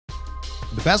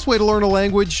The best way to learn a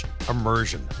language?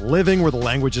 Immersion. Living where the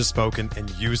language is spoken and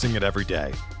using it every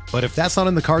day. But if that's not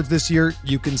in the cards this year,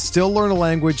 you can still learn a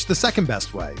language the second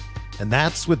best way, and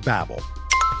that's with Babbel.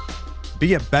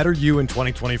 Be a better you in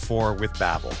 2024 with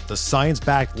Babbel, the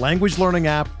science-backed language learning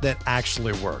app that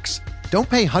actually works. Don't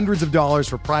pay hundreds of dollars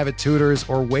for private tutors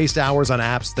or waste hours on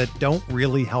apps that don't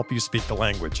really help you speak the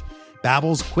language.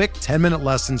 Babbel's quick 10-minute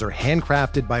lessons are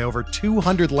handcrafted by over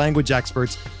 200 language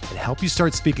experts and help you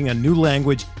start speaking a new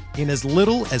language in as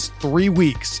little as 3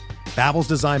 weeks. Babbel's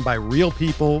designed by real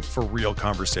people for real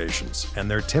conversations,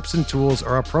 and their tips and tools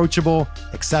are approachable,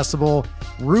 accessible,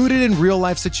 rooted in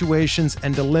real-life situations,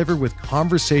 and delivered with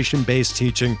conversation-based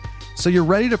teaching, so you're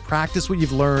ready to practice what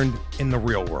you've learned in the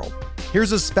real world.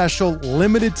 Here's a special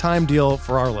limited-time deal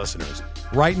for our listeners.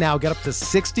 Right now, get up to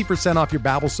 60% off your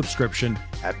Babbel subscription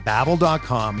at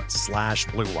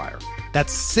babbel.com/Blue Wire.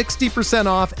 That's 60%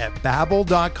 off at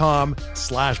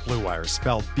babbel.com/Blue Wire,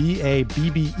 spelled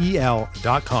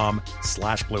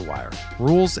BABBEL.com/Blue Wire.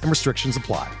 Rules and restrictions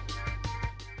apply.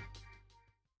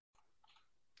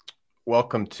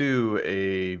 Welcome to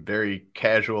a very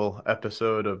casual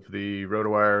episode of the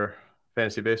RotoWire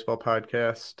Fantasy Baseball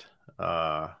Podcast.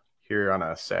 Here on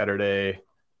a Saturday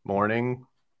morning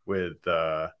with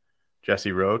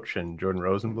Jesse Roach and Jordan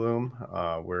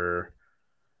Rosenblum. We're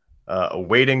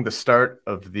awaiting the start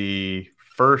of the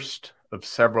first of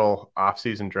several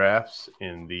offseason drafts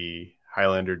in the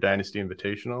Highlander Dynasty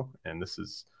Invitational, and this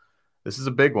is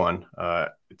a big one.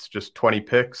 It's just 20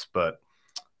 picks, but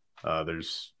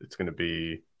it's going to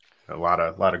be a lot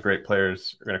of great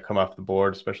players are going to come off the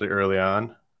board, especially early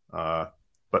on.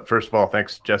 But first of all,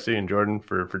 thanks Jesse and Jordan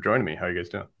for joining me. How are you guys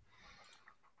doing?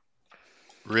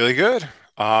 Really good.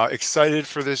 Excited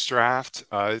for this draft.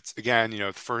 It's again,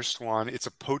 the first one. It's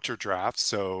a poacher draft,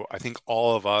 so I think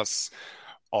all of us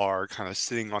are kind of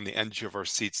sitting on the edge of our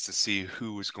seats to see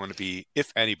who is going to be,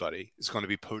 if anybody, is going to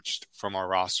be poached from our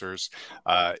rosters.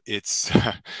 It's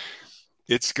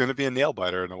going to be a nail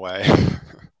biter in a way.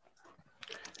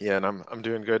 Yeah, and I'm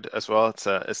doing good as well.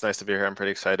 It's nice to be here. I'm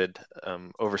pretty excited.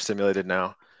 Overstimulated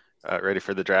now. Ready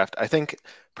for the draft. I think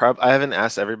I haven't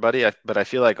asked everybody, but I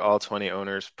feel like all 20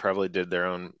 owners probably did their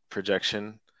own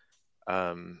projection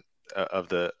of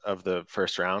the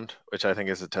first round, which I think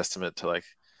is a testament to like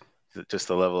just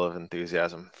the level of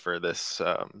enthusiasm for this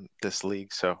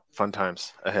league. So fun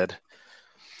times ahead.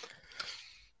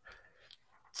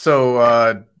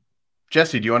 So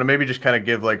Jesse, do you want to maybe just kind of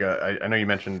give like I know you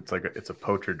mentioned it's a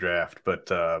poacher draft,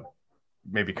 but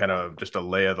maybe kind of just a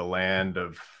lay of the land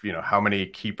of, how many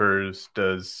keepers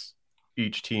does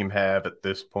each team have at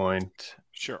this point?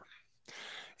 Sure.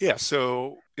 Yeah.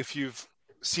 So if you've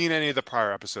seen any of the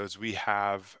prior episodes, we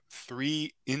have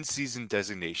 3 in-season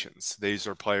designations. These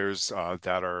are players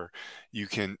that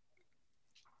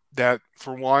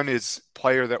for one is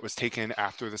player that was taken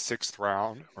after the 6th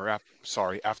round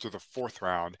after the 4th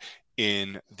round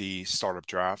in the startup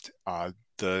draft.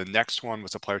 The next one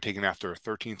was a player taken after a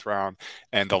 13th round.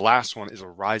 And the last one is a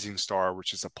rising star,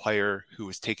 which is a player who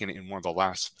was taken in one of the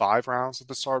last 5 rounds of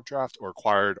the startup draft or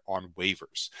acquired on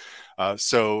waivers.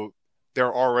 So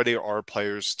there already are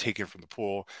players taken from the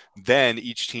pool. Then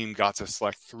each team got to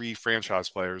select 3 franchise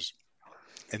players,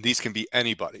 and these can be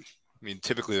anybody. I mean,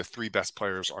 typically the 3 best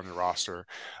players on your roster.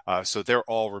 So they're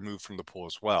all removed from the pool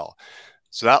as well.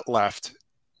 So that left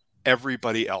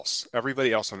everybody else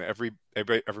on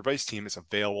everybody's team is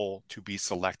available to be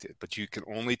selected, but you can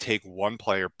only take 1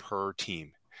 player per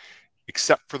team,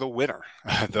 except for the winner.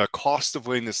 The cost of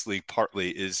winning this league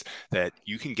partly is that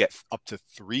you can get up to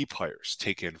 3 players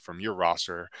taken from your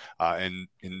roster. And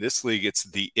in this league, it's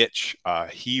the Itch.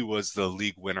 He was the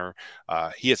league winner.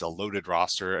 He has a loaded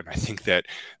roster, and I think that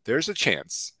there's a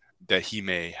chance that he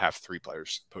may have 3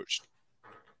 players poached.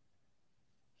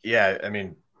 Yeah, I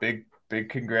mean, big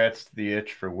congrats to the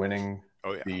Itch for winning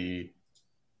the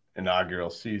inaugural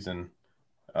season.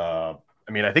 I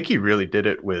mean, I think he really did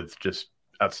it with just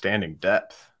outstanding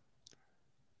depth.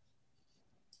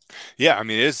 Yeah, I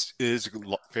mean, it is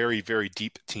a very, very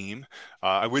deep team.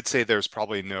 I would say there's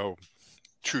probably no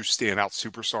true standout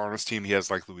superstar on his team. He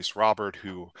has like Luis Robert,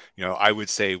 who, I would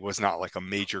say was not like a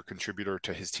major contributor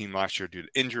to his team last year due to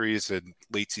injuries and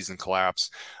late season collapse.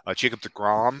 Jacob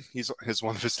deGrom, he's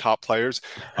one of his top players,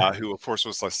 who of course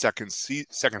was a second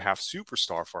half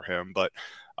superstar for him, but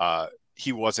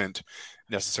he wasn't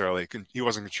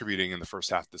contributing in the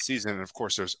first half of the season. And of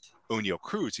course, there's O'Neal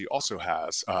Cruz. He also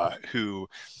has who.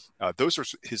 Those are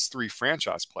his 3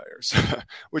 franchise players,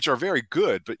 which are very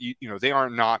good, but they are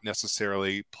not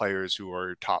necessarily players who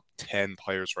are top 10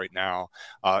 players right now.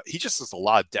 He just has a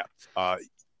lot of depth,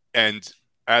 and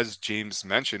as James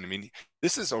mentioned, I mean,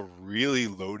 this is a really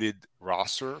loaded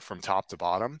roster from top to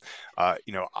bottom. I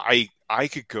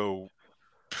could go,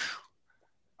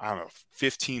 I don't know,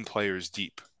 15 players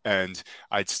deep, and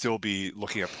I'd still be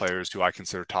looking at players who I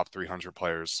consider top 300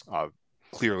 players,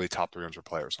 clearly top 300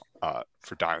 players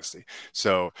for Dynasty.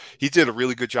 So he did a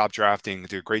really good job drafting,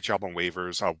 did a great job on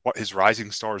waivers. What his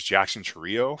rising stars, Jackson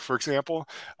Chourio, for example.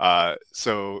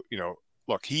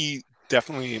 Look, he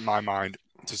definitely, in my mind,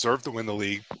 deserved to win the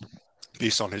league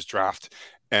based on his draft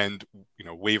and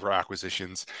waiver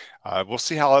acquisitions. We'll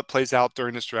see how it plays out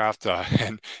during this draft,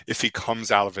 and if he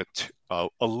comes out of it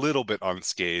a little bit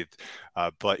unscathed.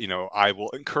 But I will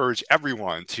encourage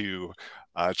everyone to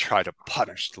try to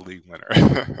punish the league winner.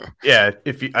 Yeah,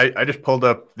 I just pulled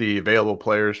up the available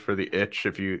players for the itch.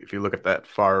 If you look at that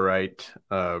far right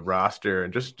roster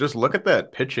and just look at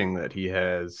that pitching that he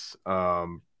has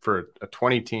for a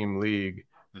 20-team league.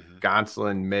 Mm-hmm.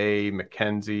 Gonsolin, May,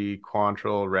 McKenzie,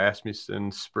 Quantrill, Rasmussen,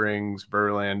 Springs,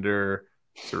 Verlander,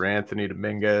 Sir Anthony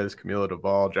Dominguez, Camilo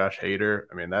Duvall, Josh Hader.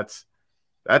 I mean, that's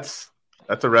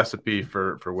a recipe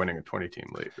for winning a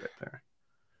 20-team league right there.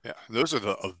 Yeah, those are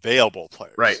the available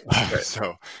players. Right.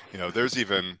 So, there's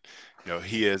even,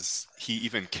 he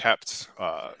even kept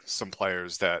some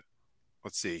players that,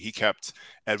 let's see, he kept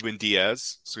Edwin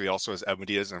Diaz. So he also has Edwin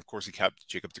Diaz. And of course, he kept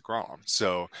Jacob deGrom.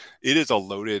 So it is a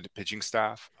loaded pitching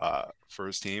staff for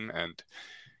his team. And,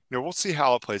 we'll see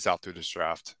how it plays out through this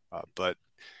draft. But,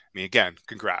 I mean, again,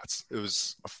 congrats. It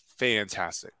was a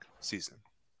fantastic season.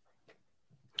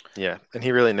 Yeah. And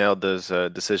he really nailed those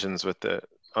decisions with the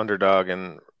underdog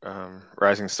and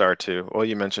rising star, too. Well,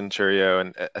 you mentioned Chourio,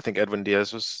 and I think Edwin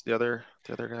Diaz was the other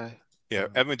guy. Yeah,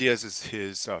 Edwin Diaz is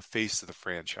his face of the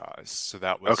franchise. So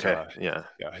that was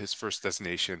his first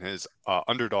destination. His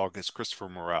underdog is Christopher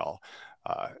Morel.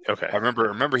 Okay. I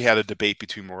remember he had a debate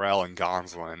between Morel and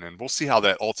Gonsolin, and we'll see how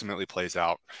that ultimately plays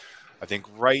out. I think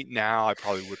right now I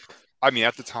probably would.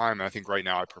 At the time, I think right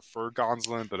now I prefer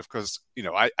Gonsolin, but of course,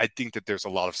 I think that there's a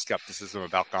lot of skepticism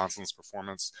about Gonsolin's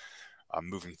performance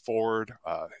moving forward.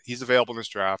 He's available in this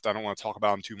draft. I don't want to talk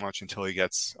about him too much until he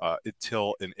gets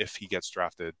if he gets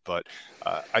drafted. But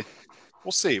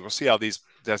we'll see. We'll see how these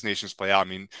designations play out. I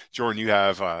mean, Jordan, you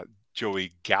have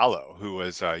Joey Gallo, who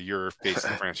was your face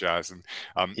of the franchise, and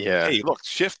hey, look,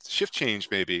 shift change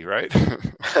maybe, right?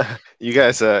 You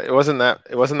guys, it wasn't that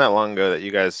long ago that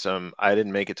you guys, I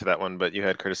didn't make it to that one, but you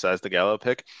had criticized the Gallo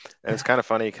pick, and it's kind of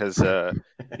funny because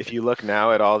if you look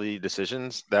now at all the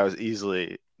decisions, that was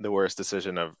easily the worst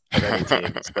decision of any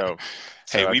team. So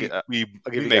hey, we I'll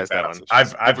give you make guys that one.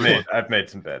 I've made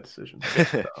some bad decisions.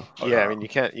 So, I mean, you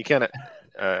can't.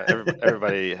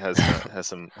 Everybody has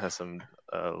some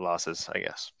losses, I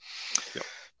guess. Yep.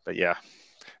 But yeah,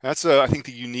 that's I think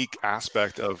the unique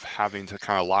aspect of having to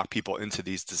kind of lock people into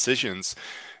these decisions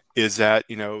is that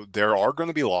there are going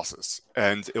to be losses,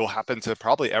 and it will happen to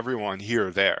probably everyone here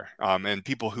or there, and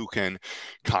people who can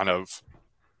kind of,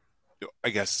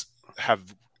 I guess,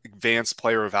 have advanced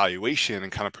player evaluation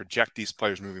and kind of project these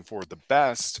players moving forward the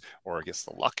best, or I guess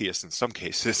the luckiest in some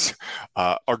cases,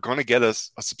 are going to get us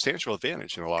a substantial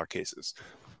advantage in a lot of cases.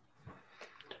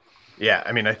 Yeah,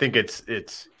 I mean, I think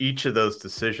it's each of those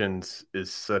decisions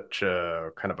is such a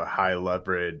kind of a high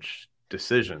leverage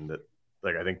decision that,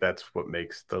 like, I think that's what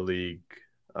makes the league,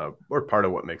 or part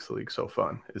of what makes the league so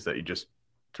fun, is that you just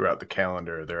throughout the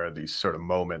calendar there are these sort of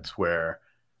moments where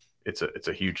it's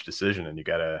a huge decision, and you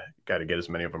gotta get as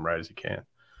many of them right as you can.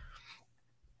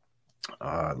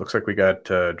 It looks like we got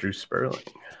Drew Sperling.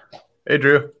 Hey,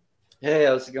 Drew. Hey,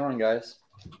 how's it going, guys?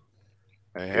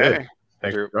 Hey.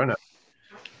 Thanks for joining us.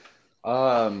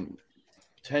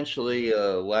 Potentially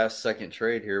a last second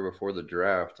trade here before the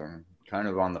draft. I'm kind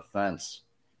of on the fence.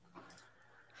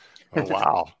 Oh,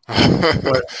 wow.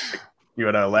 You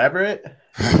want to elaborate?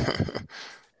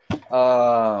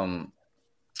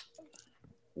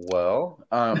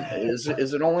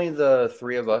 Is it only the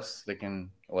three of us that can,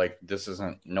 like, this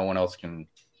isn't, no one else can?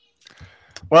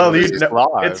 Well, live.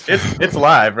 It's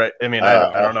live, right? I mean,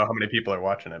 I don't know how many people are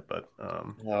watching it, but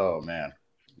oh man,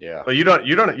 yeah. But you don't.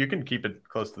 You can keep it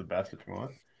close to the best if you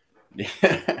want.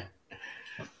 Yeah.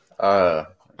 I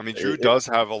mean, Drew does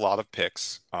have a lot of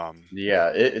picks. Yeah,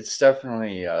 it's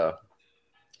definitely.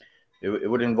 It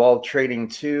would involve trading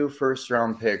 2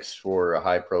 first-round picks for a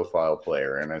high-profile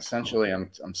player, and essentially, I'm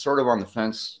sort of on the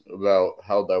fence about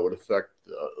how that would affect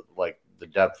like the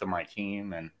depth of my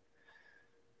team, and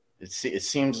it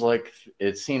seems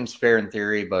fair in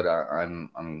theory, but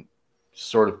I'm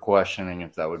sort of questioning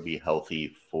if that would be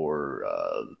healthy for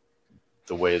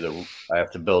the way that I have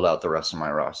to build out the rest of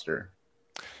my roster.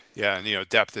 Yeah, and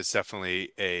depth is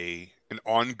definitely an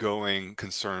ongoing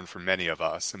concern for many of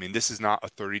us. I mean, this is not a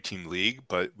 30-team league,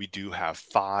 but we do have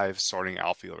 5 starting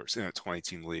outfielders in a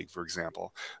 20-team league, for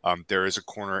example. There is a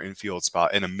corner infield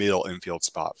spot and a middle infield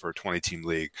spot for a 20-team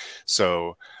league.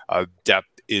 So depth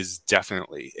is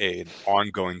definitely an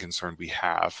ongoing concern we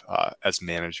have as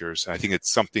managers. I think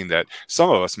it's something that some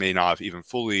of us may not have even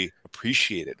fully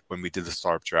appreciated when we did the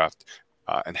startup draft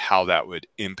and how that would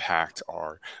impact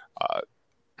our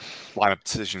lineup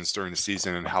decisions during the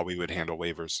season and how we would handle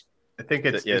waivers. I think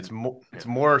it's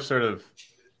more sort of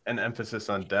an emphasis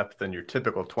on depth than your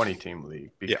typical 20-team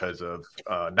league because of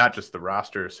not just the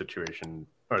roster situation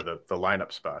or the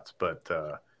lineup spots, but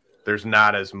there's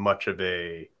not as much of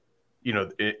a,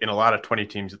 in a lot of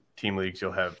 20-team leagues,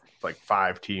 you'll have like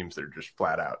 5 teams that are just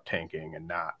flat out tanking and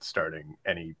not starting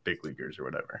any big leaguers or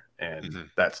whatever. And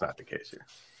that's not the case here.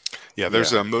 Yeah,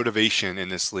 there's a motivation in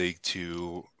this league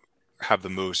to have the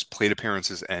most plate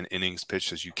appearances and innings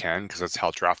pitched as you can, because that's how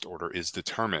draft order is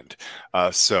determined.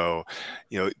 So,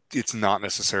 it's not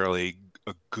necessarily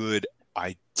a good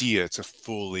idea to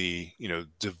fully,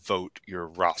 devote your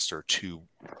roster to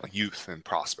youth and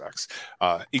prospects.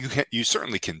 You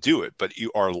certainly can do it, but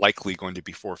you are likely going to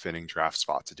be forfeiting draft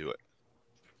spot to do it.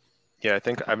 Yeah, I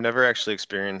think I've never actually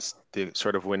experienced the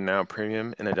sort of win now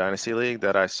premium in a dynasty league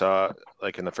that I saw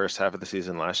like in the first half of the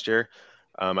season last year.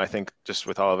 I think just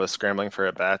with all of us scrambling for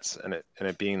at-bats and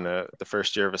it being the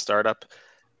first year of a startup,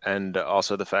 and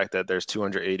also the fact that there's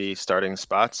 280 starting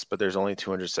spots, but there's only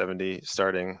 270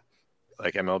 starting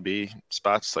like MLB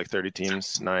spots, like 30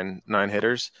 teams, nine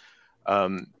hitters.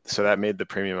 So that made the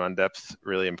premium on depth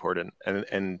really important.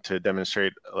 And to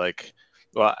demonstrate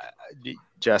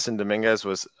Jason Dominguez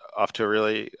was off to a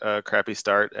really crappy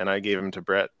start, and I gave him to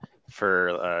Brett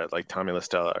for like Tommy La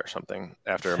Stella or something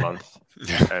after a month.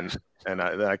 And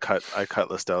I cut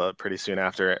La Stella pretty soon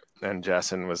after, and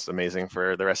Jason was amazing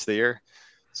for the rest of the year.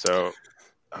 So,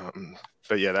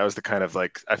 but yeah, that was the kind of I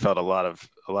felt a lot of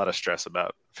stress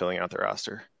about filling out the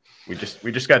roster. We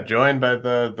just got joined by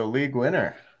the league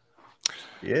winner.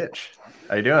 Yitch.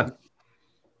 How you doing?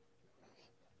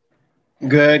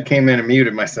 Good. Came in and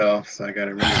muted myself, so I got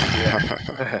to remember to do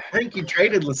that. I think you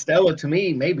traded La Stella to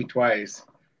me maybe twice,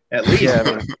 at least. Yeah,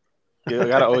 I mean, you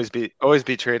got to always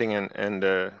be trading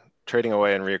and trading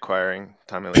away and reacquiring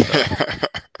Tommy La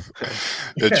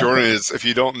Stella. Jordan is, if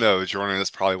you don't know, Jordan is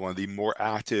probably one of the more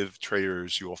active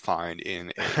traders you will find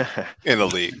in a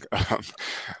league.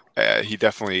 He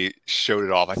definitely showed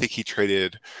it off. I think he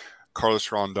traded Carlos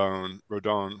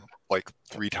Rodon like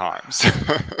 3 times.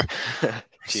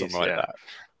 Something like that.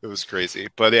 It was crazy.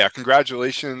 But yeah,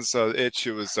 congratulations, Itch.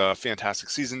 It was a fantastic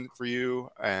season for you,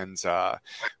 and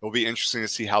it'll be interesting to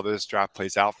see how this draft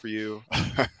plays out for you.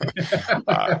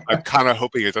 I'm kind of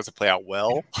hoping it doesn't play out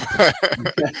well.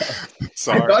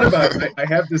 Sorry. I thought about it. I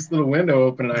have this little window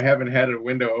open, and I haven't had a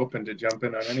window open to jump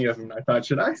in on any of them. I thought,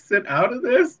 should I sit out of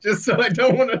this just so I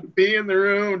don't want to be in the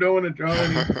room, don't want to draw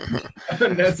any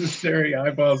unnecessary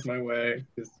eyeballs my way?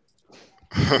 Just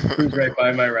cruise right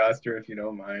by my roster if you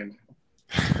don't mind.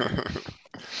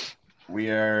 We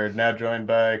are now joined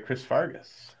by Chris Fargas.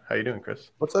 How you doing,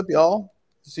 Chris? What's up, y'all?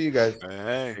 See you guys.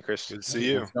 Hey, Chris. Good to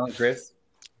see you. What's going, Chris?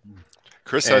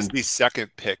 Chris has the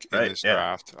second pick in this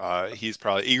draft. He's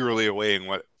probably eagerly awaiting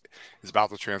what is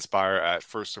about to transpire at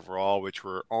first overall, which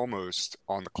we're almost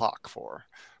on the clock for.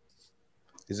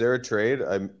 Is there a trade?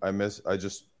 I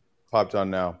just popped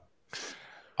on now.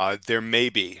 There may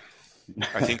be.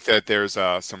 I think that there's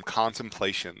some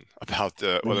contemplation about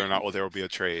whether or not there will be a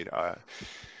trade.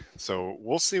 So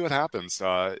we'll see what happens.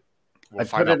 We'll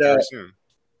find out very soon.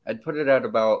 I'd put it at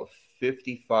about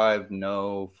 55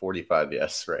 no, 45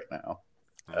 yes right now.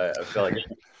 I feel like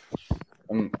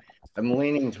I'm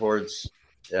leaning towards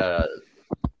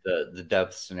the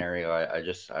depth scenario. I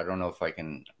don't know if I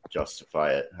can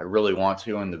justify it. I really want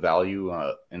to, and the value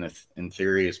in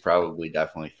theory is probably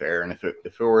definitely fair. And if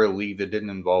it were a league that didn't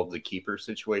involve the keeper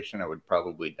situation, I would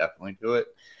probably definitely do it.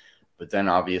 But then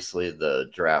obviously the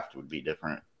draft would be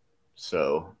different.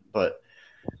 So, but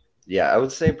yeah, I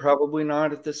would say probably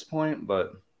not at this point, but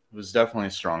it was definitely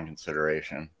a strong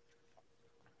consideration.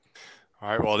 All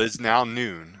right, well, it is now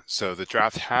noon, so the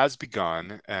draft has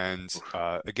begun. And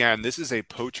again, this is a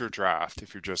poacher draft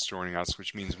if you're just joining us,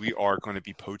 which means we are going to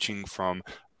be poaching from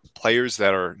players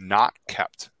that are not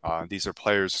kept. These are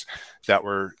players that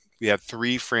we had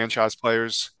 3 franchise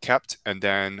players kept and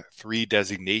then 3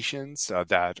 designations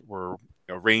that were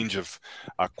a range of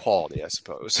quality, I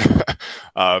suppose.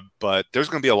 But there's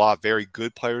going to be a lot of very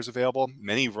good players available.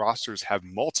 Many rosters have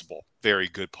multiple very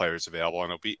good players available, and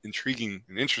it'll be intriguing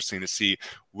and interesting to see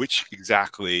which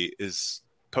exactly is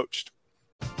poached.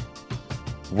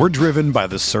 We're driven by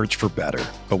the search for better.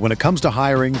 But when it comes to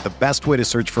hiring, the best way to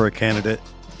search for a candidate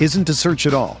isn't to search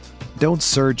at all. Don't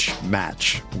search,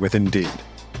 match with Indeed.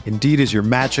 Indeed is your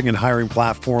matching and hiring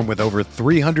platform with over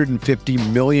 350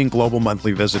 million global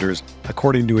monthly visitors,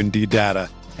 according to Indeed data,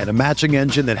 and a matching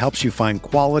engine that helps you find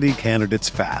quality candidates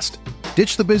fast.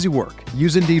 Ditch the busy work.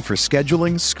 Use Indeed for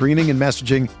scheduling, screening, and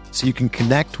messaging so you can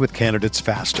connect with candidates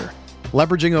faster.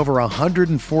 Leveraging over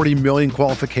 140 million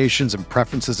qualifications and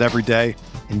preferences every day,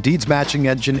 Indeed's matching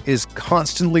engine is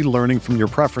constantly learning from your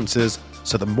preferences,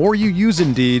 so the more you use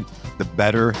Indeed, the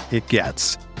better it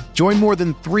gets. Join more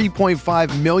than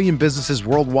 3.5 million businesses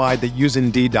worldwide that use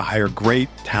Indeed to hire great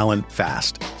talent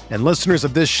fast. And listeners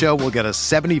of this show will get a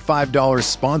 $75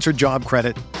 sponsored job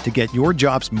credit to get your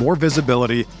jobs more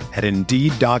visibility at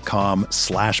Indeed.com/Blue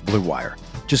Wire.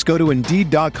 Just go to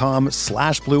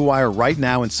Indeed.com/Blue Wire right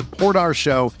now and support our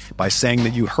show by saying that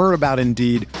you heard about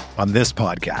Indeed on this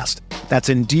podcast. That's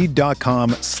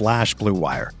Indeed.com/Blue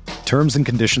Wire. Terms and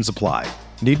conditions apply.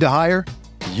 Need to hire?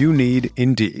 You need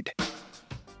Indeed.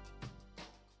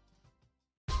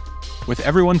 With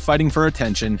everyone fighting for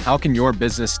attention, how can your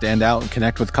business stand out and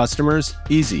connect with customers?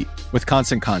 Easy, with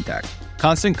Constant Contact.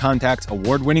 Constant Contact's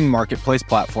award-winning marketplace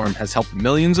platform has helped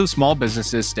millions of small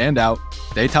businesses stand out,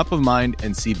 stay top of mind,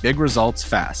 and see big results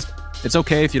fast. It's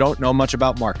okay if you don't know much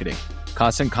about marketing.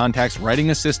 Constant Contact's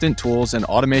writing assistant tools and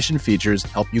automation features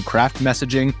help you craft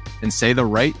messaging and say the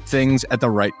right things at the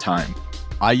right time.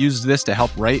 I use this to help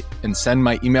write and send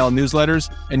my email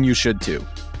newsletters, and you should too.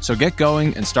 So get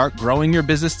going and start growing your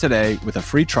business today with a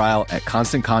free trial at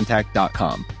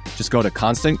ConstantContact.com. Just go to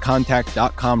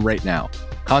ConstantContact.com right now.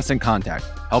 Constant Contact,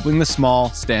 helping the small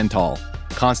stand tall.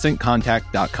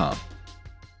 ConstantContact.com.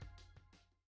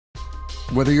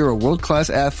 Whether you're a world-class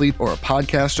athlete or a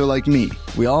podcaster like me,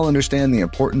 we all understand the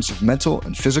importance of mental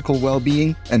and physical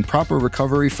well-being and proper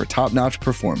recovery for top-notch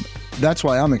performance. That's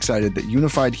why I'm excited that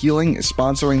Unified Healing is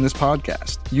sponsoring this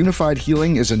podcast. Unified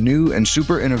Healing is a new and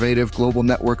super innovative global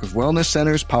network of wellness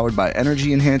centers powered by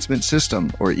Energy Enhancement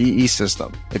System, or EE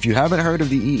System. If you haven't heard of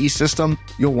the EE System,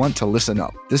 you'll want to listen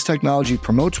up. This technology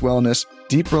promotes wellness,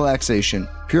 deep relaxation,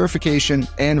 purification,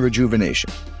 and rejuvenation.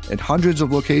 At hundreds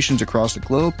of locations across the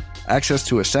globe, access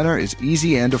to a center is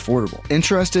easy and affordable.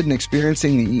 Interested in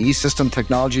experiencing the EE System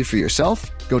technology for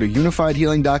yourself? Go to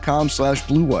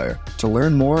unifiedhealing.com/Blue Wire to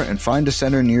learn more and find a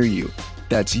center near you.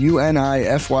 That's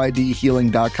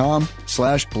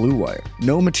UNIFYDhealing.com/Blue Wire.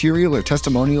 No material or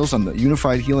testimonials on the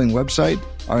Unified Healing website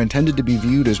are intended to be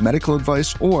viewed as medical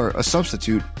advice or a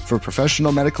substitute for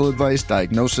professional medical advice,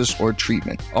 diagnosis, or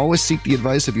treatment. Always seek the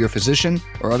advice of your physician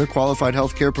or other qualified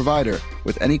healthcare provider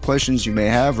with any questions you may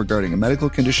have regarding a medical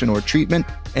condition or treatment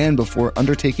and before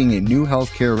undertaking a new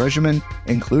healthcare regimen,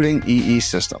 including EE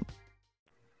System.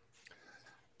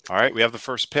 All right, we have the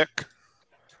first pick.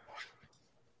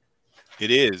 It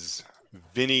is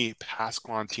Vinny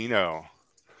Pasquantino.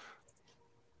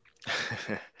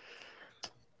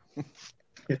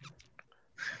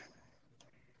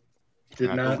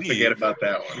 Did not forget about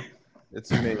that one. It's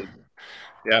me.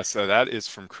 Yeah, so that is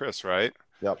from Chris, right?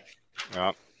 Yep.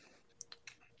 Yeah.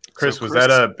 Chris, So was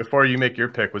that before you make your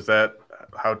pick, was that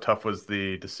how tough was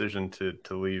the decision to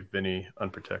leave Vinny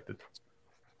unprotected?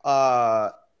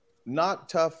 Not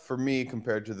tough for me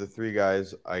compared to the three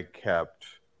guys I kept,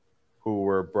 who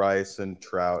were Bryson,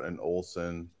 Trout, and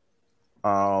Olsen.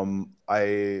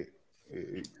 I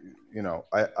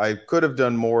could have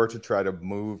done more to try to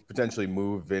potentially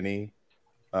move Vinny,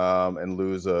 and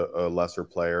lose a lesser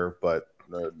player, but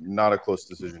not a close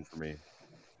decision for me.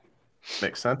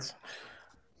 Makes sense.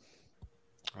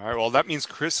 All right, well, that means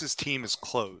Chris's team is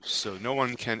closed, so no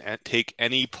one can take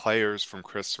any players from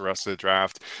Chris the rest of the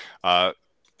draft.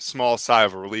 Small sigh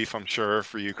of relief, I'm sure,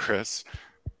 for you, Chris.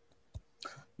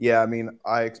 Yeah, I mean,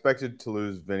 I expected to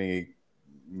lose Vinny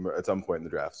at some point in the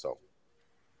draft, so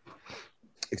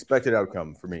expected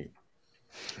outcome for me.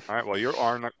 All right, well, you're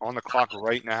on the clock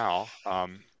right now.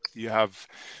 You have,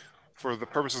 for the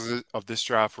purposes of this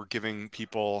draft, we're giving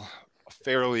people a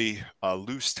fairly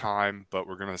loose time, but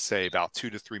we're going to say about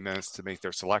 2 to 3 minutes to make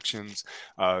their selections.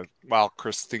 While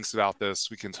Chris thinks about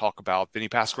this, we can talk about Vinny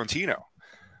Pasquantino.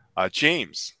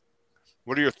 James,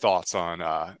 what are your thoughts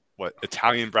on what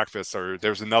Italian breakfast, or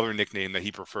there's another nickname that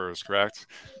he prefers, correct?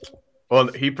 Well,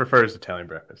 he prefers Italian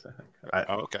breakfast, I think.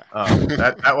 Okay.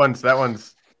 That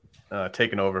one's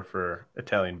taken over for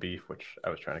Italian beef, which I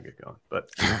was trying to get going. But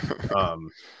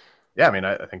yeah, I mean,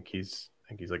 I think he's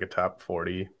like a top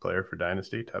 40 player for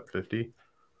Dynasty, top 50.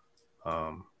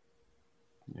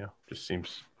 Just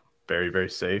seems very, very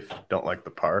safe. Don't like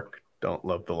the park, don't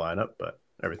love the lineup, but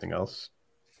everything else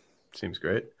seems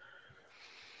great.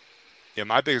 Yeah,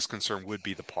 my biggest concern would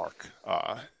be the park,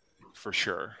 for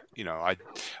sure.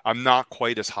 I'm not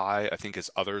quite as high, I think, as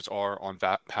others are on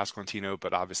Pasquantino,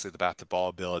 but obviously the bat to ball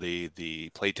ability, the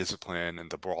play discipline,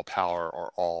 and the raw power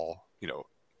are all,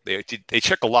 they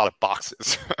check a lot of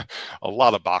boxes, a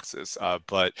lot of boxes.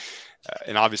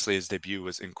 And obviously his debut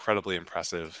was incredibly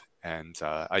impressive, and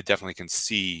I definitely can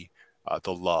see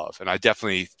the love, and I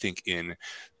definitely think in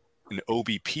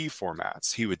OBP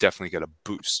formats he would definitely get a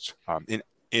boost.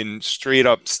 In straight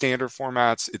up standard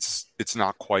formats, it's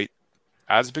not quite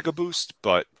as big a boost,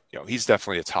 but he's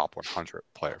definitely a top 100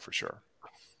 player for sure.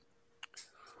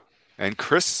 And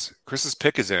Chris's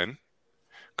pick is in.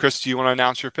 Chris, do you want to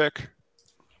announce your pick?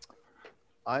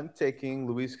 I'm taking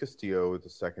Luis Castillo with the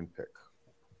second pick.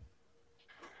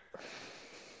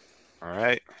 All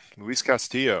right, Luis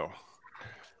Castillo.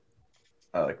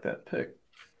 I like that pick.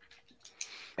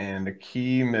 And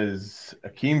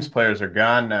Akeem's players are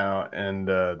gone now, and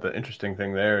the interesting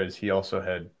thing there is he also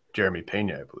had Jeremy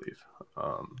Pena, I believe.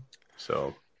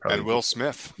 And Will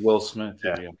Smith. Will Smith,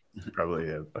 yeah. Probably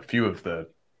a few of the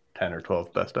 10 or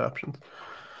 12 best options.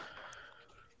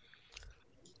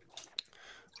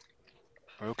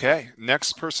 Okay,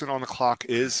 next person on the clock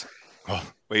is,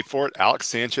 wait for it, Alex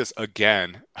Sanchez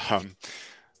again.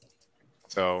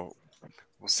 So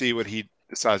we'll see what he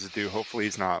decides to do. Hopefully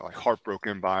he's not like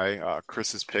heartbroken by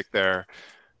Chris's pick there.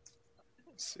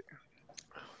 Let's see.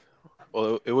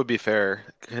 Well, it would be fair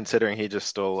considering he just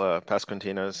stole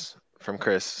Pasquantino's from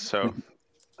Chris. So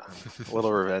a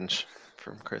little revenge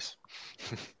from Chris.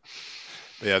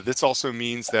 Yeah, this also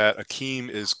means that Akeem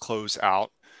is closed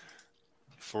out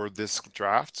for this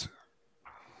draft,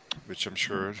 which I'm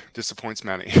sure disappoints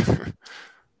many.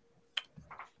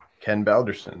 Ken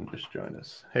Balderson just joined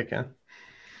us. Hey, Ken.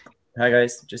 Hi,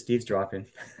 guys. Just eavesdropping.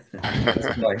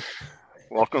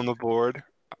 Welcome aboard.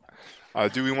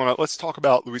 Let's talk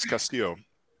about Luis Castillo.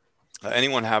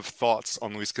 Anyone have thoughts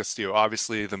on Luis Castillo?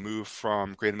 Obviously, the move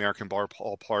from Great American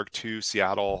Ballpark to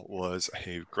Seattle was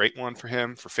a great one for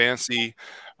him for fantasy.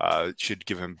 It should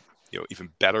give him, even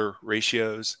better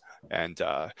ratios. And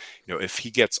if he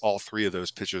gets all three of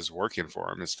those pitches working for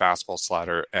him, his fastball,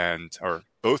 slider, or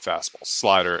both fastballs,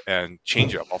 slider, and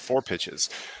changeup, all four pitches,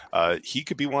 he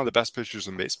could be one of the best pitchers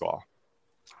in baseball.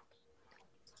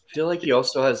 I feel like he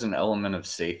also has an element of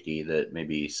safety that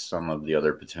maybe some of the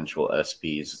other potential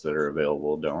SPs that are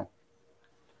available don't.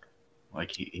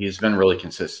 Like he's been really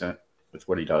consistent with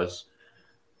what he does.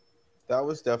 That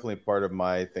was definitely part of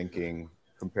my thinking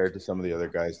compared to some of the other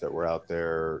guys that were out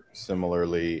there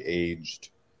similarly aged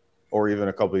or even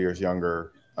a couple of years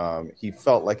younger. He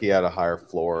felt like he had a higher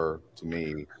floor to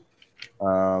me.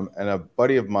 And a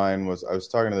buddy of mine I was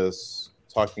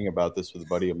talking about this with a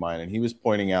buddy of mine, and he was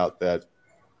pointing out that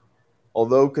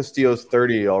although Castillo's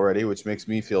 30 already, which makes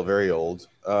me feel very old,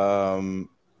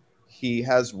 he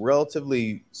has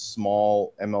relatively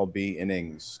small MLB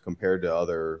innings compared to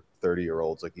other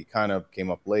 30-year-olds. Like he kind of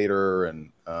came up later,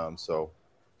 and so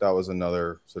that was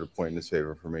another sort of point in his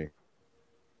favor for me.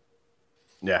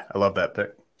 Yeah, I love that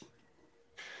pick.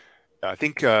 I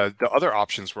think the other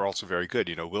options were also very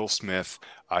good. Will Smith,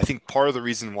 I think part of the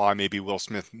reason why maybe Will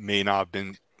Smith may not have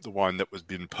been the one that was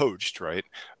being poached, right,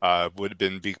 would have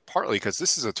been partly because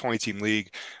this is a 20-team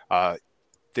league.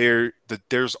 There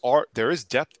is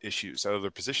depth issues at other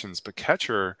positions, but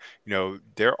catcher,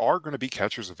 there are going to be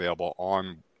catchers available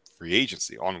on free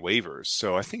agency, on waivers.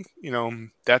 So I think,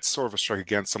 that's sort of a strike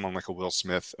against someone like a Will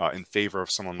Smith in favor of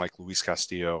someone like Luis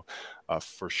Castillo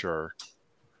for sure.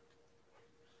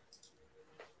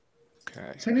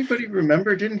 Okay. Does anybody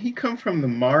remember? Didn't he come from the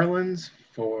Marlins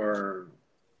for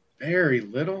very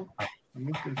little? I'm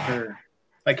looking for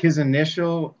his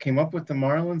initial came up with the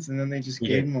Marlins and then they just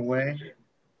gave him away.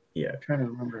 Yeah, I'm trying to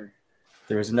remember.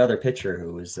 There was another pitcher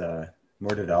who was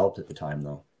more developed at the time,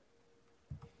 though.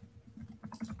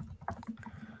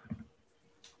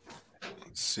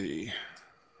 Let's see.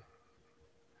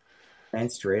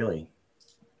 Vance Straley.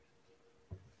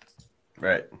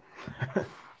 Right.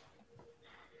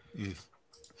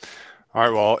 All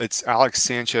right, well, it's Alex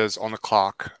Sanchez on the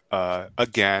clock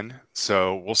again,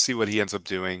 so we'll see what he ends up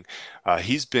doing.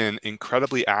 He's been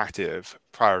incredibly active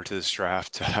prior to this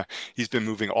draft. He's been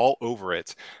moving all over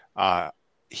it.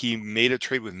 He made a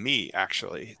trade with me,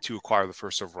 actually, to acquire the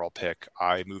first overall pick.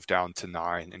 I moved down to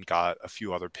 9 and got a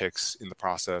few other picks in the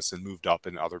process and moved up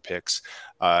in other picks.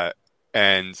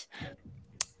 And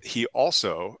he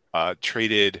also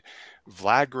traded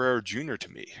Vlad Guerrero Jr. to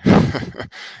me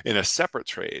in a separate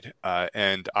trade.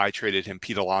 And I traded him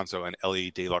Pete Alonso and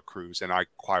Ellie De La Cruz, and I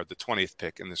acquired the 20th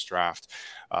pick in this draft.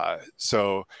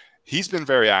 So he's been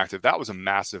very active. That was a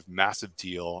massive, massive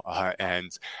deal.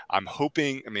 And I'm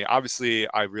hoping, I mean, obviously,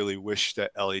 I really wish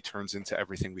that Ellie turns into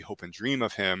everything we hope and dream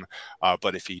of him.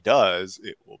 But if he does,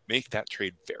 it will make that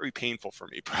trade very painful for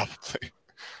me, probably.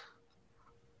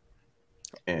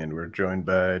 And we're joined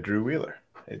by Drew Wheeler.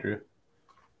 Hey, Drew.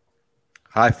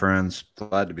 Hi, friends.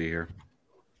 Glad to be here.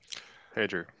 Hey,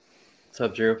 Drew. What's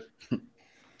up, Drew?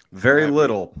 Very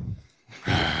little.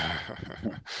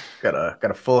 Got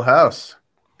a full house.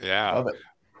 Yeah. Love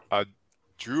it.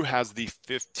 Drew has the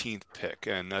 15th pick,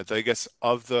 and I guess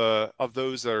of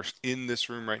those that are in this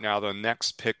room right now, the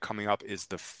next pick coming up is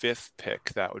the 5th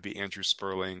pick. That would be Andrew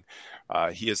Sperling.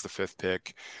 He is the 5th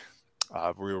pick.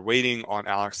 We were waiting on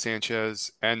Alex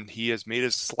Sanchez, and he has made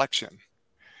his selection.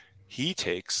 He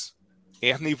takes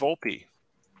Anthony Volpe.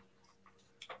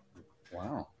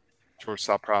 Wow.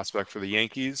 Shortstop prospect for the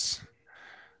Yankees.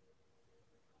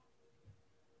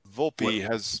 Volpe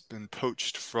has been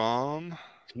poached from...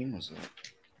 Team was it?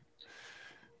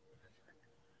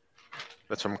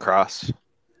 That's from Cross.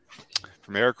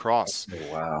 From Eric Cross.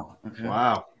 Oh, wow. Okay.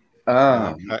 Wow.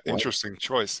 Interesting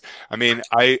choice. I mean,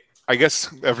 I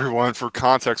guess everyone, for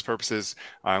context purposes,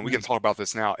 we can talk about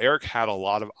this now. Eric had a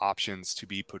lot of options to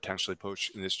be potentially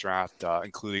poached in this draft,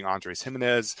 including Andres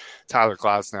Jimenez, Tyler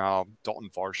Glasnow, Dalton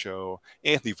Varsho,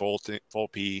 Anthony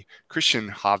Volpe, Christian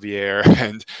Javier.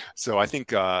 And so I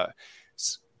think,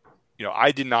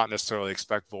 I did not necessarily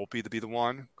expect Volpe to be the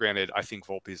one. Granted, I think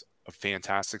Volpe is a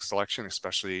fantastic selection,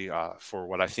 especially for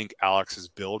what I think Alex's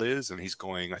build is. And he's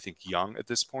going, I think, young at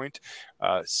this point.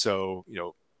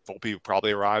 Volpe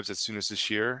probably arrives as soon as this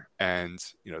year, and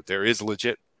there is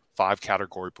legit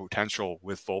 5-category potential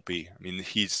with Volpe. I mean,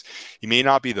 he may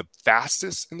not be the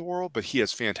fastest in the world, but he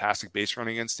has fantastic base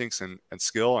running instincts and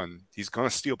skill, and he's going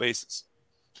to steal bases.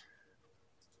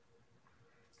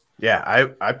 Yeah,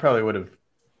 I probably would have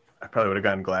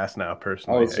gotten Glasnow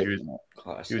personally.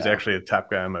 He was actually a top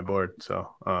guy on my board. So,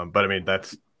 but I mean,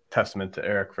 that's testament to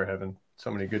Eric for having so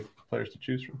many good players to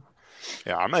choose from.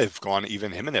 Yeah, I might have gone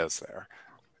even Jimenez there.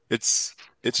 It's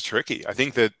tricky. I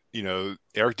think that,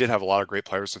 Eric did have a lot of great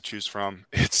players to choose from.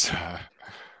 It's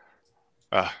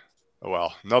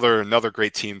another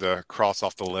great team to cross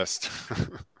off the list.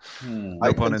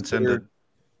 No pun intended.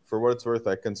 For what it's worth,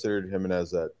 I considered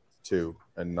Jimenez at 2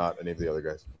 and not any of the other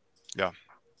guys. Yeah.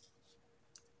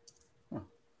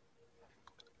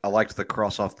 I liked the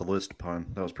cross off the list pun.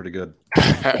 That was pretty good.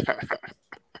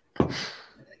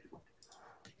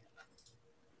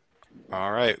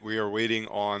 All right, we are waiting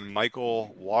on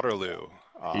Michael Waterloo.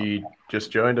 He just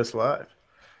joined us live.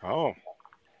 Oh.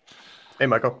 Hey,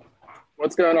 Michael.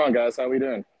 What's going on, guys? How we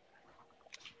doing?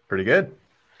 Pretty good.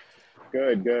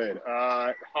 Good.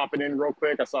 Hopping in real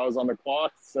quick. I saw I was on the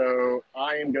clock, so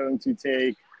I am going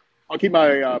to I'll keep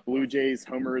my Blue Jays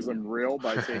homerism real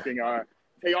by taking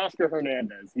Teoscar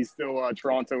Hernandez. He's still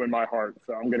Toronto in my heart,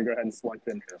 so I'm going to go ahead and select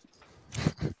him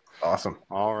here. Awesome.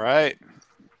 All right.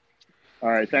 All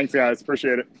right. Thanks, guys.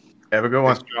 Appreciate it. Have a good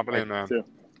one. Thanks for jumping in, man. Too.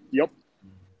 Yep.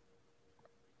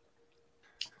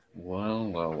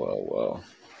 Well.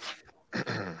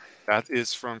 That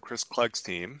is from Chris Clegg's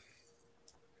team.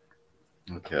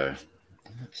 Okay.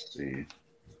 Let's see.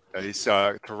 He's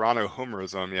Toronto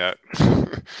homerism yet.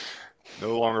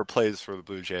 No longer plays for the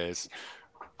Blue Jays.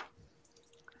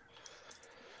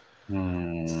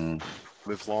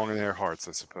 Live long in their hearts,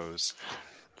 I suppose.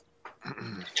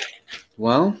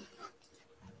 Well,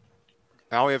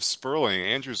 now we have Sperling.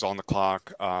 Andrew's on the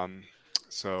clock.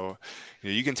 So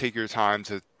you can take your time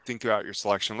to think about your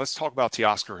selection. Let's talk about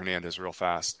Teoscar Hernandez real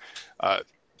fast.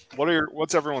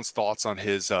 What's everyone's thoughts on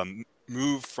his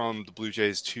move from the Blue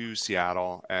Jays to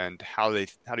Seattle, and how do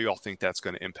you all think that's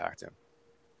going to impact him?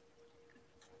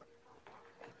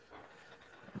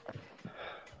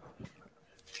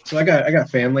 So I got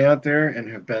family out there and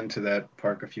have been to that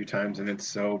park a few times, and it's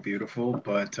so beautiful.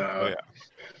 But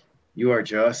you are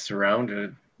just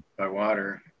surrounded by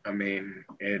water. I mean,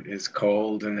 it is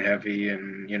cold and heavy,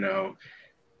 and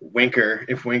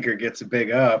if Winker gets a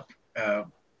big up,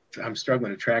 I'm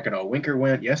struggling to track it all. Winker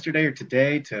went yesterday or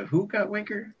today to who got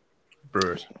Winker?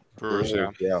 Brewers,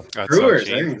 yeah. That's Brewers.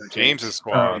 James's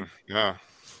squad. Yeah.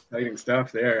 Exciting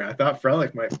stuff there. I thought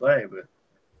Frelick might play,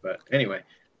 but anyway.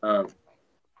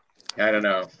 I don't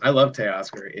know. I love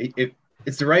Teoscar.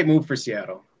 It's the right move for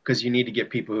Seattle because you need to get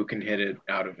people who can hit it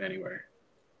out of anywhere,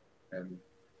 and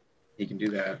he can do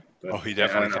that. But, he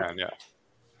definitely can. Yeah.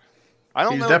 I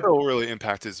don't know if it'll really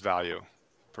impact his value,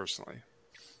 personally.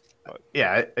 But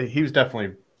yeah, he was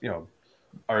definitely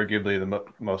arguably the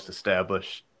most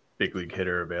established big league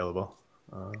hitter available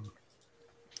at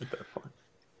that point.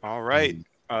 All right.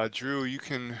 Drew, you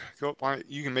can go.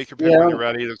 You can make your pick when you're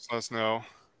ready. Just let us know.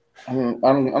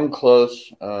 I'm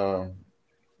close.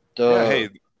 Hey,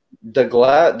 the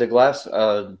glass.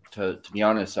 To be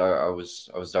honest, I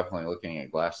was definitely looking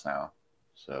at glass now.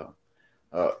 So,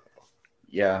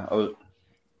 yeah, I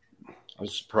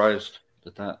was surprised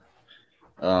at that.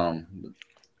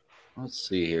 Let's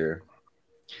see here.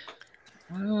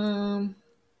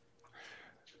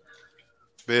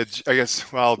 I guess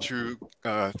while Drew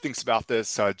thinks about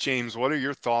this, James, what are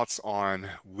your thoughts on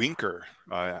Winker?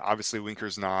 Obviously,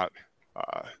 Winker's not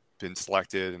been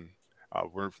selected, and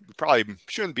we probably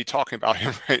shouldn't be talking about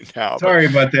him right now. Sorry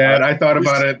about that. I thought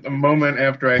about it a moment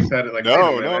after I said it. Like,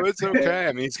 no, it's okay.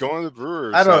 I mean, he's going to the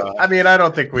Brewers. I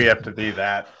don't think we have to be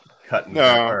that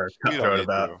cutthroat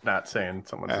about not saying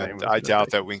someone's name. I doubt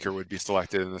that Winker would be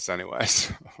selected in this anyway.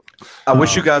 So. I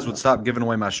wish you guys would stop giving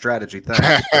away my strategy.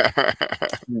 Thanks.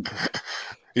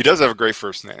 He does have a great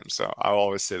first name, so I'll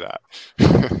always say that.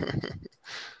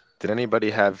 Did anybody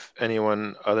have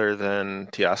anyone other than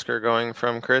Teoscar going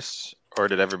from Chris, or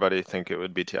did everybody think it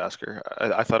would be Teoscar?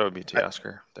 I thought it would be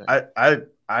Teoscar.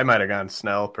 I might have gone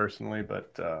Snell personally,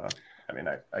 but I mean,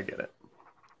 I get it.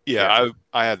 Yeah,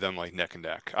 I had them like neck and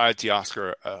neck. I had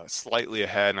Teoscar slightly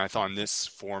ahead, and I thought in this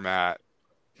format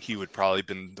he would probably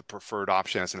been the preferred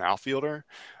option as an outfielder.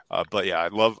 But yeah,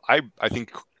 I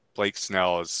think Blake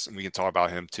Snell is, and we can talk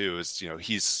about him too, is,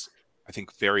 he's, I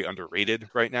think, very underrated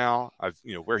right now.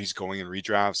 Where he's going in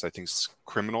redrafts, I think is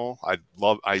criminal.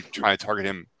 I try to target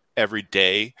him every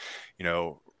day,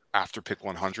 after pick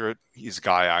 100. He's a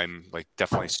guy I'm like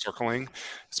definitely circling,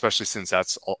 especially since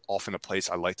that's often a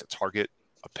place I like to target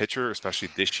a pitcher, especially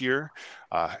this year.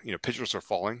 Pitchers are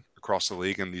falling across the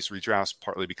league in these redrafts,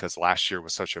 partly because last year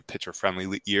was such a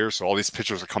pitcher-friendly year. So all these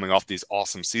pitchers are coming off these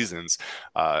awesome seasons.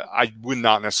 I would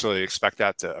not necessarily expect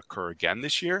that to occur again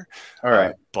this year. All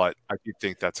right. But I do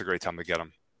think that's a great time to get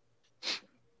them.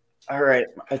 All right.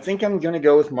 I think I'm going to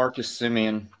go with Marcus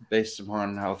Semien based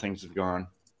upon how things have gone.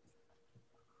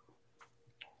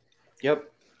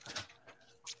 Yep.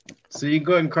 So you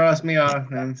go ahead and cross me off,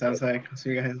 then. Sounds like I'll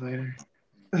see you guys later.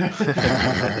 That's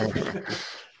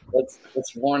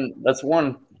one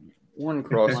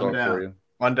cross off for you.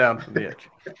 One down from the edge.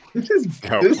 It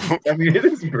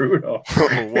is brutal.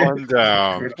 One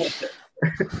down.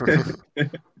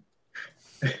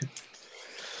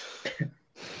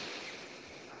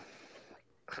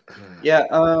 Yeah,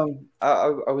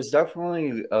 I was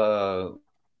definitely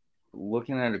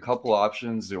looking at a couple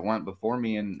options that went before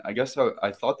me, and I guess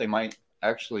I thought they might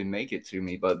actually make it to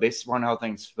me, but based upon how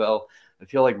things fell, I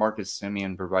feel like Marcus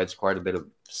Semien provides quite a bit of,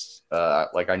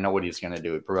 I know what he's going to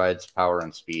do. It provides power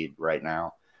and speed right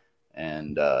now,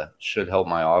 and should help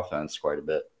my offense quite a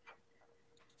bit.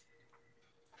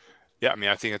 Yeah, I mean,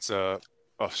 I think it's a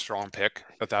strong pick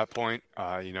at that point.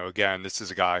 Again, this is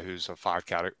a guy who's a 5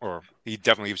 category, or he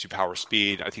definitely gives you power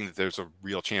speed. I think that there's a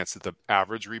real chance that the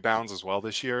average rebounds as well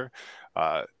this year.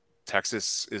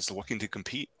 Texas is looking to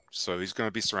compete, so he's going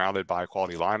to be surrounded by a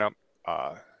quality lineup.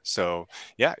 So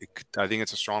yeah, I think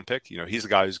it's a strong pick. He's a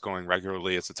guy who's going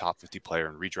regularly as a top 50 player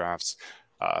in redrafts.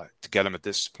 To get him at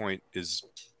this point is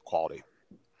quality.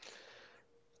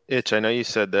 Itch, I know you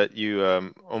said that you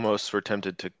almost were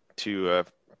tempted to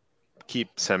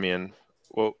keep Semien.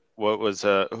 What was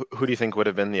who do you think would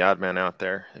have been the odd man out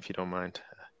there, if you don't mind?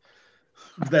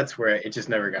 That's where it just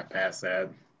never got past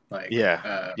that. You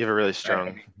have a really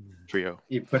strong trio.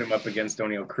 You put him up against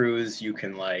O'Neill Cruz, you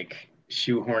can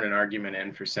shoehorn an argument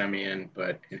in for Semien,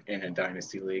 but in a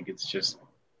dynasty league, it's just,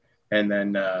 and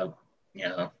then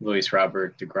Luis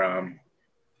Robert, DeGrom.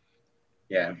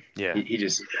 Yeah. He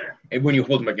just, when you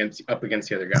hold him up against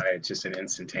the other guy, it's just an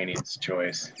instantaneous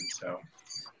choice. So,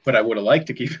 but I would have liked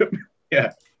to keep him.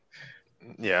 Yeah.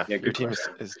 Yeah. Your team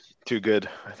is too good,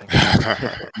 I think.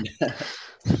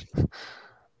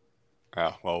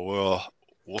 Well,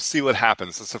 we'll see what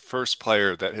happens. It's the first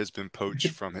player that has been poached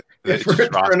from it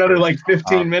for another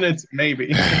 15 minutes,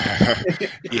 maybe.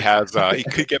 He has. He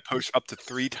could get poached up to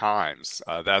 3 times.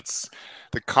 That's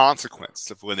the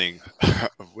consequence of winning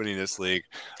this league,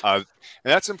 and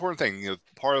that's an important thing.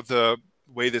 Part of the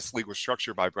way this league was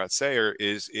structured by Brett Sayer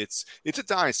is it's a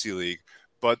dynasty league,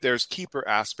 but there's keeper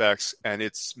aspects, and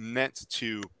it's meant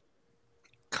to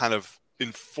kind of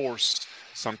enforce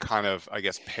some kind of, I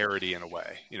guess, parity in a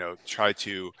way. Try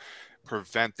to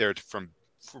prevent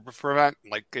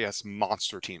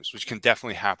monster teams, which can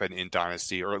definitely happen in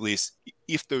dynasty, or at least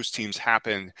if those teams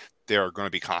happen, there are going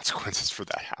to be consequences for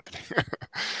that happening.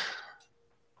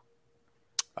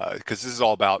 Because this is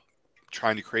all about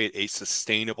trying to create a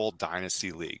sustainable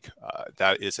dynasty league.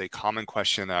 That is a common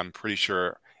question that I'm pretty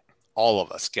sure all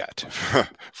of us get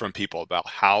from people about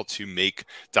how to make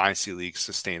dynasty leagues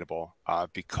sustainable,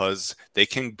 because they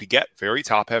can get very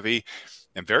top heavy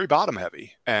and very bottom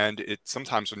heavy. And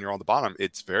sometimes when you're on the bottom,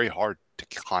 it's very hard to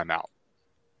climb out.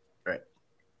 Right.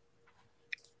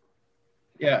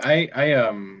 Yeah,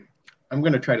 I'm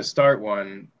going to try to start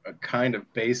one kind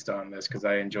of based on this because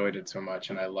I enjoyed it so much.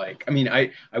 And I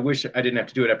wish I didn't have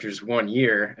to do it after just 1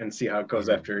 year and see how it goes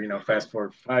after, fast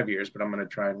forward 5 years, but I'm going to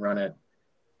try and run it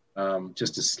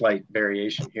just a slight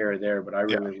variation here or there. But I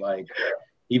really like,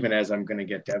 even as I'm going to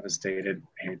get devastated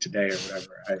today or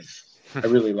whatever, I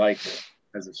really like it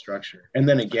as a structure. And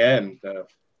then again, the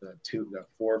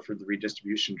 4 for the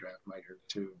redistribution draft might hurt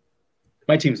too.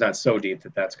 My team's not so deep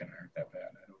that's going to hurt that bad.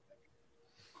 I don't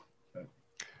think.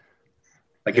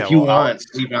 But, if you want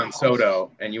Levon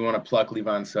Soto and you want to pluck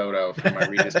Levon Soto for my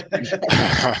redistribution,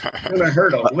 it's going to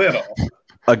hurt a little.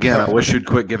 Again, I wish you'd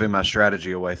quit giving my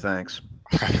strategy away. Thanks.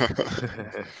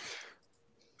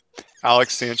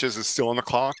 Alex Sanchez is still on the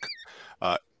clock.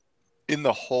 In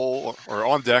the hole or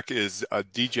on deck is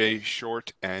DJ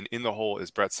Short, and in the hole is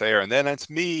Brett Sayer, and then it's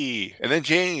me, and then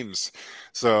James.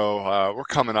 So we're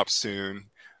coming up soon.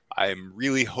 I'm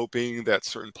really hoping that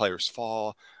certain players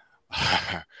fall.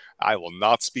 I will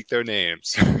not speak their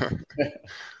names.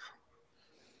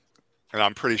 And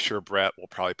I'm pretty sure Brett will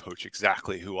probably poach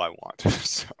exactly who I want.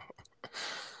 So.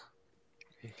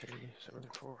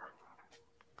 74.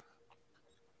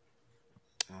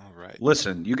 All right.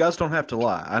 Listen, you guys don't have to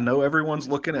lie. I know everyone's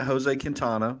looking at Jose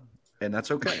Quintana, and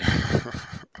that's okay.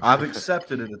 I've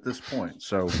accepted it at this point.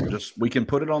 So we can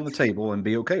put it on the table and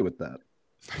be okay with that.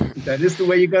 That is the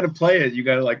way you got to play it. You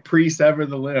got to pre-sever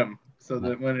the limb so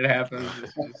that when it happens,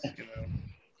 it's just,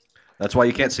 That's why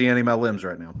you can't see any of my limbs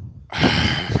right now.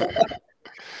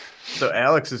 So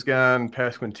Alex has gone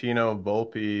past Quintino,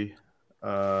 Volpe,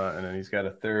 and then he's got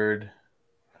a third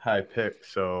high pick.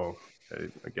 So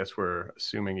I guess we're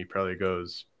assuming he probably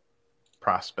goes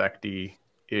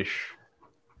prospecty-ish.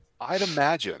 I'd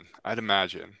imagine.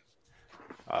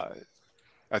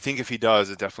 I think if he does,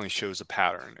 it definitely shows a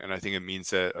pattern. And I think it means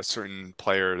that a certain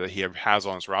player that he has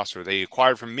on his roster, they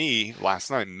acquired from me last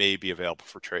night, may be available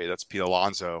for trade. That's Pete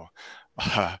Alonso.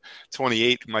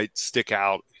 28 might stick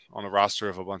out on a roster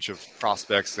of a bunch of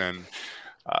prospects and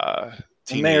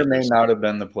he may or may not have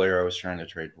been the player I was trying to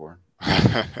trade for.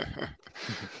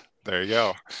 There you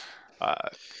go. All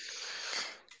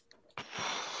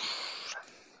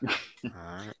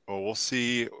right. Well, we'll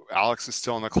see. Alex is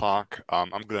still on the clock. I'm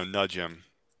going to nudge him.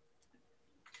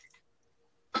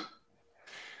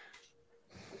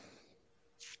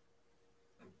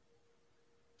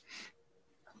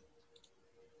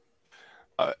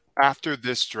 After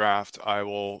this draft, I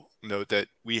will note that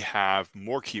we have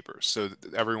more keepers. So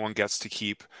everyone gets to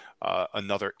keep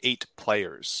another 8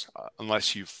 players,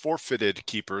 unless you've forfeited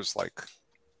keepers like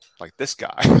this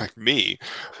guy, like me,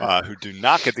 who do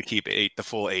not get to keep the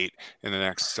full 8 in the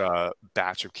next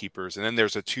batch of keepers. And then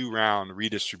there's a 2-round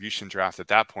redistribution draft at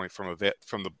that point from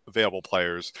the available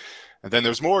players. And then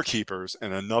there's more keepers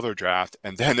and another draft.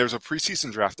 And then there's a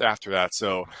preseason draft after that.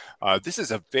 So this is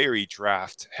a very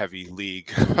draft heavy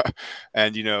league.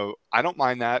 And, I don't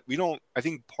mind that. I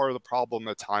think part of the problem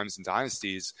at times in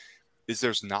dynasties is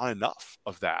there's not enough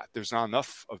of that. There's not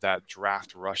enough of that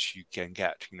draft rush you can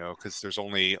get, because there's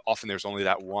only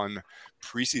that one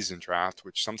preseason draft,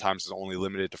 which sometimes is only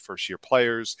limited to first-year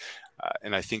players.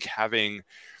 And I think having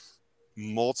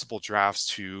multiple drafts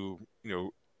to,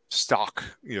 stock,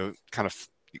 kind of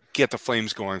get the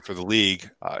flames going for the league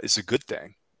is a good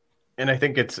thing. And I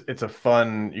think it's a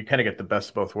fun, you kind of get the best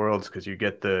of both worlds because you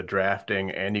get the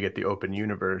drafting and you get the open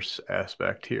universe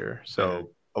aspect here.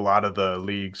 So a lot of the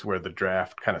leagues where the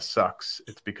draft kind of sucks,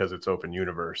 it's because it's open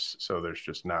universe. So there's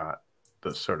just not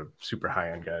the sort of super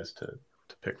high-end guys to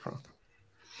pick from.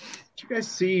 Did you guys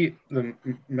see the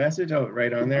message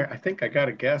right on there? I think I got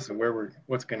a guess of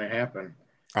what's going to happen.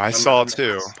 I saw it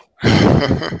too.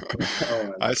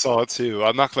 I saw it too.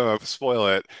 I'm not going to spoil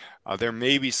it. There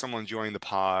may be someone joining the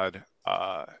pod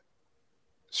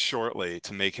shortly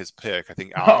to make his pick. I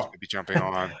think Alex may be jumping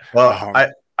on. Well,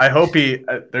 I hope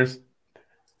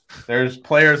there's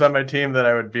players on my team that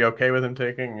I would be okay with him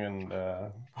taking, and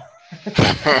that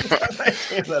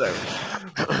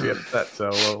I would be upset. So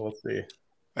we'll see.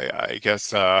 I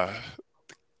guess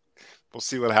we'll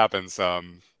see what happens.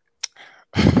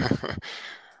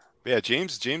 Yeah,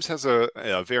 James has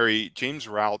a very James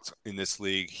route in this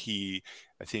league. He,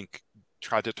 I think,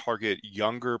 tried to target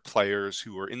younger players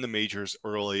who were in the majors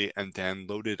early and then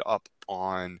loaded up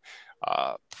on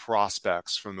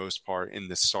prospects for the most part in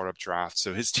this startup draft.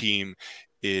 So his team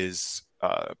is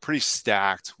pretty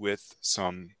stacked with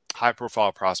some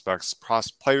high-profile prospects,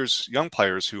 young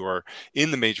players who are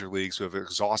in the major leagues who have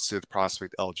exhausted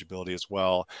prospect eligibility as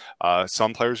well.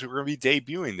 Some players who are going to be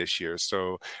debuting this year.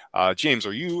 So, James,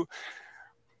 are you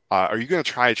going to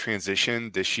try to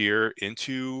transition this year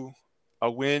into a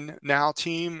win now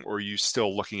team, or are you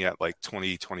still looking at like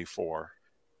 2024?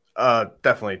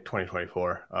 Definitely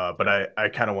 2024. But I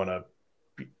kind of want to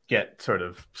get sort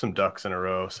of some ducks in a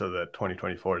row so that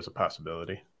 2024 is a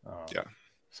possibility. Yeah.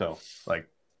 So like,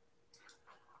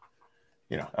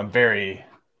 I'm very,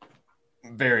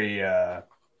 very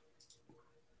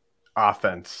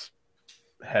offense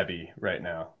heavy right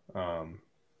now,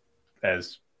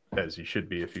 as you should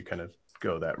be if you kind of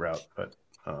go that route. But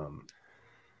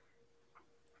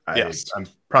yes. I'm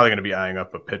probably going to be eyeing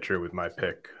up a pitcher with my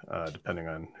pick, depending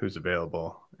on who's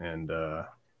available, and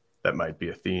that might be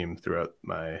a theme throughout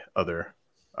my other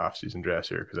offseason drafts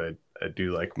here because I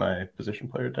do like my position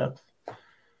player depth.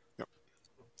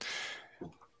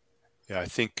 Yeah, I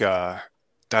think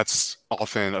that's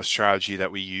often a strategy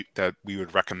that we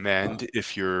would recommend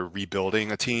if you're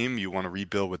rebuilding a team. You want to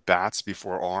rebuild with bats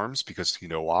before arms because you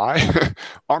know why?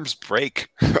 Arms break.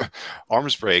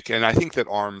 Arms break. And I think that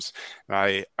arms, and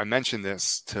I mentioned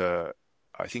this to,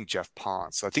 I think, Jeff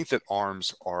Ponce. I think that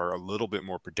arms are a little bit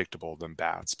more predictable than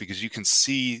bats because you can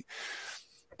see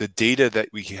the data that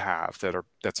we have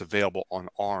that's available on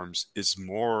arms is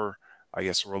more, I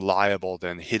guess, reliable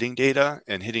than hitting data.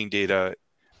 And hitting data,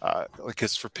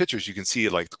 because for pitchers, you can see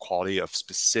like the quality of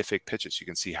specific pitches. You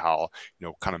can see how,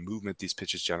 kind of movement these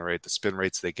pitches generate, the spin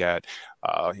rates they get,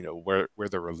 where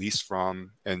they're released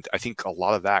from. And I think a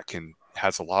lot of that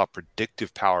has a lot of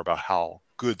predictive power about how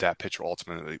good that pitcher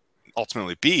ultimately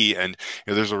be. And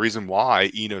there's a reason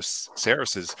why Enos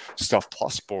Sarris's Stuff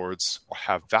Plus boards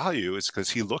have value is because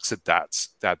he looks at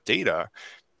that data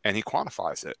and he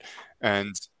quantifies it.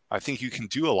 And I think you can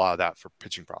do a lot of that for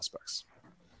pitching prospects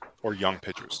or young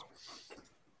pitchers.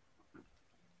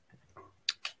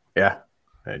 Yeah,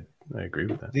 I agree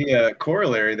with that. The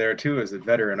corollary there too is that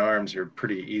veteran arms are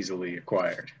pretty easily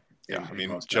acquired. Yeah, I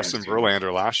mean, Justin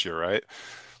Verlander last year, right?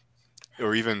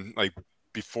 Or even like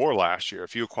before last year,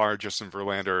 if you acquired Justin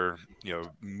Verlander,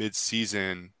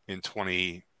 mid-season in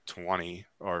 2020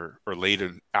 or late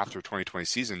after 2020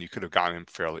 season, you could have gotten him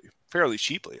fairly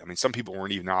cheaply. I mean, some people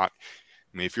weren't even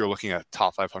if you're looking at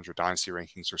top 500 dynasty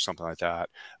rankings or something like that,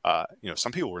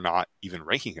 some people were not even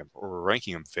ranking him or were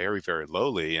ranking him very, very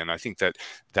lowly. And I think that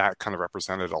kind of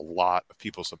represented a lot of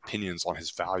people's opinions on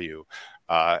his value.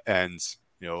 I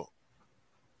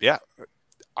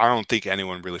don't think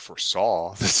anyone really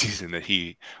foresaw the season that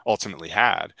he ultimately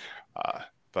had.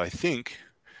 But I think,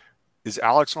 is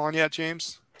Alex on yet,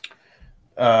 James?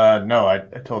 No, I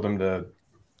told him to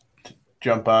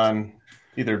jump on,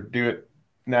 either do it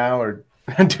now or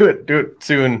do it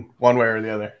soon, one way or the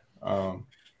other.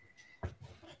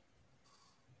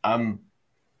 I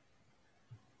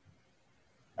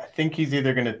think he's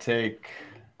either going to take.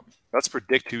 Let's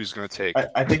predict who he's going to take.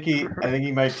 I think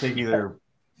he might take either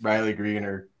Riley Green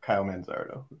or Kyle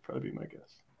Manzardo would probably be my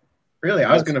guess. Really,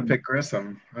 I was going to pick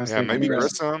Grissom. Maybe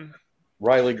Grissom.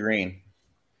 Riley Green.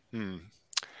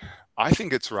 I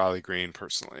think it's Riley Green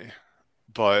personally,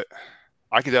 but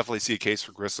I could definitely see a case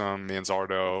for Grissom,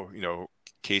 Manzardo,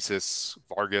 Casas,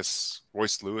 Vargas,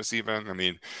 Royce Lewis even. I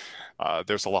mean,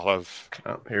 there's a lot of...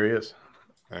 Oh, here he is.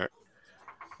 All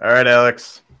right,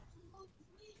 Alex.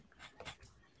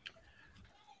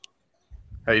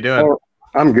 How you doing? Oh,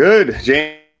 I'm good,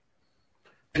 James.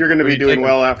 You're going to be doing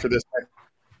well after this.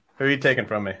 Who are you taking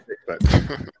from me?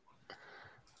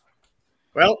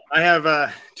 Well, I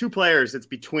have two players it's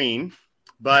between,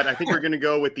 but I think we're going to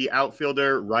go with the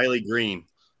outfielder, Riley Green.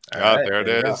 Right, there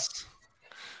it is.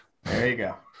 There you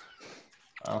go.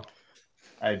 Well,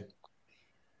 I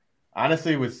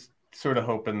honestly was sort of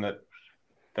hoping that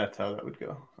that's how that would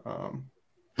go.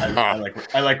 I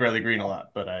like Riley Green a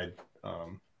lot, but I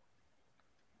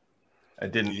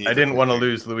didn't want to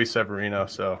lose Luis Severino,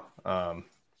 so I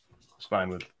was fine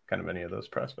with kind of any of those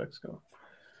prospects going.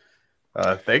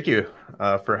 Thank you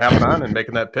for hopping on and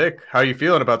making that pick. How are you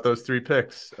feeling about those three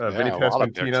picks? Vinny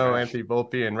Pasquantino, Anthony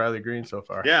Volpe, and Riley Green so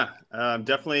far? Yeah,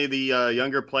 definitely the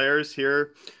younger players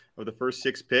here of the first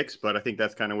six picks, but I think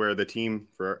that's kind of where the team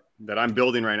that I'm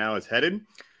building right now is headed.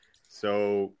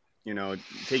 So,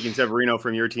 taking Severino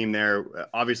from your team there,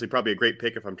 obviously probably a great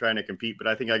pick if I'm trying to compete, but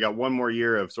I think I got one more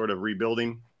year of sort of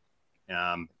rebuilding.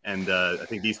 And I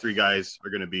think these three guys are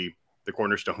going to be the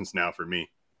cornerstones now for me.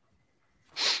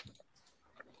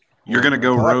 You're going to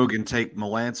go rogue and take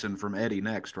Melanson from Eddie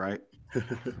next, right?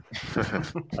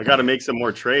 I got to make some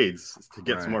more trades to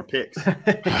get some more picks.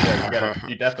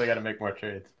 You definitely got to make more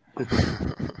trades.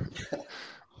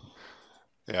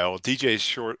 Yeah, well, DJ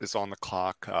Short is on the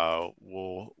clock.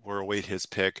 We'll await his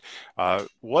pick. How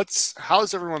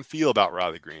does everyone feel about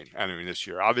Riley Green entering this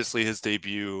year? Obviously, his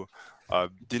debut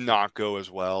did not go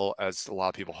as well as a lot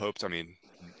of people hoped. I mean,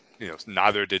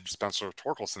 neither did Spencer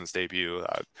Torkelson's debut.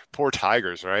 Poor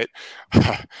Tigers, right?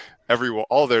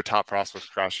 All their top prospects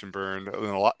crashed and burned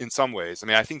in some ways. I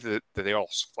mean, I think that they all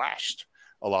flashed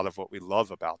a lot of what we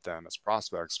love about them as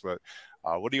prospects. But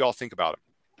what do you all think about him?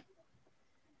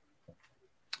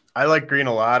 I like Green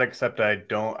a lot, except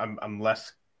I'm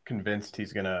less convinced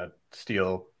he's gonna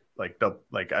steal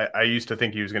I used to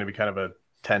think he was gonna be kind of a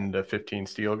 10 to 15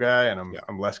 steal guy, and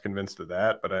I'm less convinced of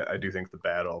that, but I do think the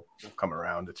battle will come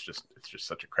around. It's just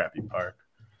such a crappy park.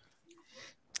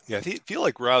 Yeah, I feel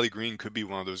like Riley Green could be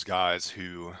one of those players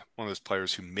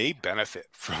who may benefit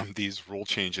from these rule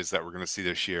changes that we're going to see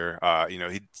this year.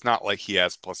 It's not like he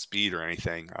has plus speed or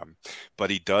anything,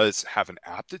 but he does have an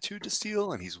aptitude to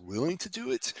steal, and he's willing to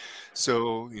do it.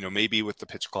 So, maybe with the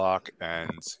pitch clock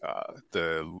and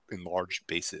the enlarged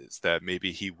bases, that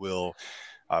maybe he will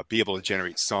be able to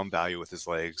generate some value with his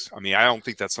legs. I mean, I don't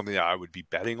think that's something that I would be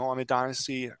betting on in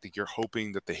Dynasty. I think you're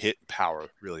hoping that the hit and power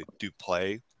really do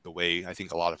play the way I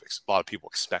think a lot of people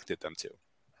expected them to.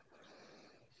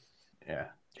 Yeah,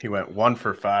 he went 1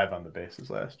 for 5 on the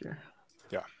bases last year.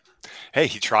 Yeah. Hey,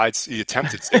 he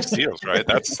attempted 6 steals, right?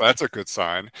 That's a good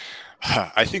sign.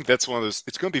 I think that's one of those.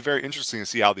 It's going to be very interesting to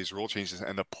see how these rule changes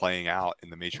end up playing out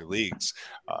in the major leagues.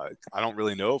 I don't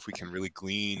really know if we can really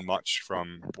glean much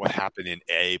from what happened in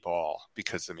A ball,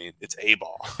 because I mean it's A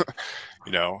ball,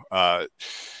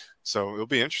 So it'll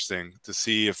be interesting to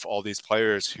see if all these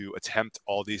players who attempt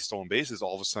all these stolen bases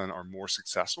all of a sudden are more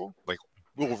successful. Like,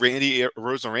 will Randy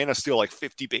Arozarena steal like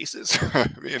 50 bases? I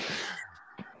mean,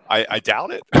 I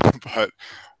doubt it, but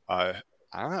I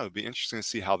don't know. It'd be interesting to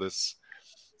see how this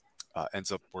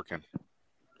ends up working.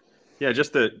 Yeah,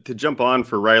 just to jump on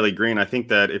for Riley Green, I think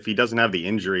that if he doesn't have the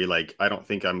injury, I don't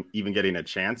think I'm even getting a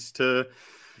chance to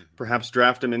perhaps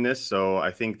draft him in this. So I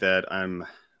think that I'm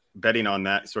betting on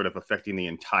that sort of affecting the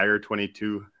entire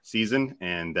 22 season,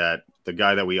 and that the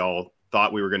guy that we all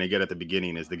thought we were going to get at the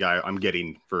beginning is the guy I'm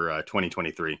getting for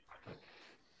 2023.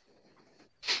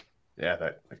 Yeah,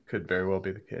 that could very well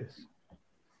be the case.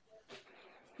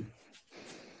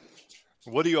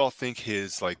 What do you all think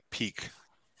his peak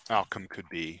outcome could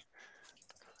be?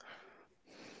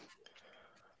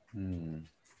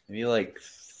 Maybe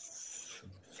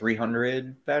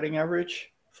 300 batting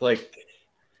average. It's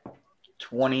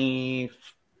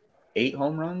 28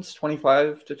 home runs,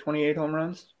 25 to 28 home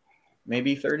runs,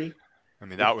 maybe 30. I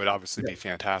mean, that would obviously be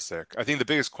fantastic. I think the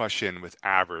biggest question with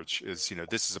average is,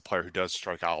 this is a player who does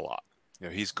strike out a lot.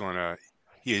 He's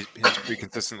pretty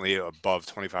consistently above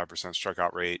 25%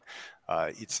 strikeout rate.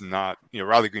 It's not,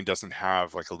 Riley Green doesn't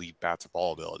have elite bat to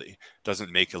ball ability,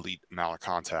 doesn't make elite amount of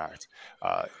contact.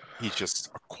 He's just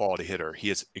a quality hitter. He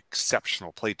has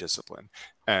exceptional plate discipline.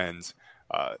 And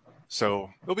so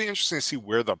it'll be interesting to see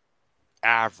where the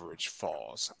average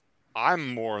falls.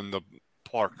 I'm more in the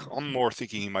park. I'm more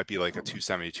thinking he might be like a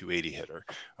 270, 280 hitter,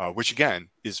 which again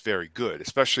is very good,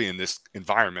 especially in this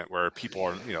environment where people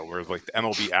are, where the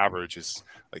MLB average is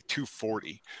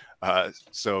 240.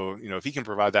 So, if he can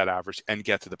provide that average and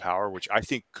get to the power, which I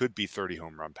think could be 30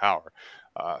 home run power,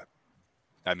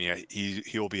 I mean,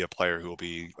 he'll be a player who will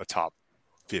be a top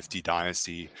 50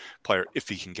 dynasty player if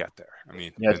he can get there. I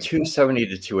mean, 270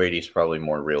 to 280 is probably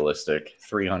more realistic.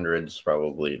 300 is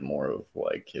probably more of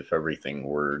if everything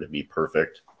were to be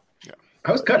perfect. Yeah,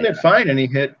 I was cutting it fine, and he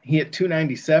hit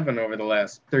 297 over the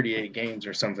last 38 games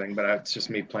or something. But it's just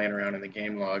me playing around in the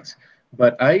game logs.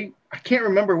 But I can't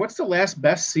remember what's the last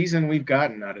best season we've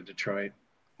gotten out of Detroit.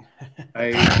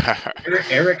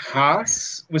 Eric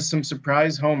Haas with some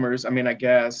surprise homers. I mean, I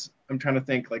guess I'm trying to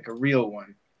think a real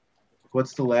one.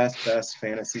 What's the last best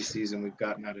fantasy season we've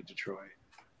gotten out of Detroit?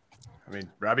 I mean,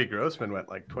 Robbie Grossman went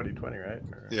 2020, right?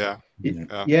 Yeah.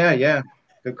 Yeah.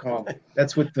 Good call.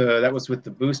 That was with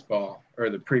the boost ball or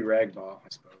the pre-rag ball, I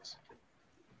suppose.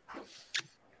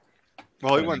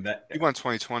 Well, he won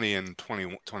 2020 and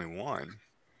 2021,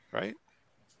 right?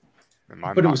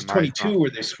 But it was 22 where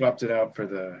they swapped it out for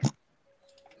the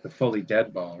fully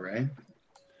dead ball, right?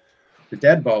 The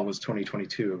dead ball was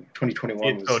 2022.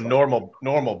 2021 was... So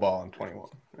normal ball in 21,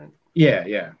 right?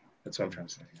 Yeah. That's what I'm trying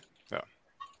to say. Yeah.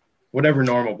 Whatever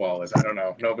normal ball is, I don't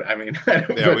know. No, but I mean...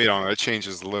 we don't know. It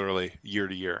changes literally year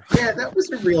to year. Yeah, that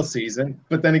was a real season.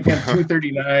 But then again,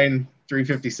 239,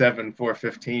 357,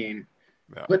 415.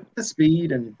 Yeah. But the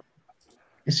speed, and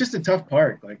it's just a tough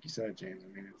park, like you said, James.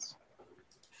 I mean,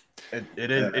 it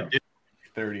did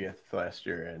 30th last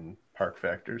year in park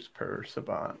factors per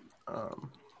Savant.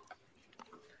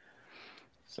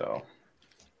 So,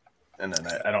 and then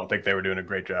I don't think they were doing a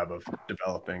great job of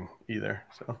developing either.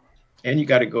 So, and you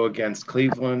got to go against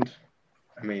Cleveland.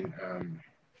 I mean,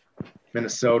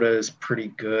 Minnesota is pretty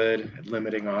good at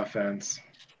limiting offense,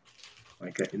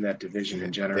 like in that division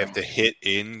in general. They have to hit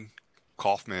in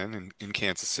Kaufman and in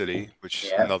Kansas City, which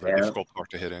is another difficult part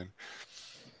to hit in.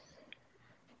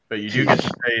 But you do get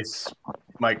to face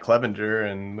Mike Clevenger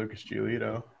and Lucas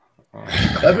Giolito.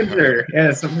 Clevenger,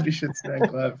 yeah, somebody should stand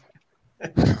Clev.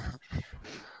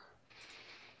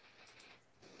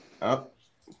 Oh,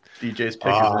 DJ's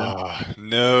pick is in.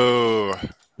 No.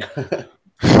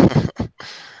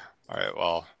 All right,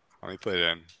 well, let me put it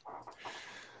in.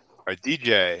 All right,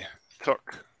 DJ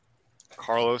took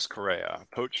Carlos Correa,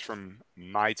 poached from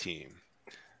my team.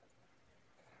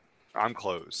 I'm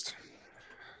closed.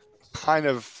 Kind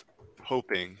of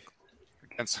hoping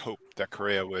against hope that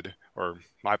Correa would, or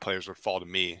my players would fall to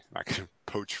me. I could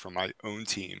poach from my own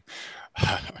team.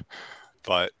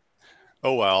 But,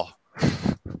 oh well.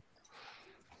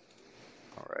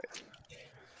 All right.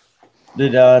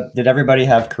 Did everybody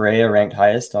have Correa ranked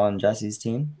highest on Jesse's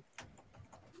team?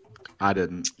 I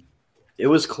didn't. It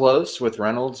was close with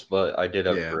Reynolds, but I did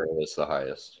have Correa as the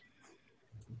highest.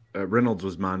 Reynolds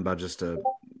was mine by just a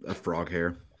frog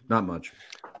hair. Not much.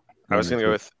 I was going to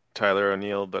go with Tyler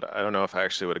O'Neill, but I don't know if I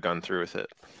actually would have gone through with it.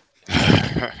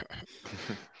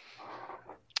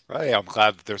 Hey, I'm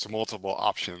glad that there's multiple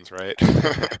options, right?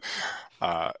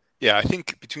 Yeah, I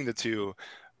think between the two,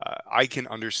 I can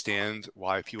understand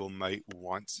why people might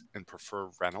want and prefer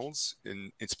Reynolds,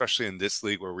 especially in this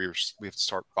league where we have to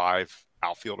start 5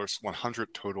 outfielders.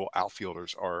 100 total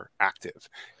outfielders are active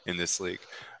in this league.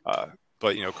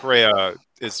 But, Correa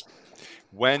is,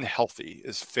 when healthy,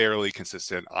 is fairly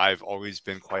consistent. I've always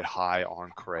been quite high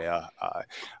on Correa.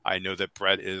 I know that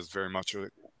Brett is very much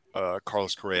a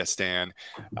Carlos Correa stan.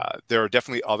 There are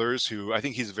definitely others who I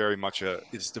think he's very much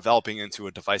is developing into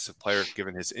a divisive player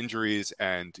given his injuries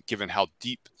and given how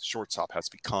deep shortstop has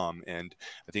become. And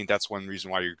I think that's one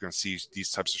reason why you're going to see these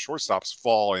types of shortstops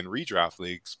fall in redraft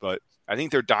leagues. But I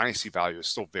think their dynasty value is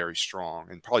still very strong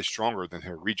and probably stronger than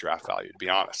their redraft value, to be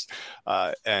honest.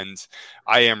 And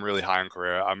I am really high on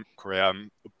Correa.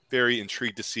 I'm very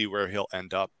intrigued to see where he'll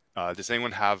end up. Does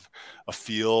anyone have a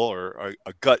feel or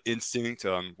a gut instinct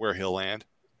on where he'll land?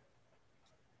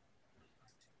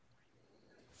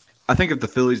 I think if the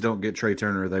Phillies don't get Trey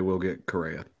Turner, they will get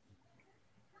Correa.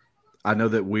 I know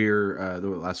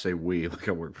that I say we, like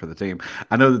I work for the team.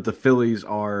 I know that the Phillies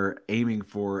are aiming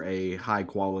for a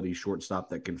high-quality shortstop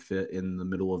that can fit in the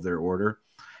middle of their order,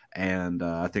 and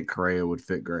I think Correa would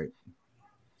fit great.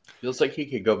 Feels like he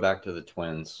could go back to the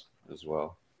Twins as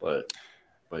well, but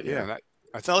yeah.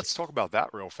 I thought let's talk about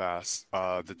that real fast.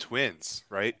 The Twins,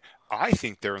 right? I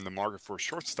think they're in the market for a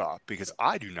shortstop because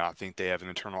I do not think they have an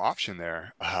internal option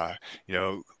there. I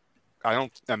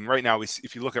don't. Right now,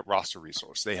 if you look at roster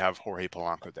resource, they have Jorge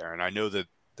Polanco there, and I know that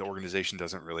the organization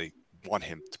doesn't really want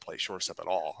him to play shortstop at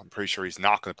all. I'm pretty sure he's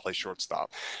not going to play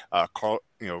shortstop.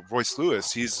 Royce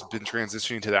Lewis, he's been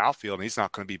transitioning to the outfield, and he's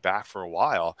not going to be back for a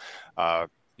while. I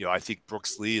think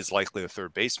Brooks Lee is likely a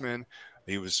third baseman.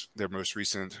 He was their most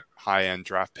recent high-end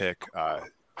draft pick,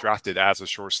 drafted as a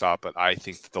shortstop, but I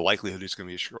think that the likelihood he's going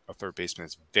to be a third baseman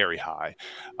is very high.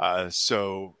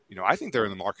 So I think they're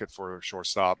in the market for a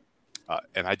shortstop,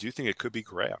 and I do think it could be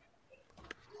Correa.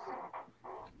 I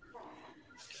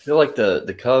feel like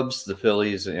the Cubs, the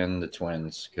Phillies, and the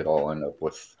Twins could all end up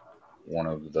with one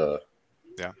of the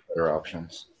better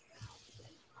options.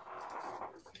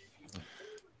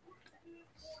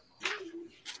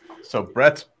 So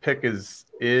Brett's pick is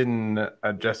in.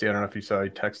 Jesse, I don't know if you saw. He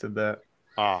texted that.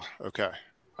 Okay.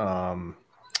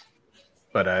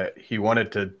 But he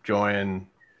wanted to join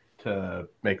to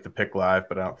make the pick live,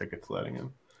 but I don't think it's letting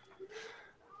him.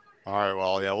 All right.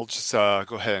 Well, yeah, we'll just go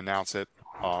ahead and announce it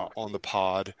on the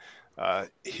pod.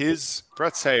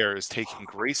 Brett Sayer is taking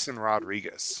Grayson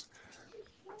Rodriguez,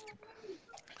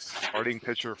 starting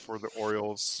pitcher for the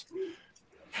Orioles.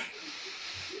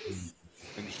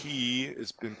 And he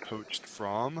has been poached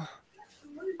from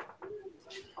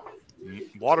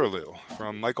Waterloo,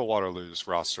 from Michael Waterloo's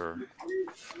roster.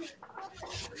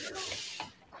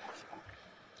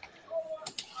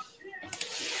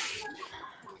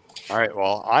 All right,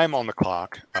 well, I'm on the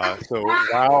clock. So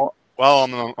while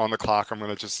I'm on the clock, I'm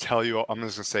going to just tell you, I'm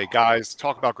just going to say, guys,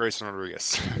 talk about Grayson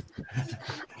Rodriguez.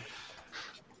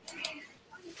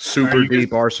 Super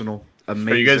deep arsenal.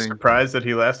 Amazing. Are you guys surprised that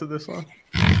he lasted this long?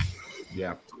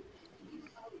 Yeah.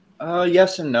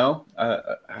 Yes and no.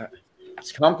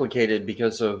 It's complicated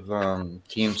because of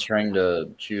teams trying to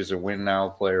choose a win now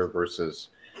player versus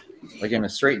like in a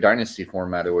straight dynasty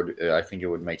format, I think it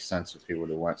would make sense if he would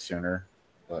have went sooner.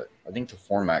 But I think the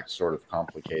format sort of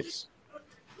complicates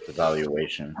the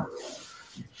valuation.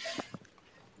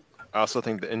 I also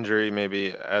think the injury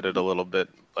maybe added a little bit,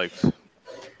 like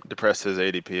depressed his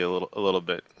ADP a little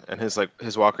bit, and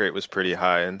his walk rate was pretty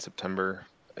high in September,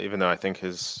 even though I think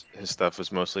his stuff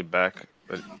was mostly back.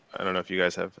 But I don't know if you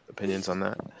guys have opinions on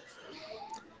that.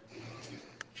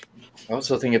 I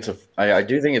also think I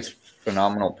do think it's a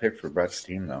phenomenal pick for Brett's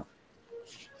team, though.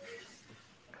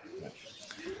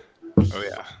 Oh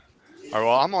yeah. All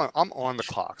right, well, I'm on the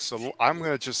clock, so I'm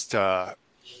gonna just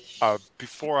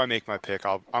before I make my pick,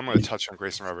 I'm gonna touch on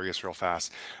Grayson Rodriguez real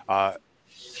fast.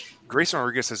 Grayson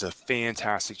Rodriguez has a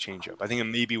fantastic changeup. I think it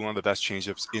may be one of the best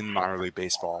changeups in minor league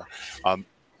baseball.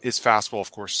 His fastball,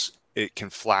 of course, it can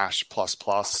flash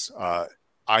plus.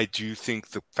 I do think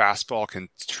the fastball can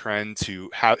trend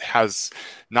to has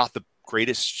not the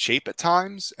greatest shape at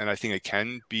times, and I think it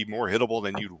can be more hittable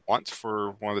than you'd want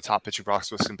for one of the top pitching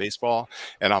prospects in baseball.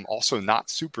 And I'm also not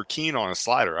super keen on a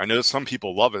slider. I know some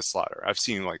people love his slider. I've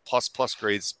seen like plus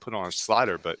grades put on a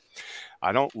slider, but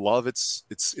I don't love it's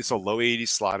a low 80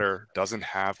 slider, doesn't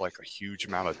have like a huge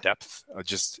amount of depth,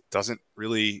 just doesn't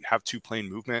really have two plane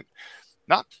movement.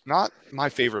 Not my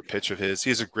favorite pitch of his. He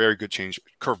has a very good change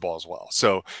curveball as well.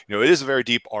 So, it is a very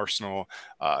deep arsenal.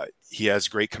 He has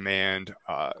great command,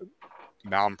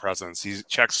 mound presence. He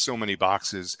checks so many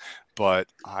boxes, but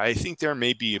I think there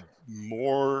may be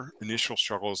more initial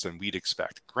struggles than we'd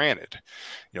expect. Granted,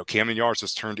 Camden Yards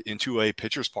has turned into a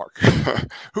pitcher's park.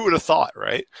 Who would have thought,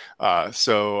 right?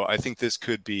 So I think it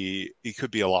could be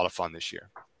a lot of fun this year.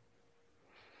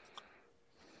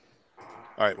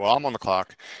 All right, well, I'm on the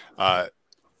clock.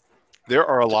 There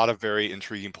are a lot of very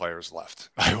intriguing players left.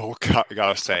 I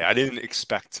gotta say, I didn't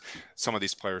expect some of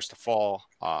these players to fall.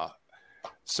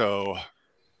 So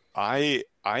I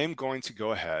am going to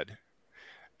go ahead,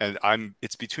 and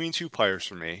it's between two players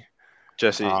for me.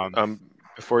 Jesse,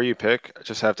 before you pick, I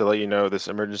just have to let you know this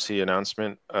emergency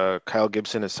announcement. Kyle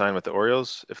Gibson is signed with the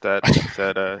Orioles. If that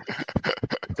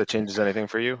changes anything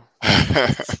for you.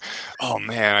 Oh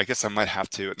man, I guess I might have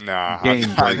to. Nah,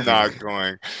 I'm not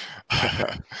going.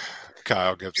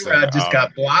 Kyle Gibson just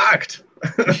got blocked.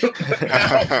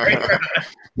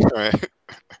 Right.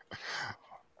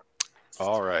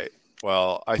 All right.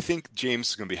 Well, I think James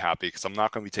is going to be happy because I'm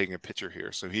not going to be taking a pitcher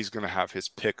here. So he's going to have his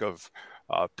pick of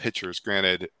pitchers.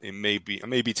 Granted, I may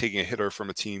be taking a hitter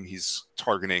from a team he's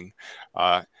targeting,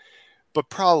 but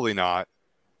probably not.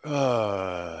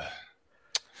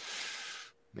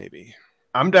 Maybe.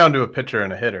 I'm down to a pitcher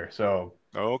and a hitter. So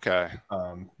okay.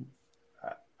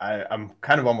 I'm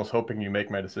kind of almost hoping you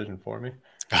make my decision for me.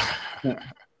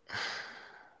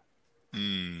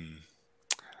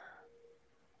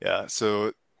 Yeah.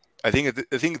 So I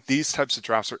think these types of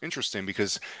drafts are interesting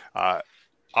because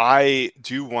I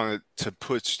do want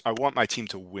I want my team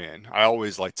to win. I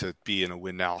always like to be in a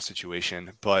win now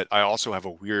situation, but I also have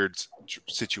a weird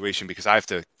situation because I have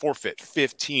to forfeit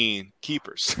 15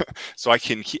 keepers. So I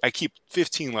keep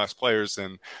 15 less players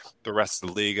than the rest of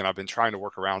the league. And I've been trying to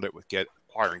work around it with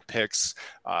acquiring picks.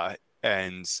 But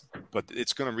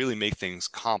it's going to really make things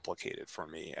complicated for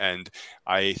me. And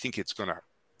I think it's going to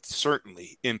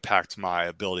certainly impact my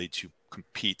ability to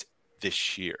compete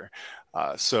this year.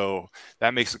 So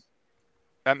that makes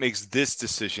this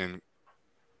decision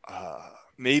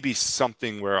maybe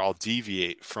something where I'll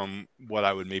deviate from what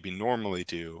I would maybe normally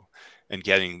do and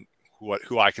getting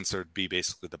who I consider to be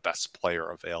basically the best player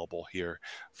available here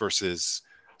versus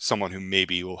someone who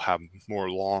maybe will have more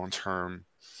long-term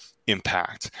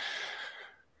impact.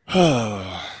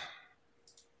 But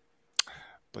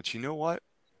you know what?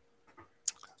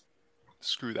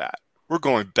 Screw that. We're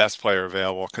going best player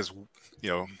available because,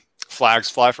 flags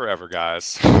fly forever,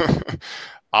 guys.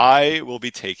 I will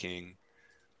be taking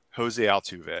Jose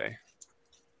Altuve,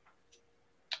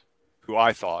 who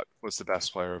I thought was the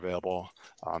best player available.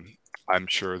 I'm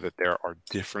sure that there are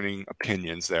differing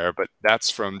opinions there, but that's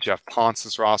from Jeff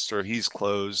Ponce's roster. He's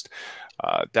closed.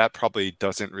 That probably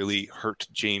doesn't really hurt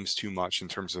James too much in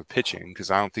terms of pitching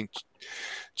because I don't think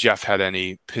Jeff had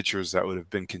any pitchers that would have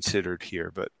been considered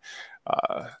here. But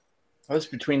I was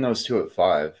between those two at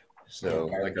 5. So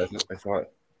I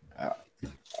thought,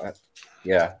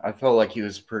 I felt like he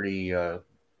was a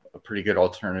pretty good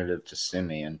alternative to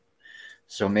Simeon.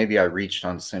 So maybe I reached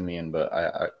on Simeon, but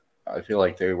I feel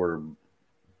like they were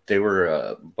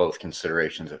both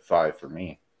considerations at 5 for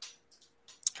me.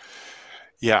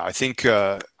 Yeah, I think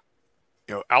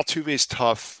Altuve's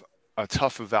tough. a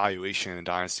tough evaluation in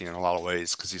Dynasty in a lot of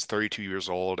ways because he's 32 years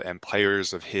old and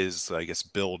players of his, I guess,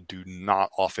 build do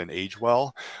not often age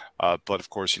well. But of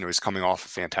course, he's coming off a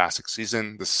fantastic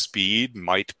season. The speed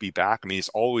might be back. I mean, he's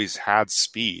always had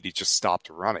speed. He just stopped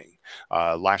running.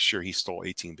 Last year, he stole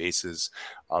 18 bases.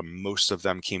 Most of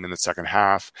them came in the second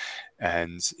half.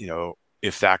 And,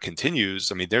 if that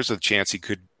continues, I mean, there's a chance he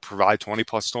could provide 20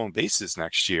 plus stolen bases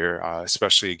next year,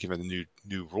 especially given the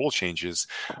new rule changes.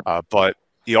 But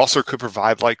he also could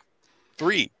provide like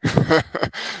 3.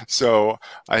 So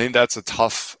I think that's a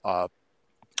tough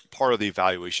part of the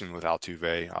evaluation with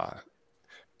Altuve.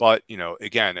 But,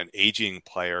 again, an aging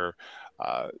player,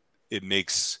 it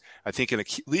makes, I think in a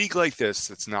league like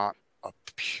this, it's not a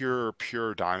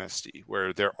pure dynasty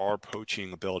where there are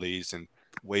poaching abilities and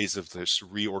ways of just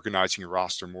reorganizing your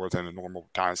roster more than a normal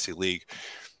dynasty league.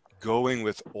 Going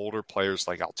with older players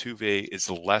like Altuve is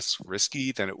less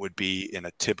risky than it would be in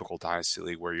a typical dynasty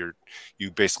league where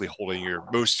you basically holding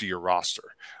most of your roster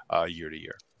year to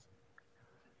year.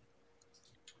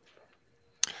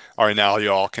 All right, now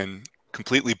y'all can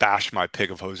completely bash my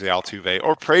pick of Jose Altuve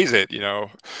or praise it,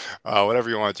 whatever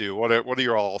you want to do. What are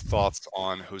your all thoughts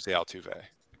on Jose Altuve?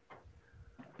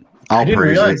 I didn't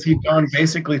realize he'd gone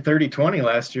basically 30-20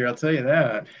 last year. I'll tell you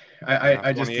that.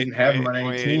 I just didn't have him on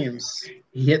any teams.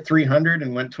 He hit 300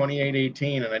 and went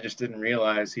 28-18, and I just didn't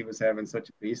realize he was having such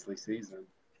a beastly season.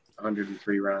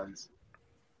 103 runs.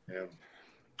 Yeah.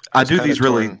 I do these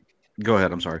really. Go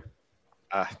ahead. I'm sorry.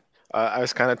 I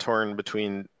was kind of torn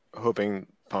between hoping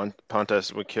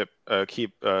Pontes would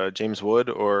keep James Wood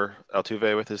or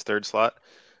Altuve with his third slot,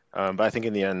 but I think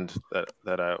in the end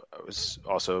that I was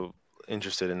also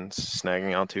interested in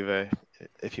snagging Altuve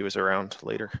if he was around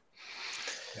later.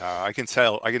 I can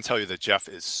tell you that Jeff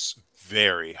is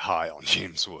very high on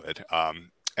James Wood,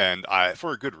 and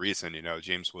for a good reason.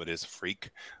 James Wood is a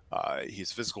freak.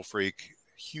 He's a physical freak,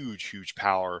 huge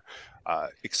power,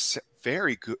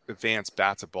 very good advanced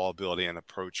bat to ball ability and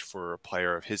approach for a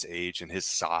player of his age and his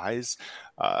size.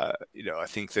 I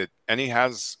think that, and he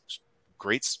has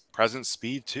great present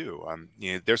speed too.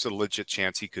 There's a legit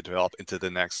chance he could develop into the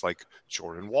next like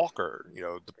Jordan Walker,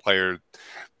 the player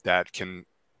that can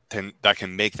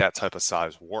make that type of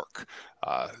size work.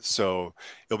 So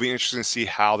it'll be interesting to see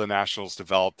how the Nationals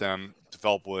develop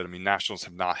Wood. I mean, Nationals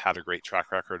have not had a great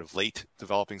track record of late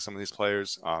developing some of these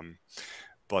players,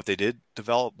 but they did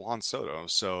develop Juan Soto.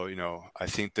 So, I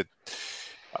think that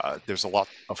there's a lot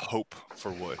of hope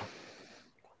for Wood.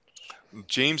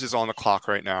 James is on the clock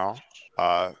right now.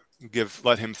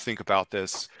 Let him think about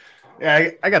this.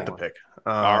 Yeah, I got the pick.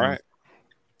 All right.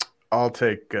 I'll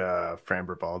take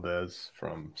Framber Valdez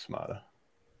from Samada.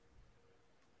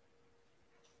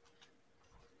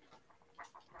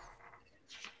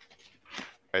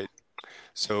 Right.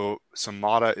 So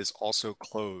Samada is also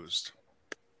closed.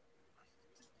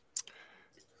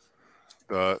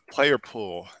 The player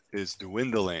pool is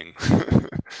dwindling.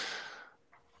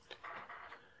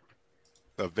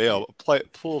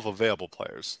 Pool of available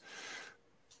players.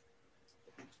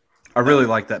 I really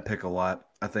like that pick a lot.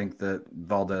 I think that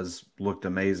Valdez looked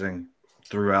amazing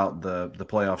throughout the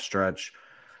playoff stretch.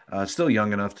 Still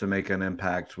young enough to make an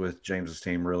impact with James's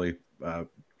team, really,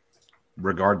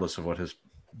 regardless of what his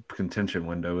contention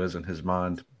window is in his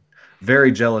mind.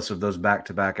 Very jealous of those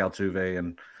back-to-back Altuve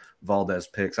and Valdez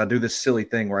picks. I do this silly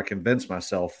thing where I convince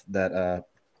myself that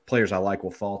players I like will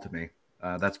fall to me.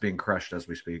 That's being crushed as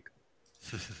we speak.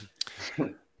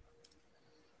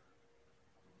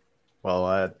 Well,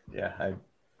 All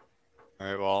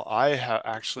right. Well, I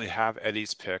actually have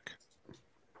Eddie's pick,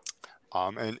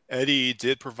 and Eddie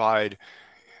did provide.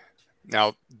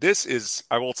 Now, this is,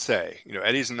 I will say,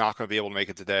 Eddie's not going to be able to make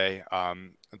it today at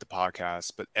the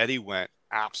podcast, but Eddie went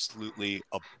absolutely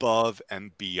above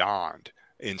and beyond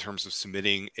in terms of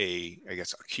submitting a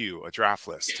draft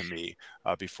list to me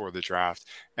before the draft,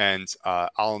 and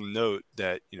I'll note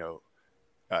that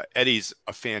Eddie's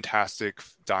a fantastic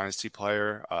dynasty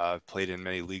player. Played in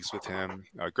many leagues with him.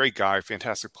 A great guy,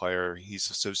 fantastic player. He's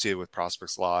associated with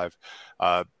Prospects Live.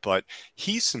 But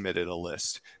he submitted a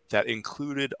list that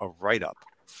included a write-up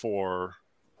for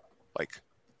like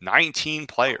 19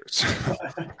 players.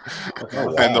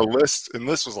 wow. And the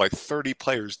list was like 30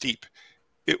 players deep.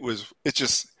 It's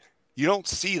just, you don't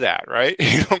see that, right?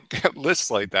 You don't get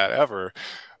lists like that ever.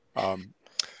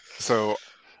 So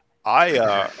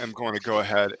I am going to go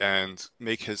ahead and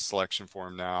make his selection for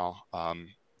him now.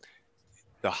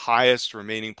 The highest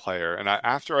remaining player. And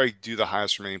after I do the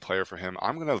highest remaining player for him,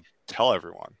 I'm going to tell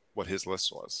everyone what his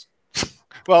list was.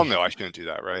 Well, no, I shouldn't do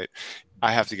that, right?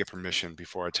 I have to get permission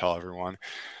before I tell everyone.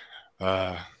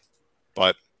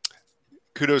 But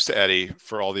kudos to Eddie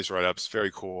for all these write-ups.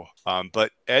 Very cool.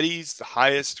 But Eddie's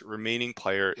highest remaining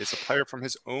player is a player from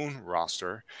his own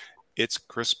roster. It's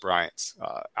Kris Bryant,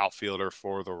 outfielder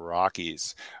for the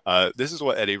Rockies. This is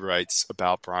what Eddie writes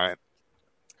about Bryant.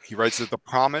 He writes that the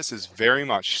promise is very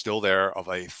much still there of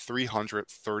a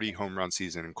 330 home run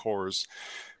season in Coors,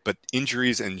 but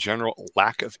injuries and general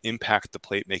lack of impact at the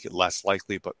plate make it less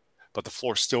likely, but the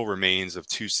floor still remains of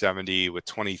 270 with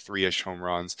 23-ish home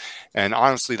runs. And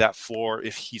honestly, that floor,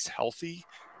 if he's healthy,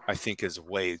 I think is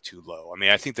way too low. I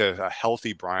mean, I think that a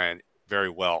healthy Bryant very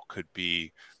well could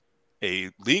be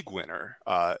a league winner,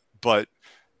 but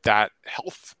that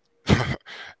health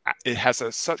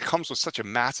it comes with such a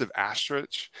massive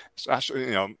asterisk.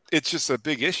 It's just a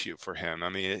big issue for him. I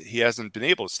mean, he hasn't been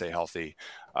able to stay healthy.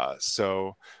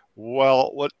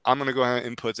 What I'm going to go ahead and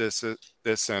input this,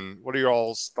 and what are your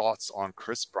all's thoughts on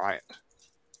Kris Bryant?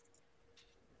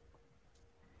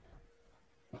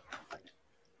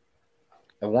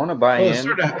 I want to buy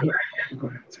in.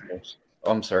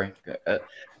 I'm sorry.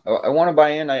 I want to buy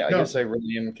in. I guess I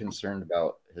really am concerned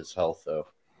about his health, though.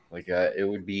 Like it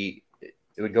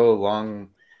would go along.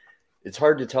 It's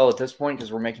hard to tell at this point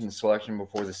because we're making the selection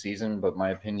before the season, but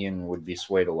my opinion would be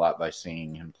swayed a lot by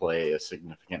seeing him play a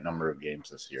significant number of games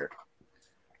this year.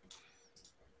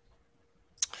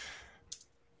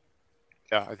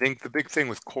 Yeah, I think the big thing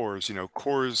with Coors,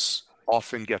 Coors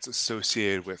often gets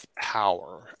associated with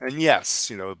power. And yes,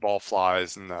 the ball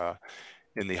flies in the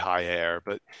high air,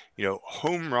 but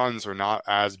home runs are not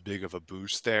as big of a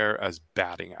boost there as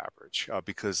batting average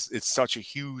because it's such a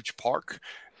huge park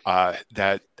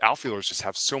that outfielders just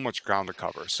have so much ground to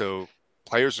cover. So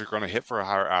players are going to hit for a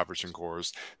higher average in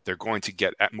Coors. They're going to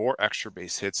get at more extra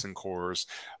base hits in Coors.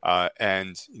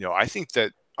 And I think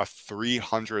that a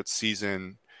 300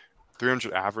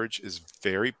 average is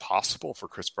very possible for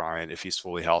Kris Bryant if he's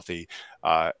fully healthy.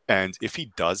 And if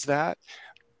he does that,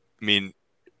 I mean,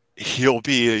 he'll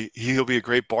be a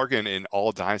great bargain in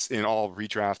all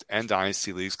redraft and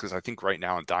dynasty leagues, because I think right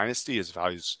now in dynasty his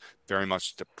value is very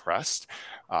much depressed,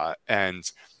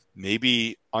 and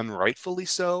maybe unrightfully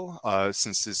so,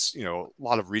 since there's a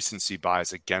lot of recency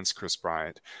bias against Kris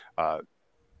Bryant.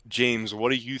 James, what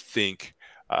do you think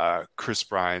Kris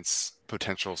Bryant's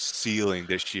potential ceiling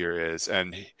this year is?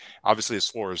 And obviously his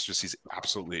floor is just he's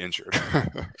absolutely injured.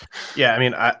 Yeah, I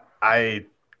mean, I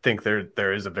think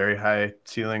there is a very high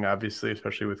ceiling, obviously,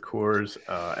 especially with Coors,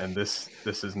 and this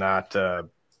is not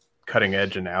cutting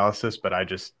edge analysis, but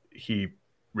he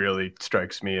really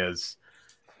strikes me as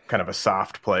kind of a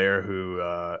soft player who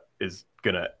is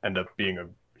going to end up being a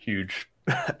huge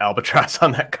albatross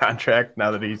on that contract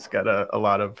now that he's got a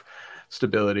lot of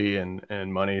stability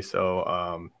and money. So,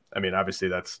 I mean, obviously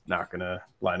that's not going to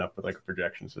line up with like a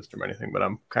projection system or anything, but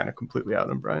I'm kind of completely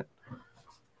out on Bryant.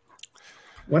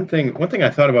 One thing I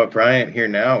thought about Bryant here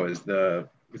now is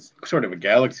it's sort of a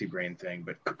galaxy brain thing,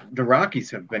 but the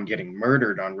Rockies have been getting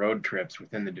murdered on road trips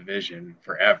within the division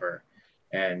forever,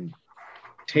 and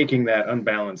taking that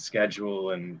unbalanced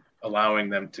schedule and allowing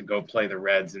them to go play the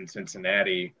Reds in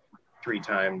Cincinnati 3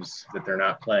 times that they're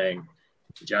not playing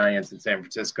the Giants in San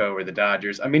Francisco or the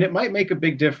Dodgers. I mean, it might make a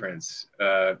big difference,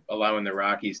 allowing the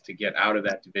Rockies to get out of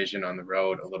that division on the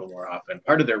road a little more often.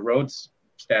 Part of their road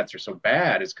stats are so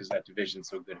bad is because that division's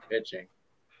so good at pitching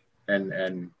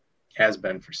and has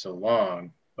been for so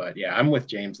long. But yeah, I'm with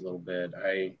James a little bit.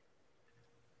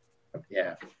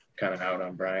 Kind of out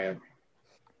on Bryant.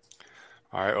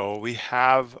 All right. Well, we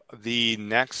have the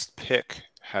next pick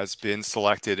has been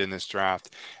selected in this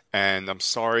draft, and I'm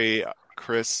sorry,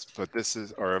 Chris, but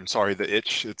I'm sorry, the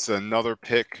itch. It's another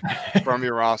pick from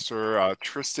your roster.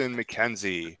 Triston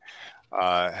McKenzie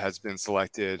has been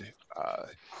selected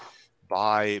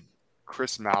by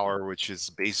Chris Maurer, which is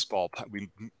baseball.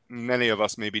 Many of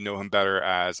us maybe know him better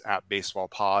as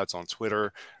 @BaseballPods on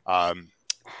Twitter.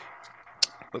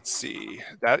 Let's see.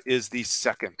 That is the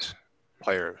second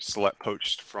player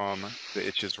poached from the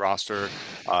Itches roster.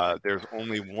 There's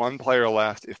only one player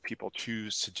left if people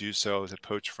choose to do so, to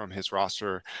poach from his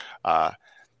roster.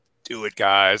 Do it,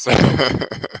 guys.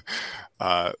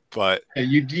 But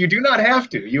you do not have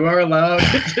to. You are allowed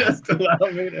to just allow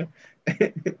me to.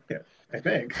 I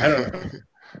think. I don't know.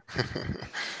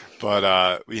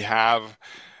 But we have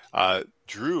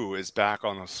Drew is back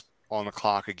on the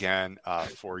clock again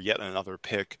for yet another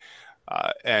pick.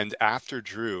 And after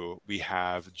Drew, we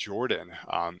have Jordan,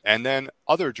 and then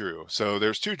other Drew. So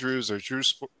there's 2 Drews. There's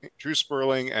Drew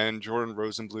Sperling and Jordan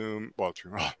Rosenblum. Well,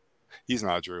 Drew, he's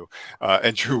not Drew.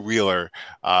 And Drew Wheeler.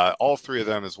 All 3 of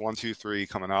them is 1, 2, 3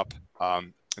 coming up.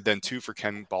 Then 2 for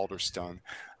Ken Balderstone.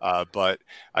 But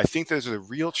I think there's a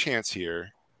real chance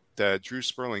here that Drew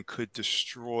Sperling could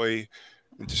destroy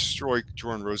and destroy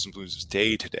Jordan Rosenblum's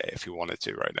day today if he wanted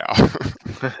to right now.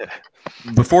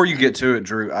 Before you get to it,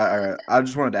 Drew, I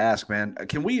just wanted to ask, man,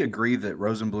 can we agree that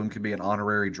Rosenblum could be an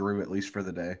honorary Drew at least for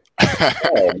the day?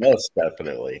 Oh, most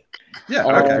definitely. Yeah,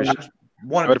 okay. I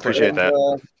would appreciate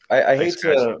that. I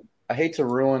hate to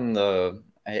ruin the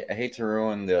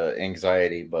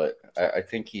anxiety, but I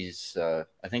think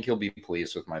he'll be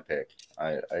pleased with my pick.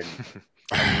 I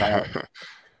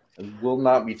will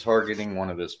not be targeting one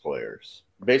of his players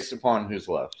based upon who's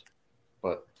left.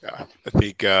 But yeah, I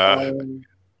think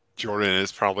Jordan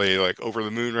is probably like over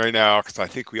the moon right now because I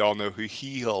think we all know who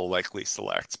he'll likely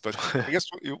select. But I guess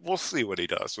we'll see what he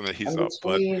does when he's up.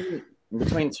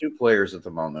 Between two players at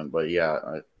the moment, but yeah,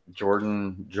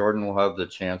 Jordan will have the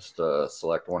chance to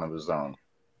select one of his own.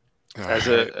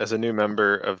 As a new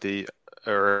member of the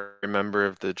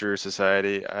Drew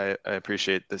Society, I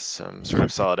appreciate this sort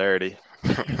of solidarity.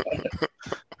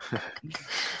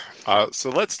 So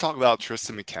let's talk about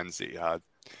Tristan McKenzie.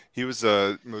 He was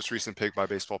the most recent pick by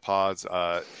Baseball Pods.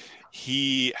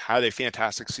 He had a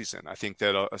fantastic season. I think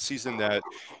that a season that,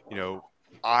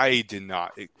 I did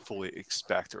not fully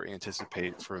expect or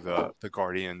anticipate for the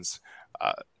Guardians.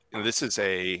 This is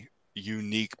a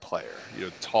unique player,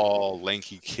 tall,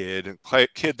 lanky kid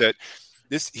that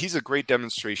he's a great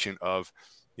demonstration of,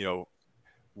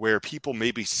 where people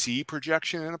maybe see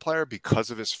projection in a player because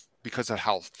of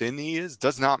how thin he is,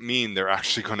 does not mean they're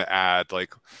actually going to add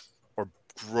or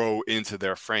grow into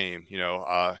their frame,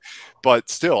 but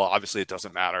still, obviously it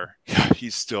doesn't matter.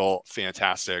 He's still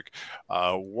fantastic.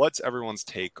 What's everyone's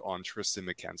take on Tristan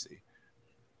McKenzie?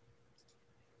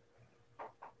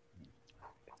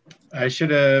 I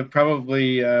should have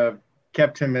probably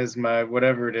kept him as my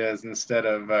whatever it is instead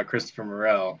of Christopher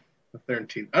Morel, the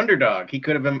 13th underdog. He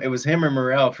could have been. It was him or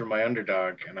Morel for my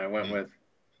underdog, and I went with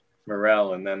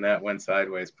Morel, and then that went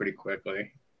sideways pretty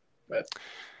quickly. But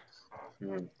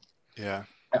yeah,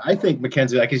 I think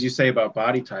McKenzie, like as you say about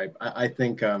body type, I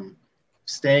think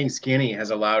staying skinny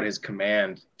has allowed his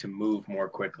command to move more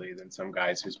quickly than some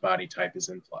guys whose body type is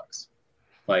in flux.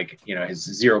 Like,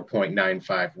 his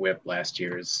 0.95 whip last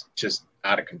year is just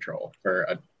out of control for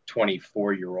a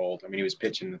 24-year-old. I mean, he was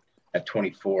pitching at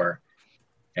 24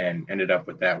 and ended up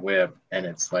with that whip. And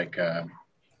it's like, I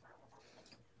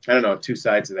don't know, two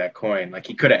sides of that coin. Like,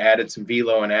 he could have added some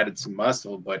velo and added some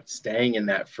muscle, but staying in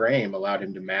that frame allowed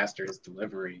him to master his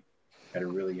delivery at a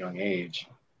really young age.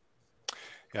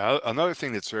 Yeah, another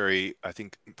thing that's very, I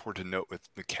think, important to note with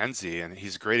McKenzie, and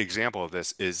he's a great example of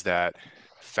this, is that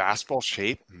fastball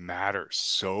shape matters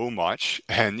so much.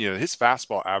 And, his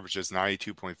fastball averages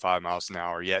 92.5 miles an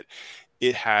hour, yet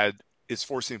his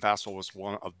four-seam fastball was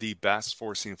one of the best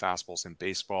four-seam fastballs in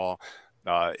baseball.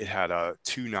 It had a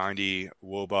 290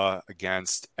 WOBA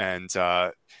against, and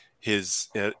his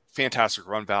fantastic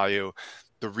run value.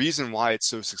 The reason why it's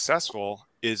so successful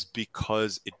is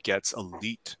because it gets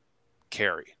elite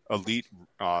carry.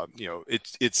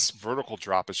 Its vertical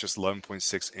drop is just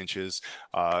 11.6 inches.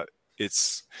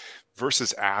 It's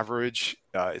versus average.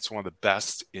 It's one of the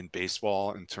best in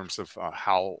baseball in terms of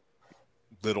how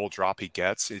little drop he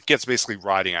gets. It gets basically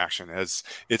riding action, as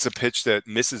it's a pitch that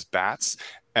misses bats,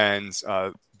 and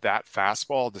that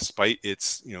fastball, despite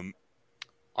its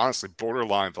honestly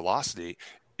borderline velocity,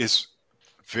 is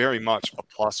very much a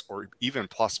plus or even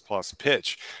plus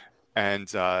pitch. And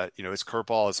his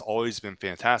curveball has always been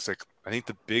fantastic. I think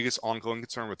the biggest ongoing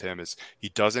concern with him is he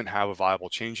doesn't have a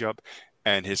viable changeup,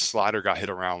 and his slider got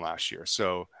hit around last year.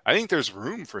 So I think there's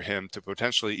room for him to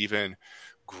potentially even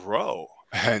grow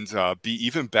and be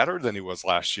even better than he was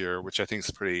last year, which I think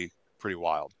is pretty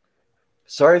wild.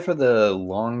 Sorry for the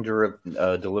long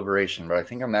deliberation, but I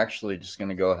think I'm actually just going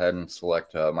to go ahead and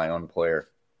select my own player,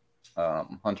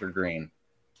 Hunter Green.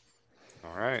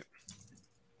 All right.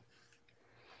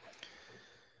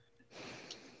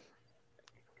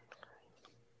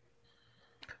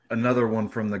 Another one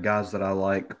from the guys that I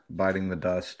like biting the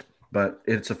dust, but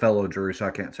it's a fellow Drew, so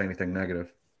I can't say anything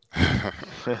negative.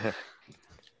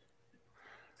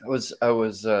 There's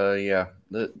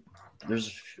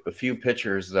a few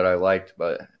pitchers that I liked,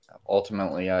 but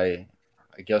ultimately I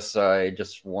guess I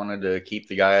just wanted to keep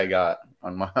the guy I got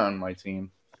on my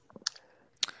team.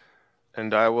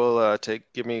 And I will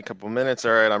give me a couple minutes.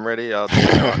 All right, I'm ready. I'll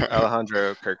take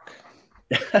Alejandro Kirk.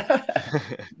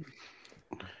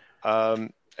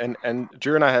 And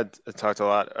Drew and I had talked a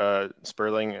lot.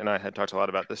 Sperling and I had talked a lot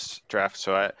about this draft,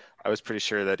 so I was pretty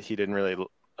sure that he didn't really,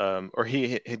 or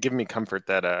he had given me comfort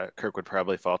that Kirk would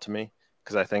probably fall to me,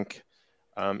 because I think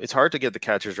it's hard to get the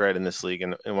catchers right in this league.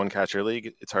 In one catcher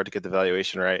league, it's hard to get the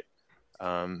valuation right.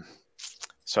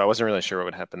 So I wasn't really sure what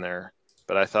would happen there,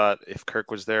 but I thought if Kirk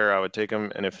was there, I would take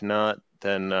him, and if not,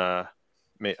 then I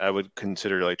would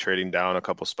consider like trading down a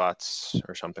couple spots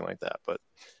or something like that. But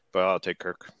I'll take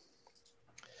Kirk.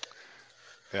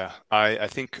 Yeah, I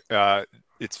think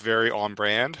it's very on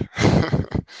brand.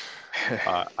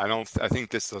 I think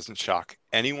this doesn't shock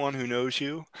anyone who knows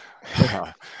you.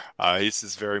 This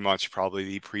is very much probably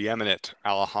the preeminent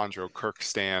Alejandro Kirk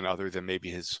stan, other than maybe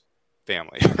his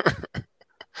family.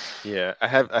 Yeah, I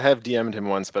have DM'd him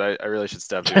once, but I really should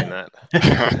stop doing that.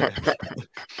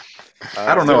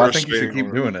 I don't know. I think you should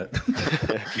keep doing it.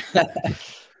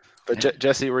 But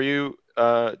Jesse, were you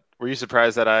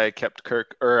surprised that I kept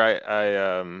Kirk, or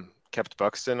I kept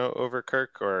Buxton over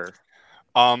Kirk, or?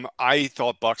 I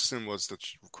thought Buxton was the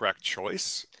correct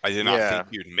choice. I did not think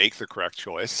you'd make the correct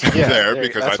choice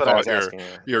because I thought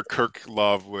your Kirk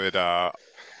love would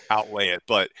outweigh it.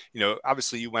 But,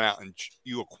 obviously you went out and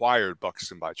you acquired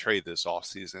Buxton by trade this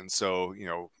offseason. So,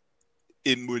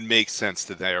 it would make sense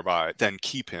to thereby then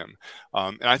keep him.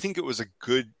 And I think it was a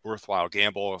good, worthwhile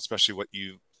gamble, especially what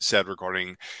you said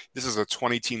regarding this is a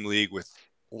 20-team league with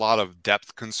a lot of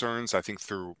depth concerns, I think,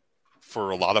 for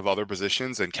a lot of other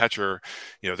positions. And catcher,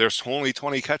 there's only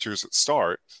 20 catchers that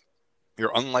start.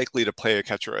 You're unlikely to play a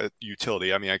catcher at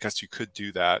utility. I mean, I guess you could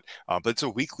do that, but it's a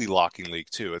weekly locking league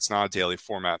too. It's not a daily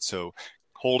format. So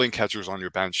holding catchers on your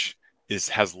bench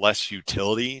has less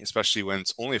utility, especially when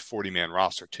it's only a 40-man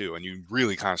roster too. And you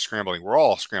really kind of scrambling. We're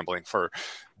all scrambling for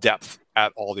depth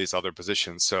at all these other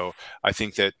positions. So I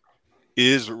think that it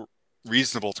is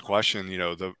reasonable to question,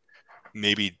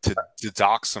 maybe to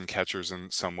dock some catchers in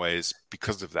some ways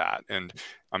because of that. And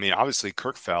I mean, obviously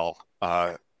Kirk fell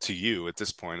to you at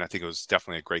this point. I think it was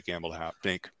definitely a great gamble to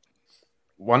think.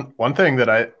 One thing that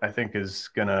I think is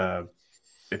gonna,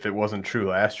 if it wasn't true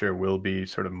last year, will be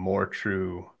sort of more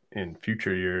true in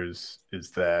future years,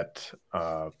 is that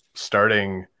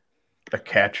starting a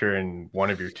catcher in one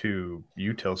of your two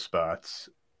util spots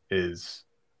is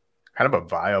kind of a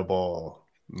viable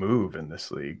move in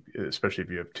this league, especially if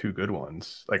you have two good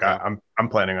ones. Like I'm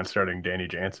planning on starting Danny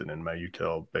Jansen in my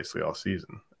util basically all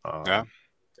season.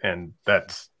 And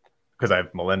that's because I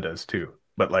have Melendez too.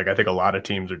 But like I think a lot of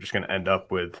teams are just going to end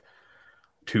up with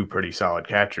two pretty solid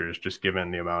catchers, just given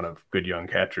the amount of good young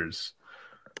catchers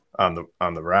on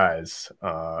the rise.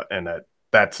 And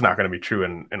that's not going to be true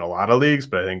in a lot of leagues,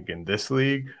 but I think in this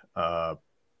league,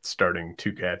 starting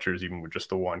two catchers, even with just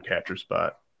the one catcher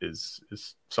spot, is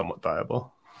somewhat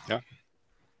viable. Yeah,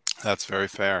 that's very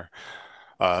fair.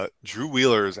 Drew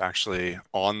Wheeler is actually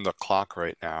on the clock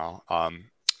right now.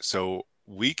 So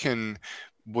we can,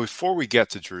 before we get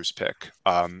to Drew's pick,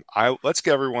 let's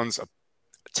get everyone's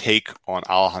take on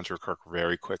Alejandro Kirk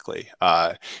very quickly.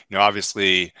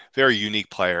 Obviously very unique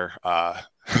player.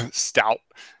 Stout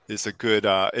is a good,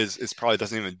 is probably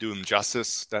doesn't even do him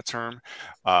justice, that term.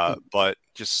 But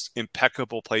just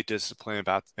impeccable plate discipline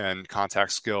and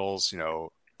contact skills,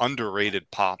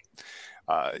 underrated pop.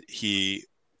 He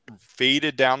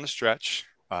faded down the stretch.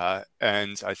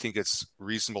 And I think it's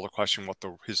reasonable to question what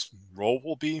his role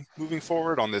will be moving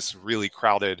forward on this really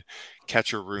crowded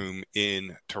catcher room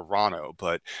in Toronto.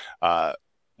 But why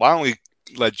don't we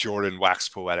let Jordan wax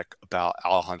poetic about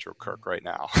Alejandro Kirk right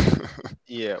now?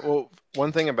 Yeah, well,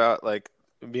 one thing about like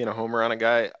being a homer on a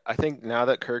guy, I think now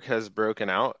that Kirk has broken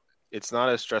out, it's not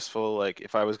as stressful. Like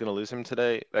if I was going to lose him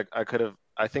today, like I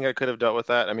think I could have dealt with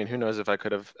that. I mean, who knows if I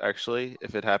could have actually,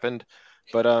 if it happened.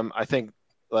 But I think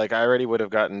like I already would have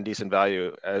gotten decent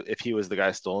value if he was the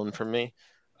guy stolen from me.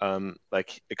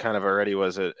 Like it kind of already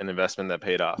was an investment that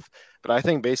paid off. But I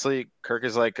think basically Kirk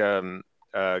is like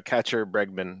catcher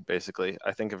Bregman, basically.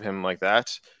 I think of him like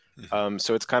that.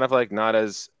 So it's kind of like not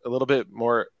as a little bit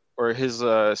more, or his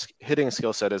hitting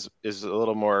skill set is a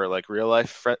little more like real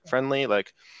life friendly,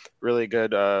 like really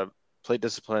good plate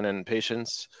discipline and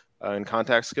patience and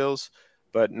contact skills,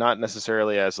 but not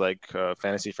necessarily as like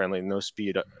fantasy friendly. No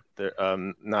speed,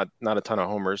 not a ton of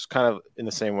homers. Kind of in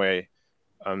the same way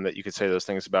that you could say those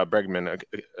things about Bregman,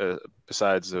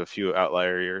 besides a few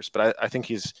outlier years. But I think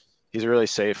he's really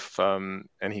safe, and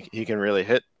he can really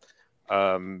hit.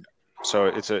 So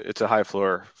it's a high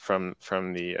floor from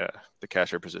the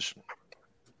catcher position.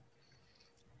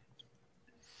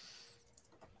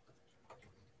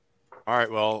 All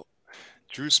right, well,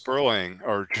 Drew Sperling.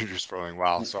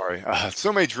 Wow, sorry.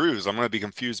 So many Drews. I'm going to be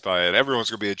confused by it. Everyone's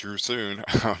going to be a Drew soon.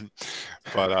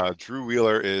 But Drew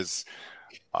Wheeler is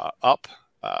up.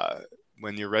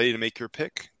 When you're ready to make your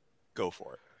pick, go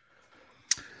for it.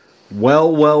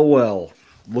 Well.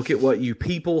 Look at what you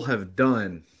people have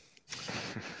done.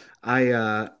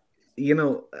 I'll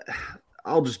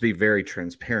just be very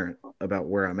transparent about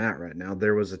where I'm at right now.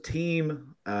 There was a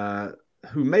team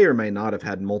who may or may not have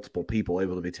had multiple people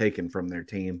able to be taken from their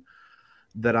team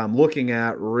that I'm looking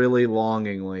at really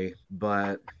longingly,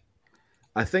 but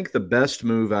I think the best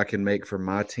move I can make for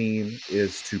my team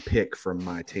is to pick from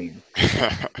my team.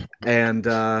 And,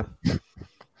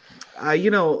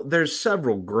 there's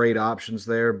several great options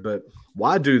there, but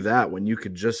why do that when you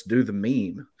could just do the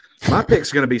meme? My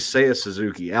pick's going to be Seiya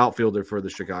Suzuki, outfielder for the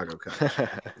Chicago Cubs.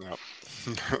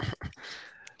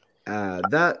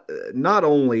 That not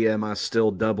only am I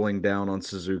still doubling down on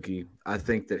Suzuki, I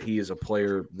think that he is a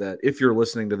player that if you're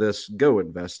listening to this, go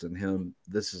invest in him.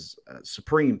 This is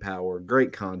supreme power,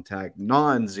 great contact,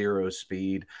 non-zero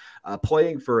speed,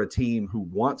 playing for a team who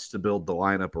wants to build the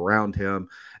lineup around him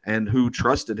and who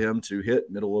trusted him to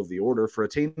hit middle of the order for a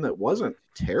team that wasn't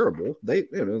terrible.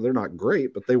 They're not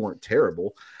great, but they weren't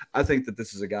terrible. I think that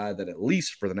this is a guy that at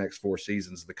least for the next 4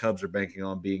 seasons, the Cubs are banking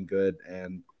on being good,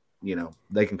 and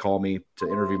they can call me to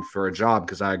interview for a job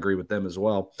because I agree with them as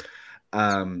well.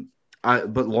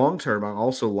 But long term, I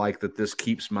also like that this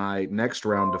keeps my next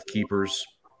round of keepers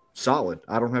solid.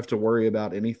 I don't have to worry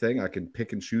about anything. I can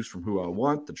pick and choose from who I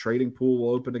want. The trading pool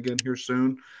will open again here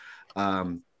soon.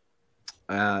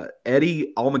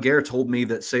 Eddie Almaguer told me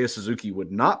that Seiya Suzuki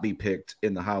would not be picked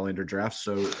in the Highlander draft.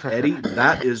 So, Eddie,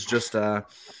 that is just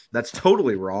that's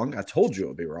totally wrong. I told you it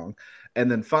would be wrong.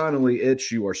 And then finally,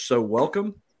 Itch, you are so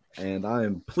welcome. And I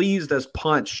am pleased as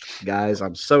punched, guys.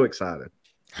 I'm so excited.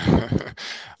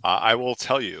 I will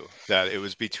tell you that it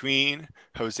was between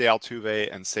Jose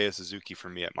Altuve and Seiya Suzuki for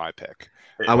me at my pick.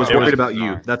 I was worried about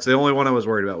you. That's the only one I was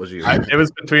worried about was you. It was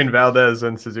between Valdez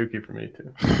and Suzuki for me,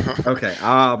 too. Okay.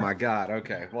 Oh, my God.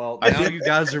 Okay. Well, now you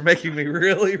guys are making me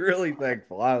really, really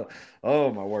thankful.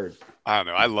 Oh, my word. I don't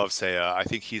know. I love Seiya. I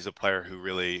think he's a player who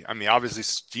really, obviously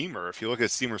Steamer, if you look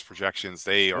at Steamer's projections,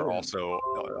 they are also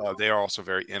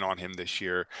very in on him this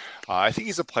year. I think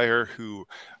he's a player who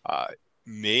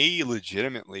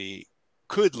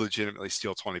could legitimately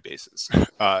steal 20 bases.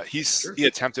 He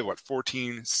attempted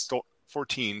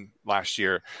 14 last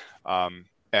year.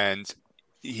 And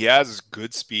he has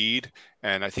good speed.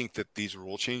 And I think that these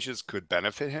rule changes could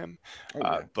benefit him.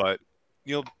 But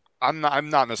I'm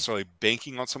not necessarily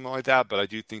banking on something like that, but I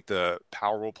do think the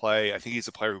power will play. I think he's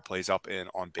a player who plays up in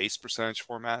on base percentage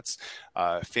formats.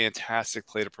 Fantastic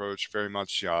plate approach, very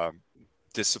much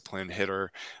disciplined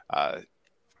hitter. I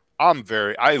love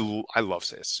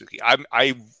Seiya Suzuki.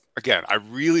 I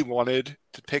really wanted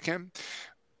to pick him,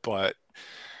 but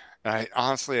I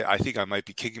think I might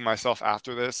be kicking myself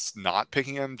after this, not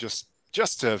picking him, just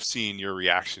to have seen your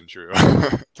reaction, Drew,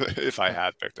 if I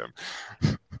had picked him.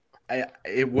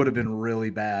 It would have been really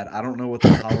bad. I don't know what the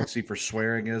policy for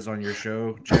swearing is on your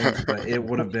show, James, but it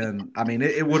would have been.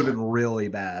 it would have been really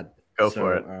bad. Go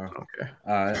for it. Okay.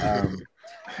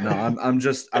 No,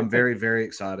 I'm very, very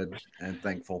excited and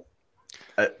thankful.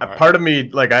 Part of me,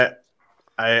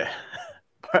 I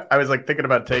was thinking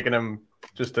about taking him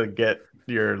just to get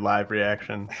your live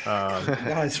reaction.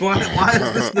 Guys, why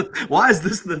is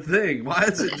this the thing? Why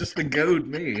is it just to goad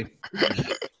me?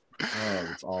 Oh,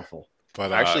 it's awful.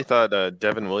 But I actually thought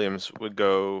Devin Williams would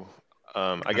go.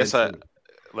 I guess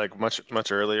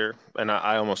much earlier, and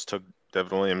I almost took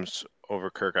Devin Williams over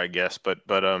Kirk, I guess. But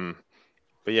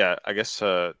yeah, I guess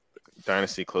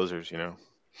dynasty closers,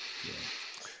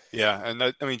 Yeah,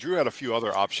 and Drew had a few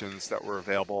other options that were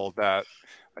available that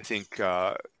I think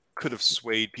could have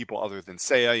swayed people other than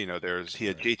Seiya. He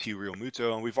had JT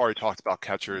Realmuto, and we've already talked about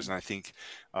catchers, and I think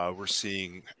we're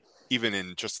seeing, even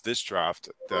in just this draft,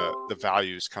 the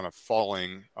values kind of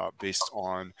falling based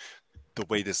on the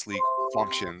way this league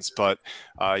functions. But,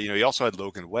 he also had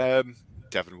Logan Webb,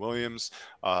 Devin Williams,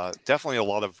 definitely a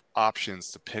lot of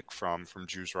options to pick from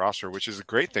Drew's roster, which is a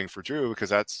great thing for Drew because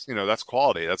that's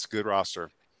quality. That's a good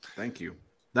roster. Thank you.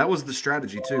 That was the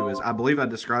strategy too. Is I believe I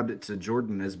described it to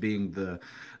Jordan as being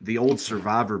the old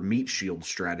Survivor meat shield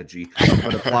strategy,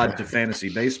 but applied to fantasy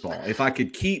baseball. If I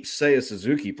could keep Seiya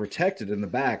Suzuki protected in the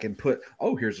back and put,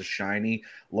 here's a shiny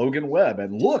Logan Webb,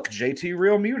 and look, JT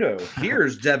Realmuto.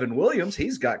 Here's Devin Williams.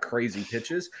 He's got crazy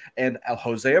pitches, and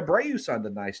Jose Abreu signed a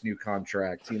nice new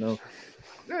contract. And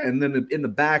then in the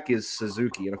back is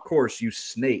Suzuki, and of course you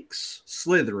snakes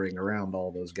slithering around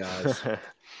all those guys.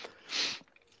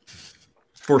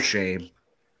 For shame.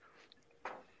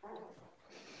 All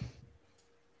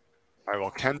right, well,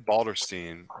 Ken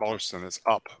Balderson is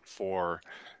up for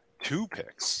 2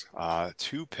 picks.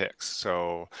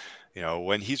 So,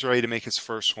 when he's ready to make his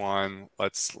first one,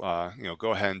 let's,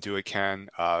 go ahead and do it, Ken.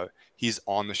 He's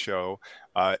on the show.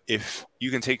 If you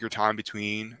can take your time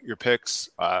between your picks,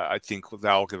 I think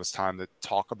that'll give us time to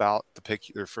talk about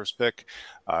your first pick.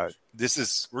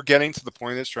 We're getting to the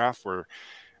point of this draft where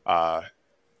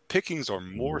pickings are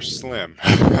more slim,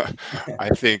 I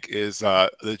think is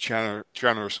the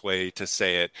generous way to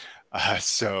say it. I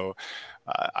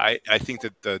think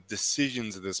that the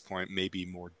decisions at this point may be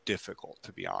more difficult,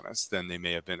 to be honest, than they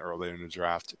may have been earlier in the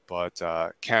draft. But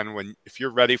Ken, if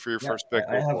you're ready for your first pick,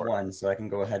 I have one, so I can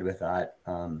go ahead with that.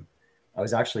 I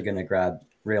was actually going to grab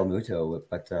Real Muto,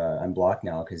 but I'm blocked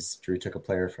now because Drew took a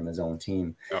player from his own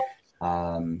team.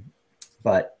 Oh.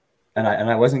 But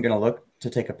I wasn't going to look to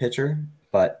take a pitcher,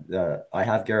 but I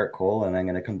have Garrett Cole, and I'm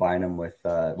going to combine him with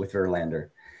Verlander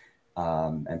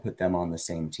and put them on the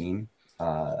same team.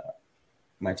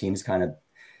 My team's kind of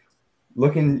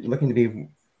looking to be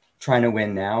trying to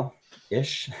win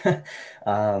now-ish. You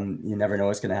never know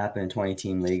what's going to happen in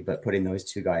 20-team league, but putting those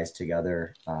two guys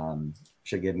together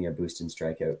should give me a boost in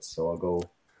strikeouts. So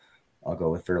I'll go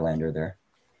with Verlander there.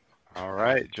 All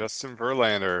right, Justin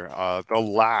Verlander, the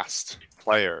last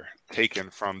player taken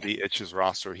from the Itches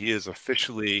roster. He is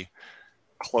officially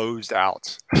closed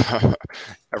out.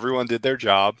 Everyone did their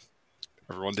job.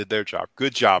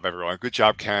 Good job, everyone. Good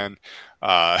job, Ken.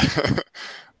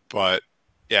 But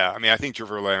yeah, I mean, I think Drew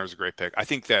Verlander is a great pick. I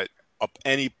think that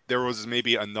there was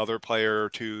maybe another player or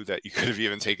two that you could have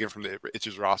even taken from the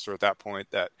Itches roster at that point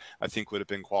that I think would have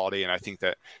been quality, and I think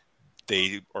that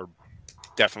they are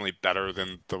definitely better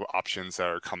than the options that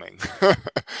are coming. I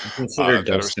consider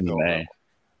Dustin May.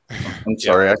 I'm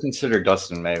sorry, I consider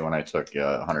Dustin May when I took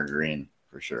Hunter Green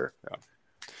for sure.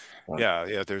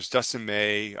 Yeah. There's Dustin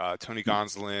May, Tony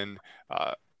Gonsolin,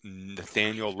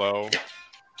 Nathaniel Lowe.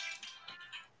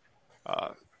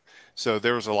 So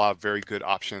there was a lot of very good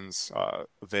options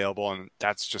available, and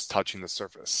that's just touching the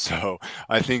surface. So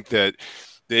I think that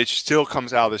it still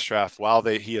comes out of this draft. While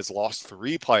he has lost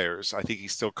 3 players, I think he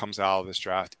still comes out of this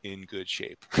draft in good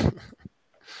shape.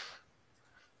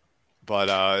 But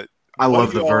I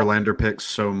love the Verlander pick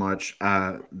so much.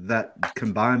 That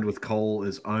combined with Cole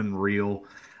is unreal.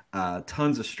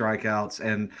 Tons of strikeouts,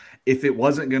 and if it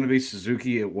wasn't going to be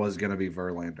Suzuki, it was going to be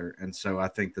Verlander. And so I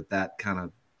think that kind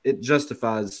of it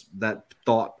justifies that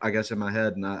thought, I guess, in my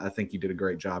head. And I think you did a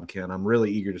great job, Ken. I'm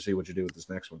really eager to see what you do with this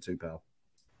next one too, pal.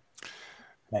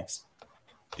 Thanks.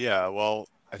 Yeah, well,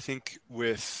 I think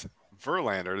with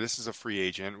Verlander, this is a free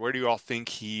agent. Where do you all think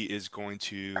he is going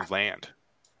to land?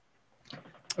 I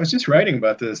was just writing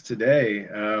about this today,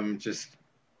 just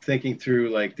thinking through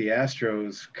like the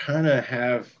Astros kind of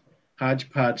have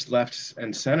hodgepodge left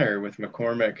and center with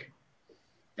McCormick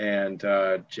and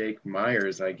Jake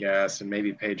Myers, I guess, and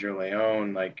maybe Pedro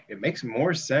Leon. Like, it makes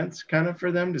more sense kind of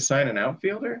for them to sign an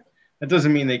outfielder. That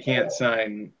doesn't mean they can't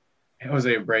sign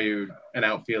Jose Abreu, an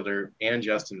outfielder, and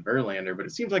Justin Verlander, but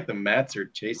it seems like the Mets are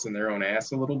chasing their own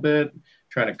ass a little bit,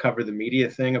 trying to cover the media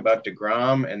thing about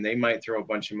DeGrom, and they might throw a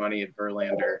bunch of money at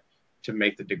Verlander to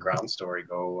make the DeGrom story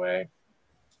go away.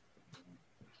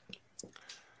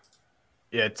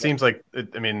 Yeah, it seems like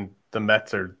the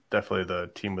Mets are definitely the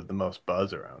team with the most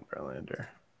buzz around Verlander.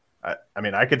 I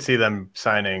mean, I could see them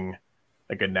signing,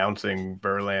 like, announcing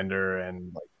Verlander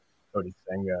and like Cody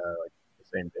Senga like the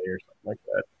same day or something like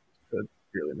that to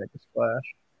really make a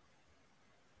splash.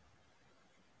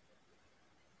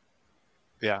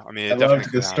 Yeah, I mean, I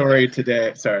loved the story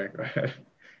today. Sorry, go ahead.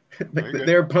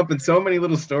 They're pumping so many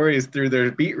little stories through their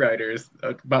beat writers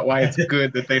about why it's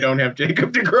good that they don't have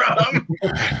Jacob deGrom.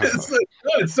 It's like,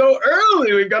 oh, it's so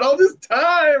early. We've got all this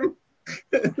time.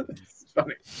 It's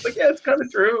funny. Like, yeah, it's kind of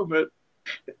true, but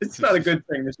it's not a good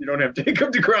thing that you don't have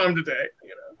Jacob deGrom today.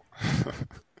 You know.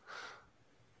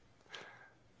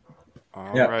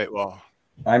 All right. Well,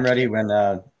 I'm ready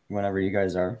whenever you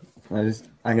guys are.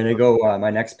 I'm gonna go. My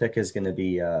next pick is gonna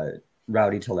be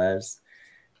Rowdy Tellez.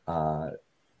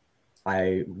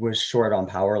 I was short on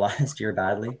power last year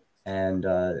badly, and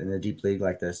in a deep league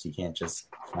like this, you can't just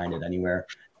find it anywhere.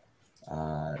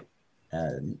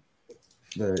 And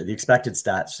the expected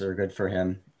stats are good for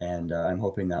him, and I'm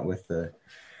hoping that with the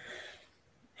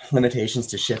limitations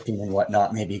to shifting and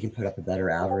whatnot, maybe he can put up a better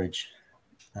average.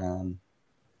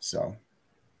 So,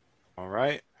 all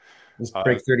right, let's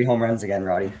break 30 home runs again,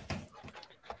 Roddy.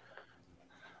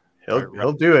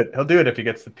 He'll do it. He'll do it if he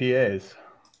gets the PAs.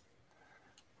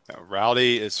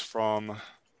 Rowdy is from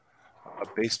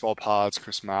Baseball Pod's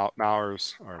Chris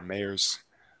Mayer's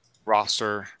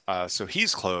roster, so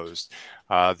he's closed.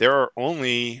 There are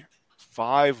only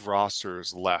 5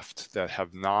 rosters left that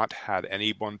have not had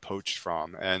anyone poached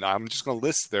from, and I'm just going to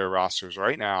list their rosters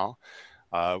right now.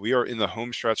 We are in the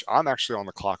home stretch. I'm actually on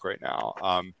the clock right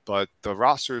now, but the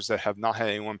rosters that have not had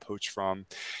anyone poached from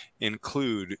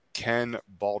include Ken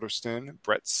Balderston,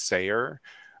 Brett Sayer,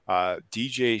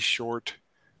 DJ Short,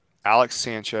 Alex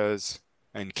Sanchez,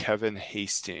 and Kevin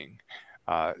Hastings.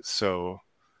 So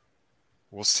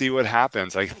we'll see what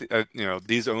happens.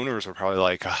 These owners are probably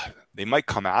like, they might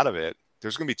come out of it.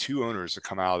 There's going to be 2 owners that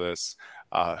come out of this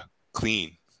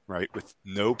clean, right? With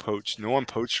no one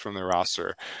poached from their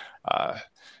roster.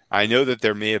 I know that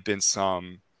there may have been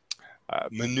some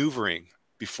maneuvering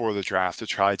before the draft to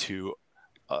try to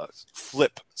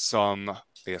flip some,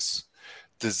 I guess,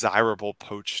 desirable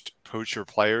poacher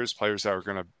players that are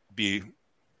going to be,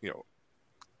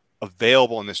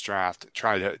 available in this draft.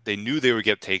 They knew they would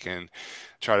get taken,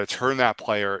 try to turn that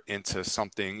player into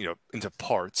something, into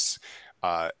parts,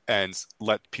 and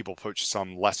let people poach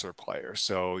some lesser player.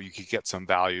 So you could get some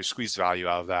value, squeeze value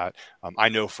out of that. I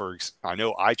know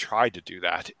I tried to do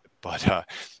that, but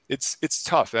it's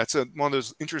tough. That's one of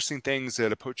those interesting things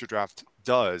that a poacher draft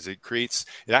does. It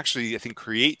actually, I think,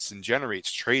 creates and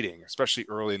generates trading, especially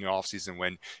early in the offseason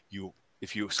when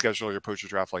if you schedule your poacher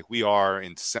draft like we are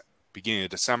in beginning of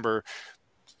December,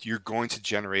 you're going to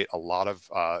generate a lot of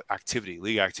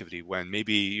league activity when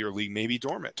maybe your league may be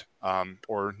dormant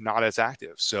or not as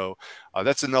active. So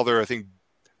that's another, I think,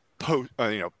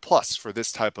 plus for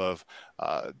this type of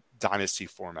dynasty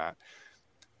format.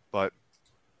 But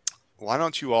why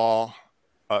don't you all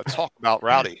talk about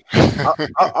Rowdy?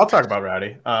 I'll talk about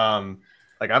Rowdy. I'm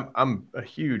a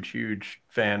huge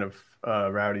fan of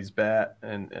Rowdy's bat,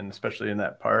 and especially in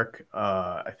that park.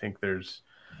 I think there's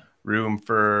room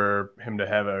for him to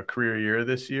have a career year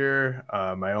this year.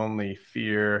 My only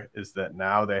fear is that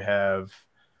now they have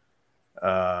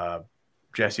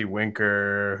Jesse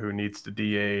Winker, who needs to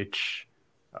DH.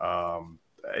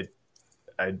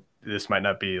 This might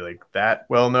not be like that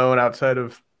well known outside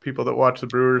of people that watch the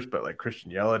Brewers, but like Christian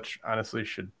Yelich honestly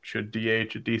should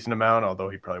DH a decent amount, although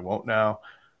he probably won't now.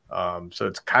 So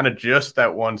it's kind of just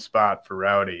that one spot for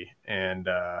Rowdy, and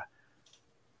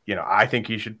I think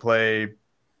he should play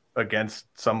against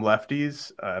some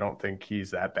lefties. I don't think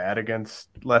he's that bad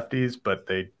against lefties, but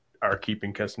they are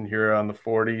keeping Keston Hiura on the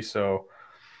 40. So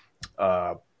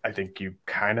I think you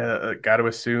kind of got to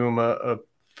assume a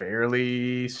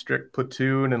fairly strict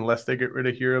platoon unless they get rid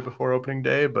of Hiura before opening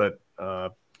day. But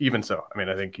even so, I mean,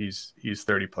 I think he's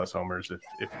 30 plus homers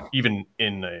if even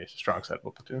in a strong set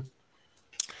of platoon.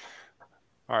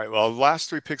 All right. Well, the last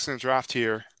 3 picks in the draft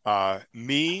here,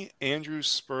 me, Andrew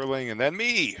Sperling, and then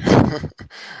me.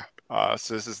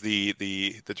 So this is the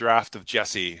draft of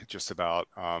Jesse, just about,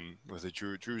 with a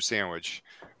Drew sandwich.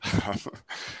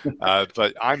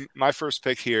 But my first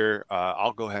pick here.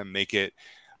 I'll go ahead and make it.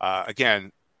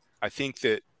 Again, I think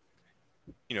that,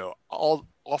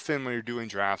 often when you're doing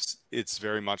drafts, it's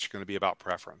very much going to be about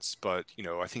preference. But,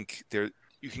 I think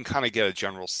you can kind of get a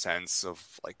general sense of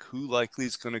like who likely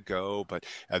is going to go. But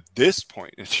at this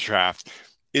point in the draft,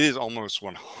 it is almost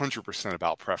 100%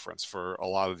 about preference for a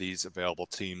lot of these available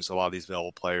teams, a lot of these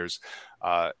available players.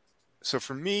 So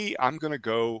for me, I'm going to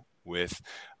go with,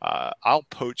 I'll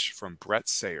poach from Brett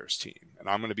Sayers' team, and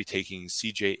I'm going to be taking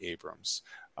C.J. Abrams,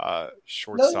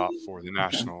 shortstop for the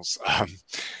Nationals.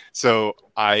 So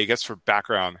I guess for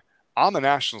background, I'm a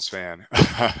Nationals fan.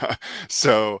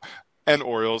 And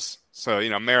Orioles. So,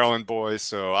 Maryland boys.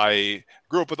 So I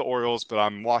grew up with the Orioles, but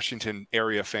I'm Washington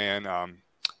area fan.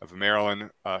 Of a Maryland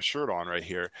shirt on right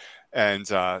here. And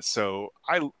so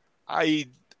I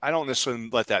don't necessarily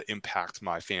let that impact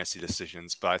my fantasy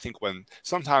decisions, but I think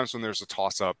sometimes when there's a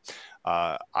toss up,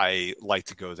 I like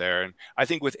to go there. And I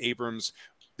think with Abrams,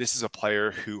 this is a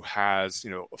player who has,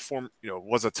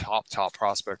 was a top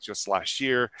prospect just last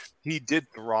year. He did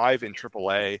thrive in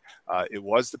AAA. It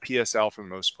was the PSL for the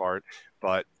most part,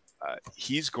 but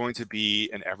he's going to be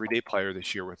an everyday player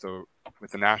this year with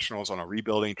the Nationals on a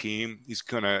rebuilding team. He's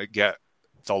going to get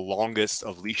the longest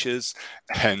of leashes,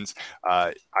 and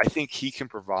I think he can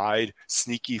provide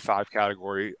sneaky 5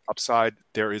 category upside.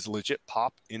 There is legit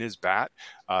pop in his bat.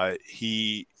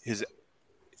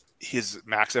 His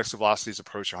max exit velocities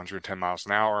approach 110 miles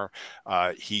an hour.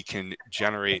 He can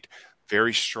generate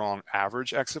very strong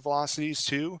average exit velocities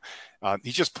too.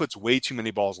 He just puts way too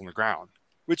many balls on the ground,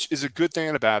 which is a good thing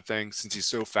and a bad thing. Since he's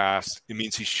so fast, it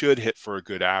means he should hit for a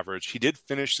good average. He did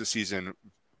finish the season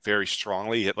very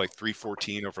strongly. He hit like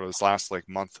 314 over this last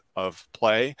month of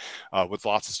play with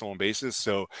lots of stolen bases.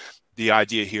 So the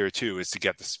idea here too is to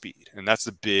get the speed, and that's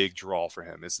the big draw for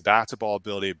him, is bat to ball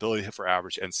ability to hit for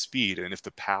average, and speed. And if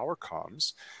the power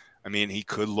comes, I mean, he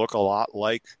could look a lot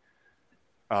like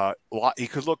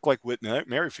Whit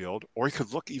Merrifield, or he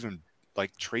could look even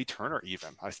like Trey Turner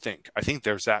even. I think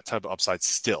there's that type of upside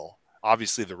still.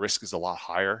 Obviously the risk is a lot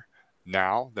higher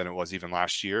now than it was even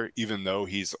last year, even though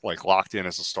he's locked in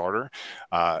as a starter.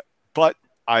 But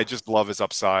I just love his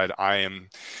upside.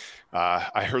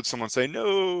 I heard someone say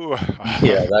no.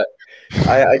 Yeah,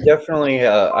 I definitely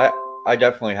I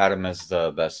definitely had him as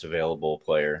the best available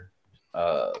player,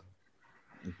 but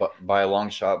by a long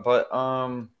shot. But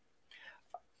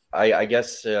I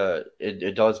guess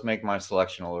it does make my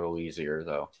selection a little easier,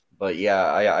 though. But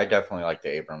yeah, I definitely like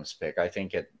the Abrams pick. I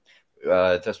think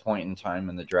at this point in time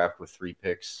in the draft with 3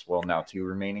 picks, well, now 2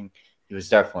 remaining, he was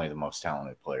definitely the most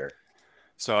talented player.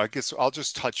 So I guess I'll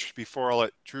just touch before I'll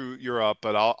let Drew, you're up,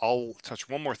 but I'll touch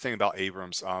one more thing about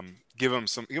Abrams. Give him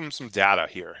some data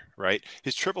here, right?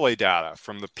 His AAA data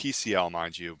from the PCL,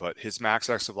 mind you, but his max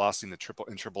exit velocity in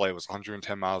AAA was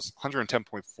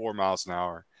 110.4 miles an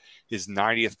hour. His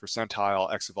 90th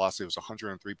percentile exit velocity was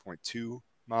 103.2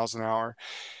 miles an hour.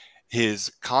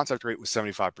 His contact rate was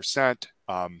 75%.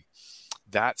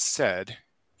 That said,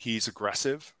 he's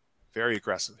aggressive, very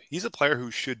aggressive. He's a player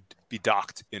who should be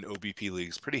docked in OBP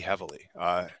leagues pretty heavily.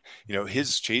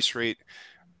 His chase rate,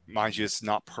 mind you, it's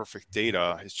not perfect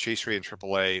data. His chase rate in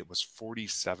AAA was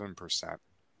 47%,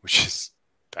 which is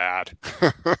bad.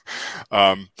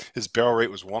 His barrel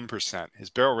rate was 1%. His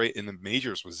barrel rate in the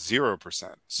majors was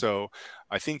 0%. So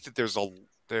I think that there's a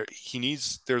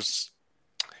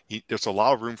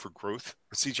lot of room for growth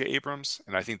with CJ Abrams,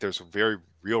 and I think there's a very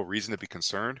real reason to be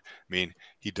concerned. I mean,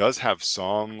 he does have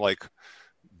some like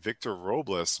Victor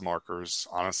Robles markers,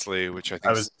 honestly, which I think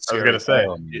I was going to say,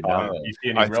 you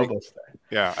see any Robles there?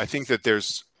 Yeah, I think that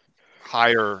there's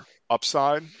higher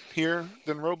upside here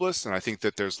than Robles, and I think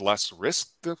that there's less risk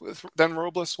than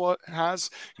Robles has.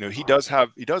 He does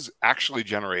actually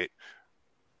generate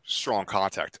strong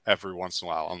contact every once in a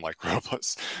while, unlike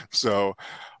Robles. So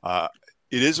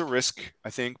it is a risk, I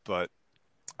think, but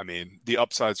I mean, the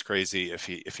upside's crazy if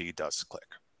he does click.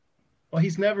 Well,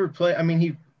 he's never played. I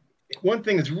mean, one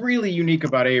thing that's really unique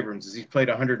about Abrams is he's played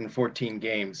 114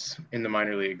 games in the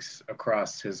minor leagues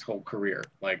across his whole career.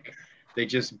 Like, they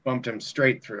just bumped him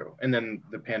straight through, and then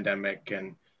the pandemic,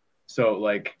 and so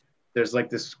like there's like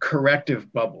this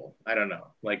corrective bubble. I don't know,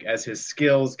 like as his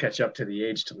skills catch up to the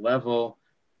age to level,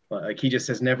 like he just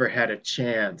has never had a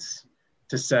chance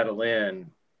to settle in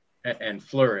and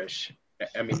flourish.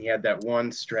 I mean, he had that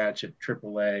one stretch at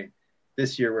AAA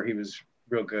this year where he was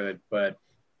real good, but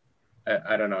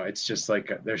I don't know. It's just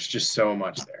like there's just so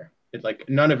much there.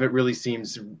 None of it really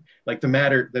seems like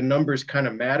the numbers kind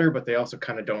of matter, but they also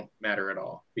kind of don't matter at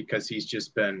all because he's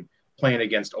just been playing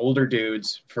against older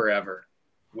dudes forever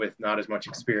with not as much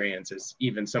experience as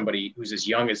even somebody who's as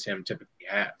young as him typically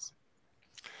has.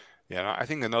 Yeah, I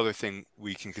think another thing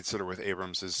we can consider with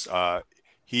Abrams is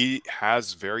he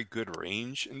has very good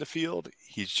range in the field.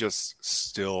 He's just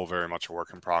still very much a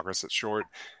work in progress at short.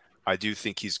 I do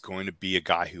think he's going to be a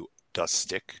guy who does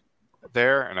stick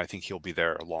there, and I think he'll be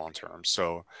there long term.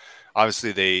 So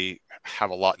obviously they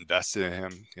have a lot invested in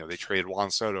him. They traded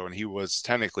Juan Soto, and he was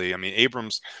technically, I mean,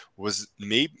 Abrams was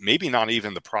maybe not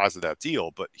even the prize of that deal,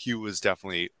 but he was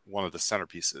definitely one of the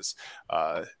centerpieces.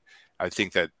 I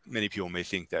think that many people may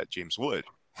think that James Wood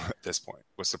at this point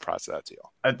was the prize of that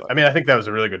deal. I think that was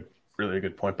a really good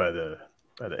point by the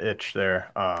itch there.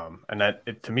 And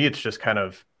that to me, it's just kind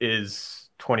of, is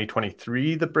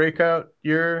 2023 the breakout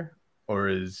year, or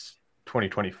is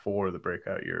 2024 the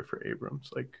breakout year for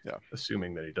Abrams?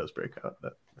 Assuming that he does break out,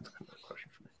 that's kind of a question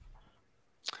for me.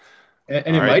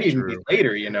 And it might even be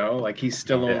later, like he's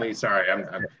still only,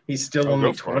 he's still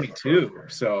only 22.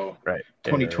 So right.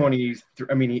 2023,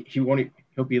 I mean,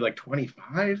 he'll be like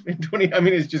 25 in 20. I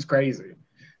mean, it's just crazy.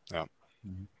 Yeah.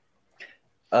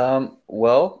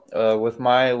 With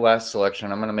my last selection,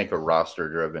 I'm going to make a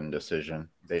roster-driven decision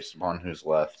based upon who's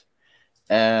left.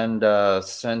 And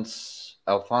since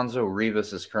Alfonso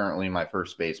Rivas is currently my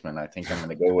first baseman, I think I'm going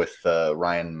to go with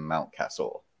Ryan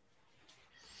Mountcastle.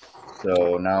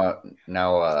 So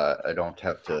now I don't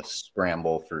have to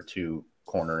scramble for 2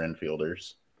 corner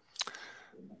infielders.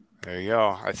 There you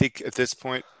go. I think at this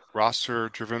point,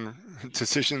 roster-driven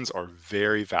decisions are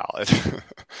very valid.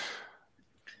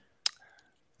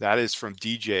 That is from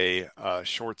DJ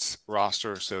Short's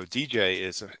roster. So DJ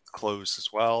is closed as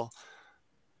well.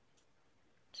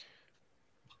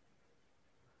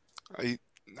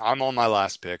 I'm on my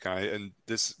last pick, and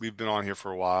this we've been on here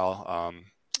for a while.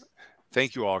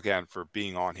 Thank you all again for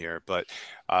being on here. But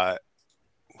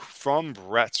from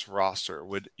Brett's roster,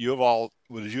 would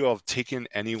you have taken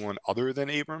anyone other than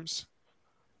Abrams?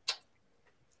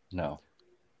 No.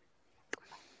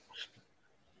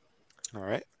 All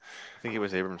right. I think it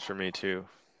was Abrams for me too.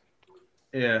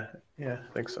 Yeah, I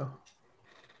think so.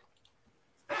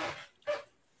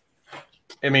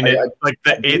 I mean,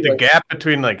 the gap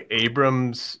between like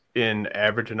Abrams in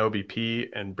average and OBP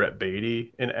and Brett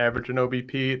Beatty in average and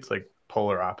OBP, it's like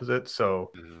polar opposites.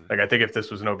 So, I think if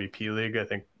this was an OBP league, I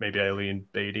think maybe I lean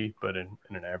Beatty, but in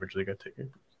an average league, I take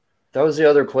Abrams. That was the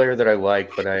other player that I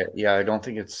like, but I don't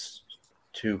think it's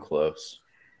too close.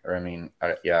 Or I don't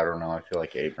know. I feel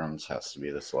like Abrams has to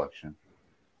be the selection.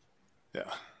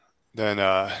 Yeah. Then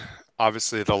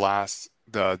obviously the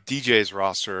DJ's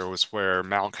roster was where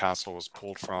Mountcastle was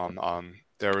pulled from.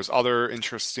 There was other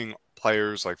interesting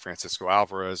players like Francisco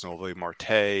Alvarez, Noelvi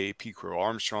Marte, P. Crow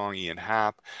Armstrong, Ian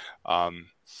Happ,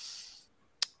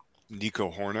 Nico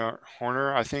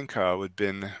Horner, I think, would have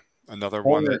been another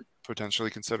one that potentially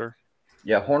consider.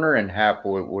 Yeah, Horner and Happ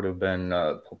would have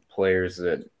been players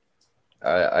that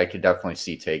I could definitely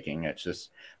see taking. It's just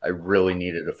I really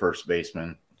needed a first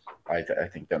baseman. I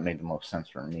think that made the most sense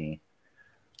for me.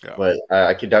 Yeah. But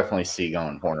I could definitely see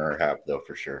going Horner or Happ, though,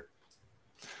 for sure.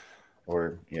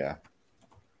 Or, yeah.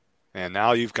 And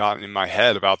now you've gotten in my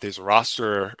head about these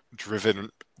roster-driven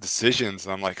decisions,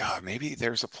 and I'm like, maybe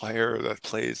there's a player that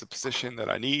plays a position that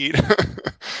I need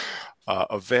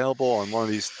available on one of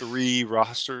these 3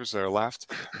 rosters that are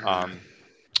left.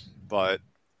 But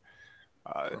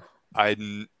I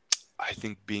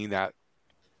think being that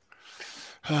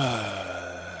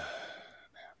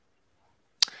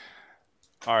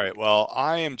all right, well,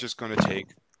 I am just going to take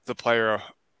the player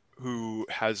who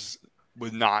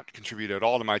would not contribute at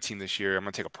all to my team this year. I'm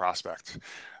going to take a prospect.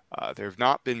 There have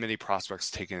not been many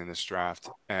prospects taken in this draft,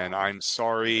 and I'm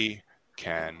sorry,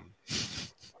 Ken.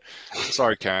 I'm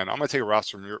going to take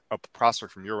a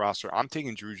prospect from your roster. I'm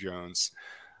taking Drew Jones.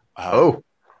 Yeah.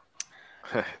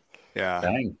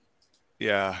 Dang.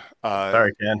 Yeah.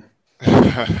 Sorry, Ken.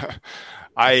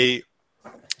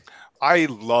 I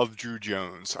love Drew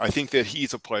Jones. I think that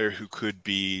he's a player who could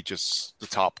be just the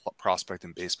top prospect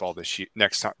in baseball this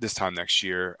time next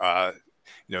year.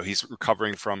 He's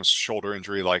recovering from a shoulder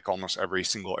injury like almost every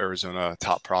single Arizona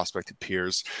top prospect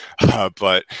appears.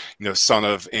 But son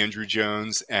of Andrew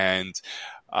Jones, and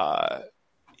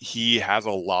he has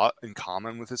a lot in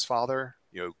common with his father.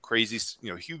 Crazy,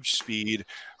 huge speed,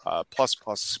 plus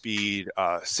speed,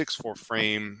 6'4"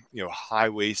 frame,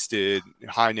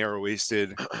 high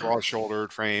narrow-waisted,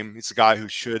 broad-shouldered frame. He's a guy who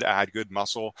should add good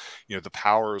muscle. The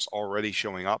power is already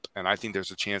showing up, and I think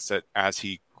there's a chance that as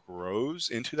he grows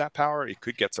into that power, it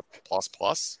could get to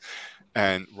plus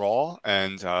and raw.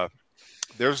 And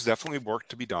there's definitely work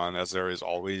to be done, as there is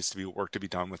always to be work to be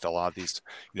done with a lot of these,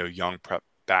 young prep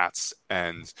bats.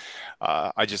 And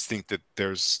I just think that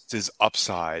his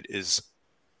upside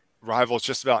rivals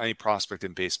just about any prospect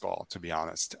in baseball, to be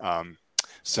honest.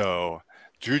 So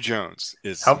Drew Jones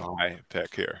is my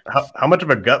pick here. How much of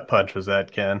a gut punch was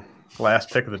that, Ken? Last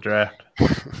pick of the draft.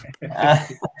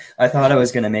 I thought I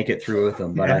was going to make it through with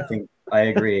him, but I think I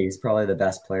agree. He's probably the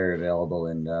best player available.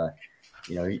 And,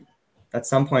 at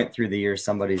some point through the year,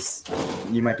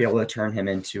 you might be able to turn him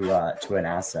into an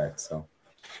asset. So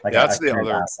that's the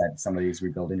other asset, somebody's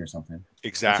rebuilding or something.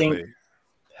 Exactly.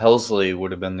 Helsley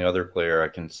would have been the other player I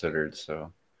considered.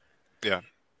 So, yeah.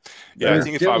 I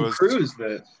think if I was Cruz,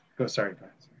 sorry.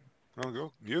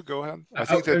 Oh, go ahead. I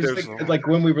think that there's like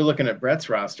when we were looking at Brett's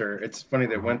roster, it's funny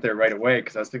they went there right away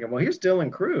because I was thinking, well, here's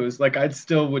Dylan Cruz. Like I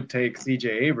still would take CJ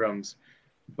Abrams,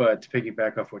 but to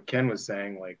piggyback off what Ken was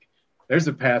saying, like there's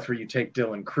a path where you take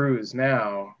Dylan Cruz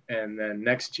now, and then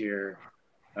next year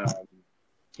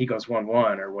he goes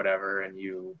 1-1 or whatever, and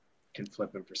you can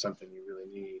flip him for something you really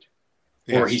need.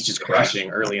 Yes. Or he's just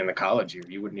crushing early in the college year.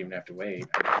 You wouldn't even have to wait.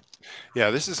 Yeah,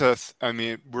 this is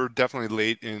we're definitely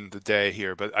late in the day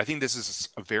here, but I think this is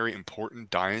a very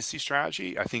important dynasty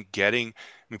strategy. I think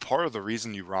part of the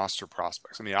reason you roster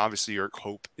prospects, obviously your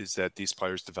hope is that these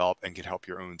players develop and can help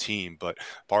your own team, but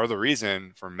part of the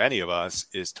reason for many of us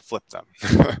is to flip them.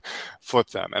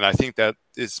 And I think that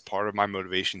is part of my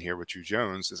motivation here with Drew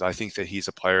Jones is I think that he's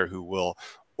a player who will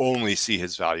only see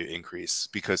his value increase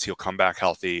because he'll come back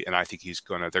healthy, and I think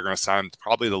they're gonna sign him to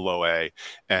probably the low A,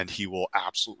 and he will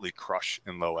absolutely crush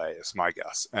in low A is my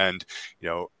guess. And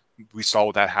we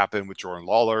saw that happen with Jordan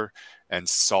Lawler and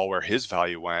saw where his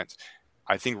value went.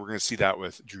 I think we're going to see that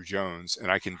with Drew Jones,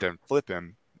 and I can then flip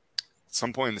him at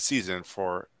some point in the season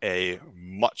for a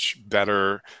much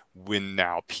better win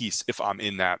now piece if I'm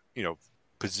in that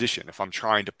position. If I'm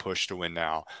trying to push to win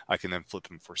now, I can then flip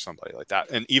him for somebody like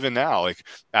that. And even now, like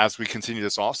as we continue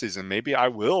this offseason, maybe I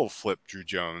will flip Drew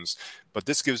Jones, but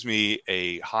this gives me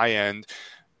a high-end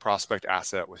prospect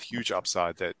asset with huge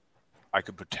upside that I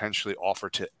could potentially offer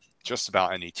to just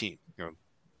about any team.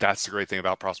 That's the great thing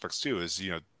about prospects too, is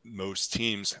most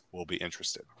teams will be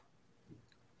interested.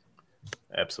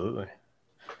 Absolutely.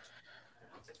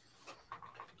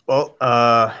 Well,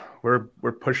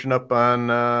 we're pushing up on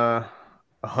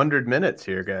 100 minutes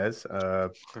here, guys.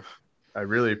 I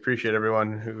really appreciate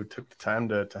everyone who took the time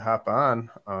to hop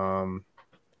on.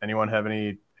 anyone have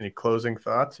any closing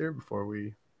thoughts here before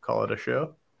we call it a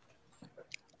show?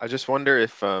 I just wonder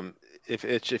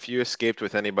if you escaped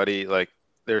with anybody, like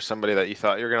there's somebody that you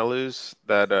thought you were going to lose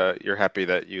that you're happy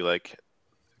that you like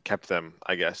kept them,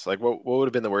 I guess. Like what would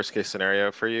have been the worst case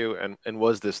scenario for you? And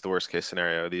was this the worst case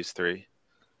scenario, these three?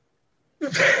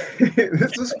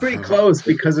 This was pretty close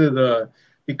because of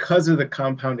the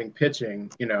compounding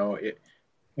pitching. You know,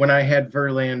 when I had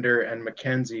Verlander and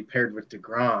McKenzie paired with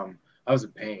DeGrom, I was a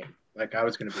pain. Like I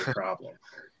was going to be a problem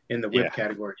in the whip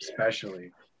category,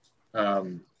 especially.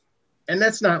 And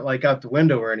that's not like out the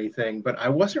window or anything, but I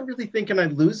wasn't really thinking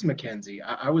I'd lose McKenzie.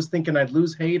 I was thinking I'd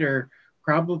lose Hader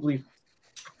probably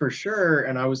for sure.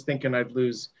 And I was thinking I'd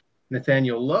lose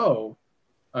Nathaniel Lowe.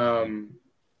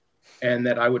 And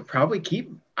that I would probably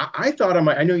keep, I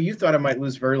know you thought I might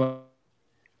lose Verlander,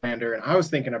 and I was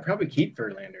thinking I'd probably keep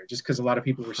Verlander just because a lot of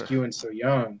people were skewing so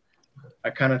young.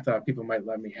 I kind of thought people might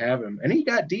let me have him. And he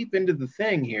got deep into the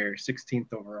thing here,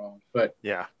 16th overall. But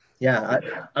yeah,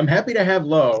 I'm happy to have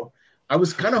Lowe. I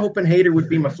was kind of hoping Hader would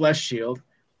be my flesh shield,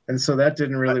 and so that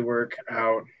didn't really work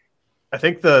out. I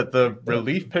think the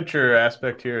relief pitcher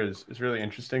aspect here is really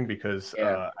interesting because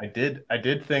I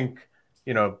did think,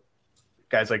 you know,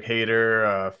 guys like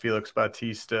Hader, Felix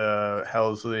Bautista,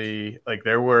 Helsley, like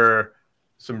there were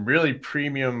some really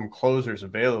premium closers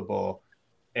available.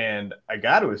 And I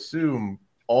got to assume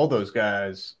all those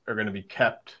guys are going to be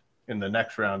kept in the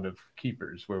next round of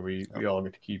keepers where we all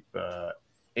get to keep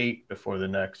 8 before the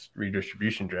next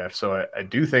redistribution draft. So I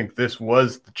do think this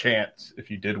was the chance. If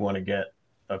you did want to get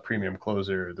a premium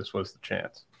closer, this was the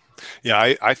chance.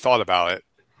 Yeah, I thought about it,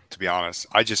 to be honest.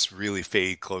 I just really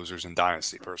fade closers in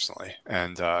Dynasty personally.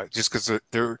 And just because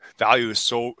their value is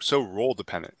so role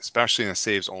dependent, especially in a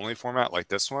saves only format like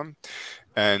this one.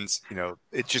 And, you know,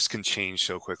 it just can change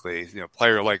so quickly. You know, a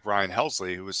player like Ryan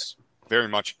Helsley, who was very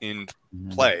much in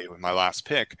play with my last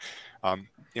pick,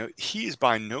 you know, he's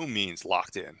by no means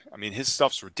locked in. I mean, his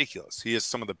stuff's ridiculous. He has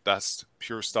some of the best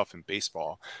pure stuff in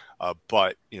baseball.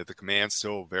 But, you know, the command's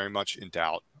still very much in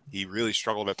doubt. He really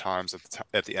struggled at times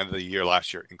at the end of the year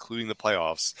last year, including the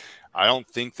playoffs. I don't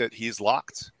think that he's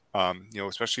locked, you know,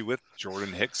 especially with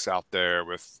Jordan Hicks out there,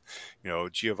 with, you know,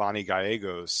 Giovanni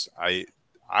Gallegos.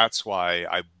 That's why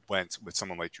I went with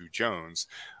someone like Drew Jones.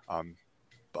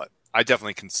 But I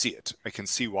definitely can see it. I can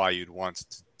see why you'd want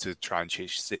to try and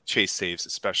chase saves,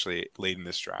 especially late in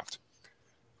this draft.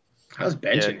 I was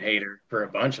benching Hader for a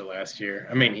bunch of last year.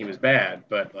 I mean, he was bad,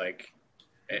 but like,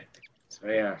 so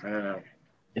yeah, I don't know.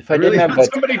 If I didn't have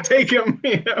somebody take him,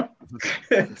 you know,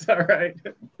 it's all right.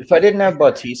 If I didn't have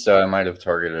Bautista, I might have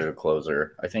targeted a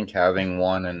closer. I think having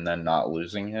one and then not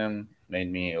losing him made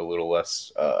me a little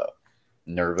less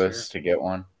nervous to get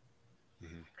one.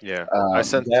 Yeah, I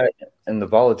sent that, and the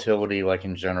volatility, like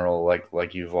in general,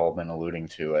 like you've all been alluding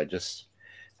to. It's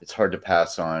hard to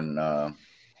pass on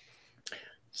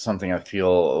something I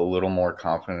feel a little more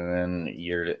confident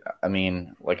in. I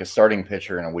mean, like a starting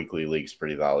pitcher in a weekly league is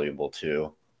pretty valuable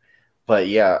too. But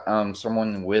yeah,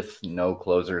 someone with no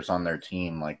closers on their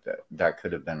team, like that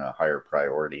could have been a higher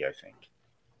priority, I think.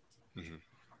 Mm-hmm.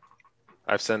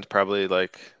 I've sent probably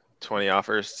like 20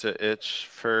 offers to Itch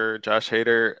for Josh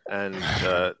Hader, and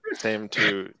same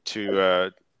to Drew.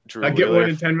 I get one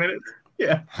in 10 minutes.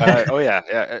 Yeah.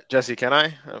 Yeah. Jesse, can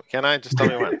I? Just tell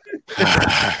me when.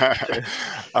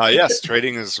 Yes,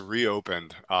 trading is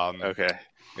reopened. Okay.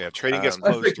 Yeah, trading gets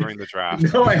closed during the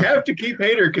draft. No, I have to keep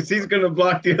Hader because he's going to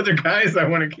block the other guys I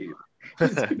want to keep.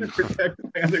 He's going to protect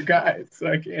the other guys, so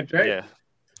I can't trade. Yeah,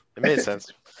 it made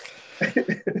sense.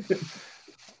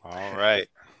 All right.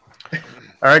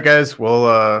 All right, guys.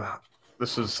 Well,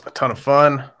 this was a ton of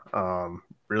fun.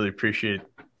 Really appreciate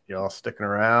y'all sticking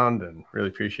around, and really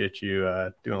appreciate you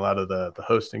doing a lot of the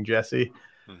hosting, Jesse.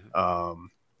 Mm-hmm.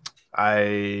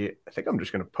 I think I'm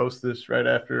just going to post this right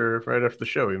after the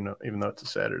show, even though it's a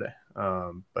Saturday.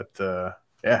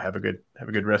 Yeah, have a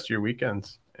good rest of your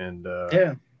weekends, and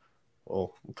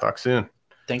we'll talk soon.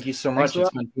 Thank you so much. It's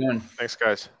been fun. Thanks,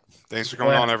 guys. Thanks for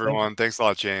coming on, everyone. Thanks a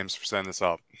lot, James, for setting this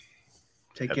up.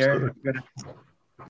 Take care.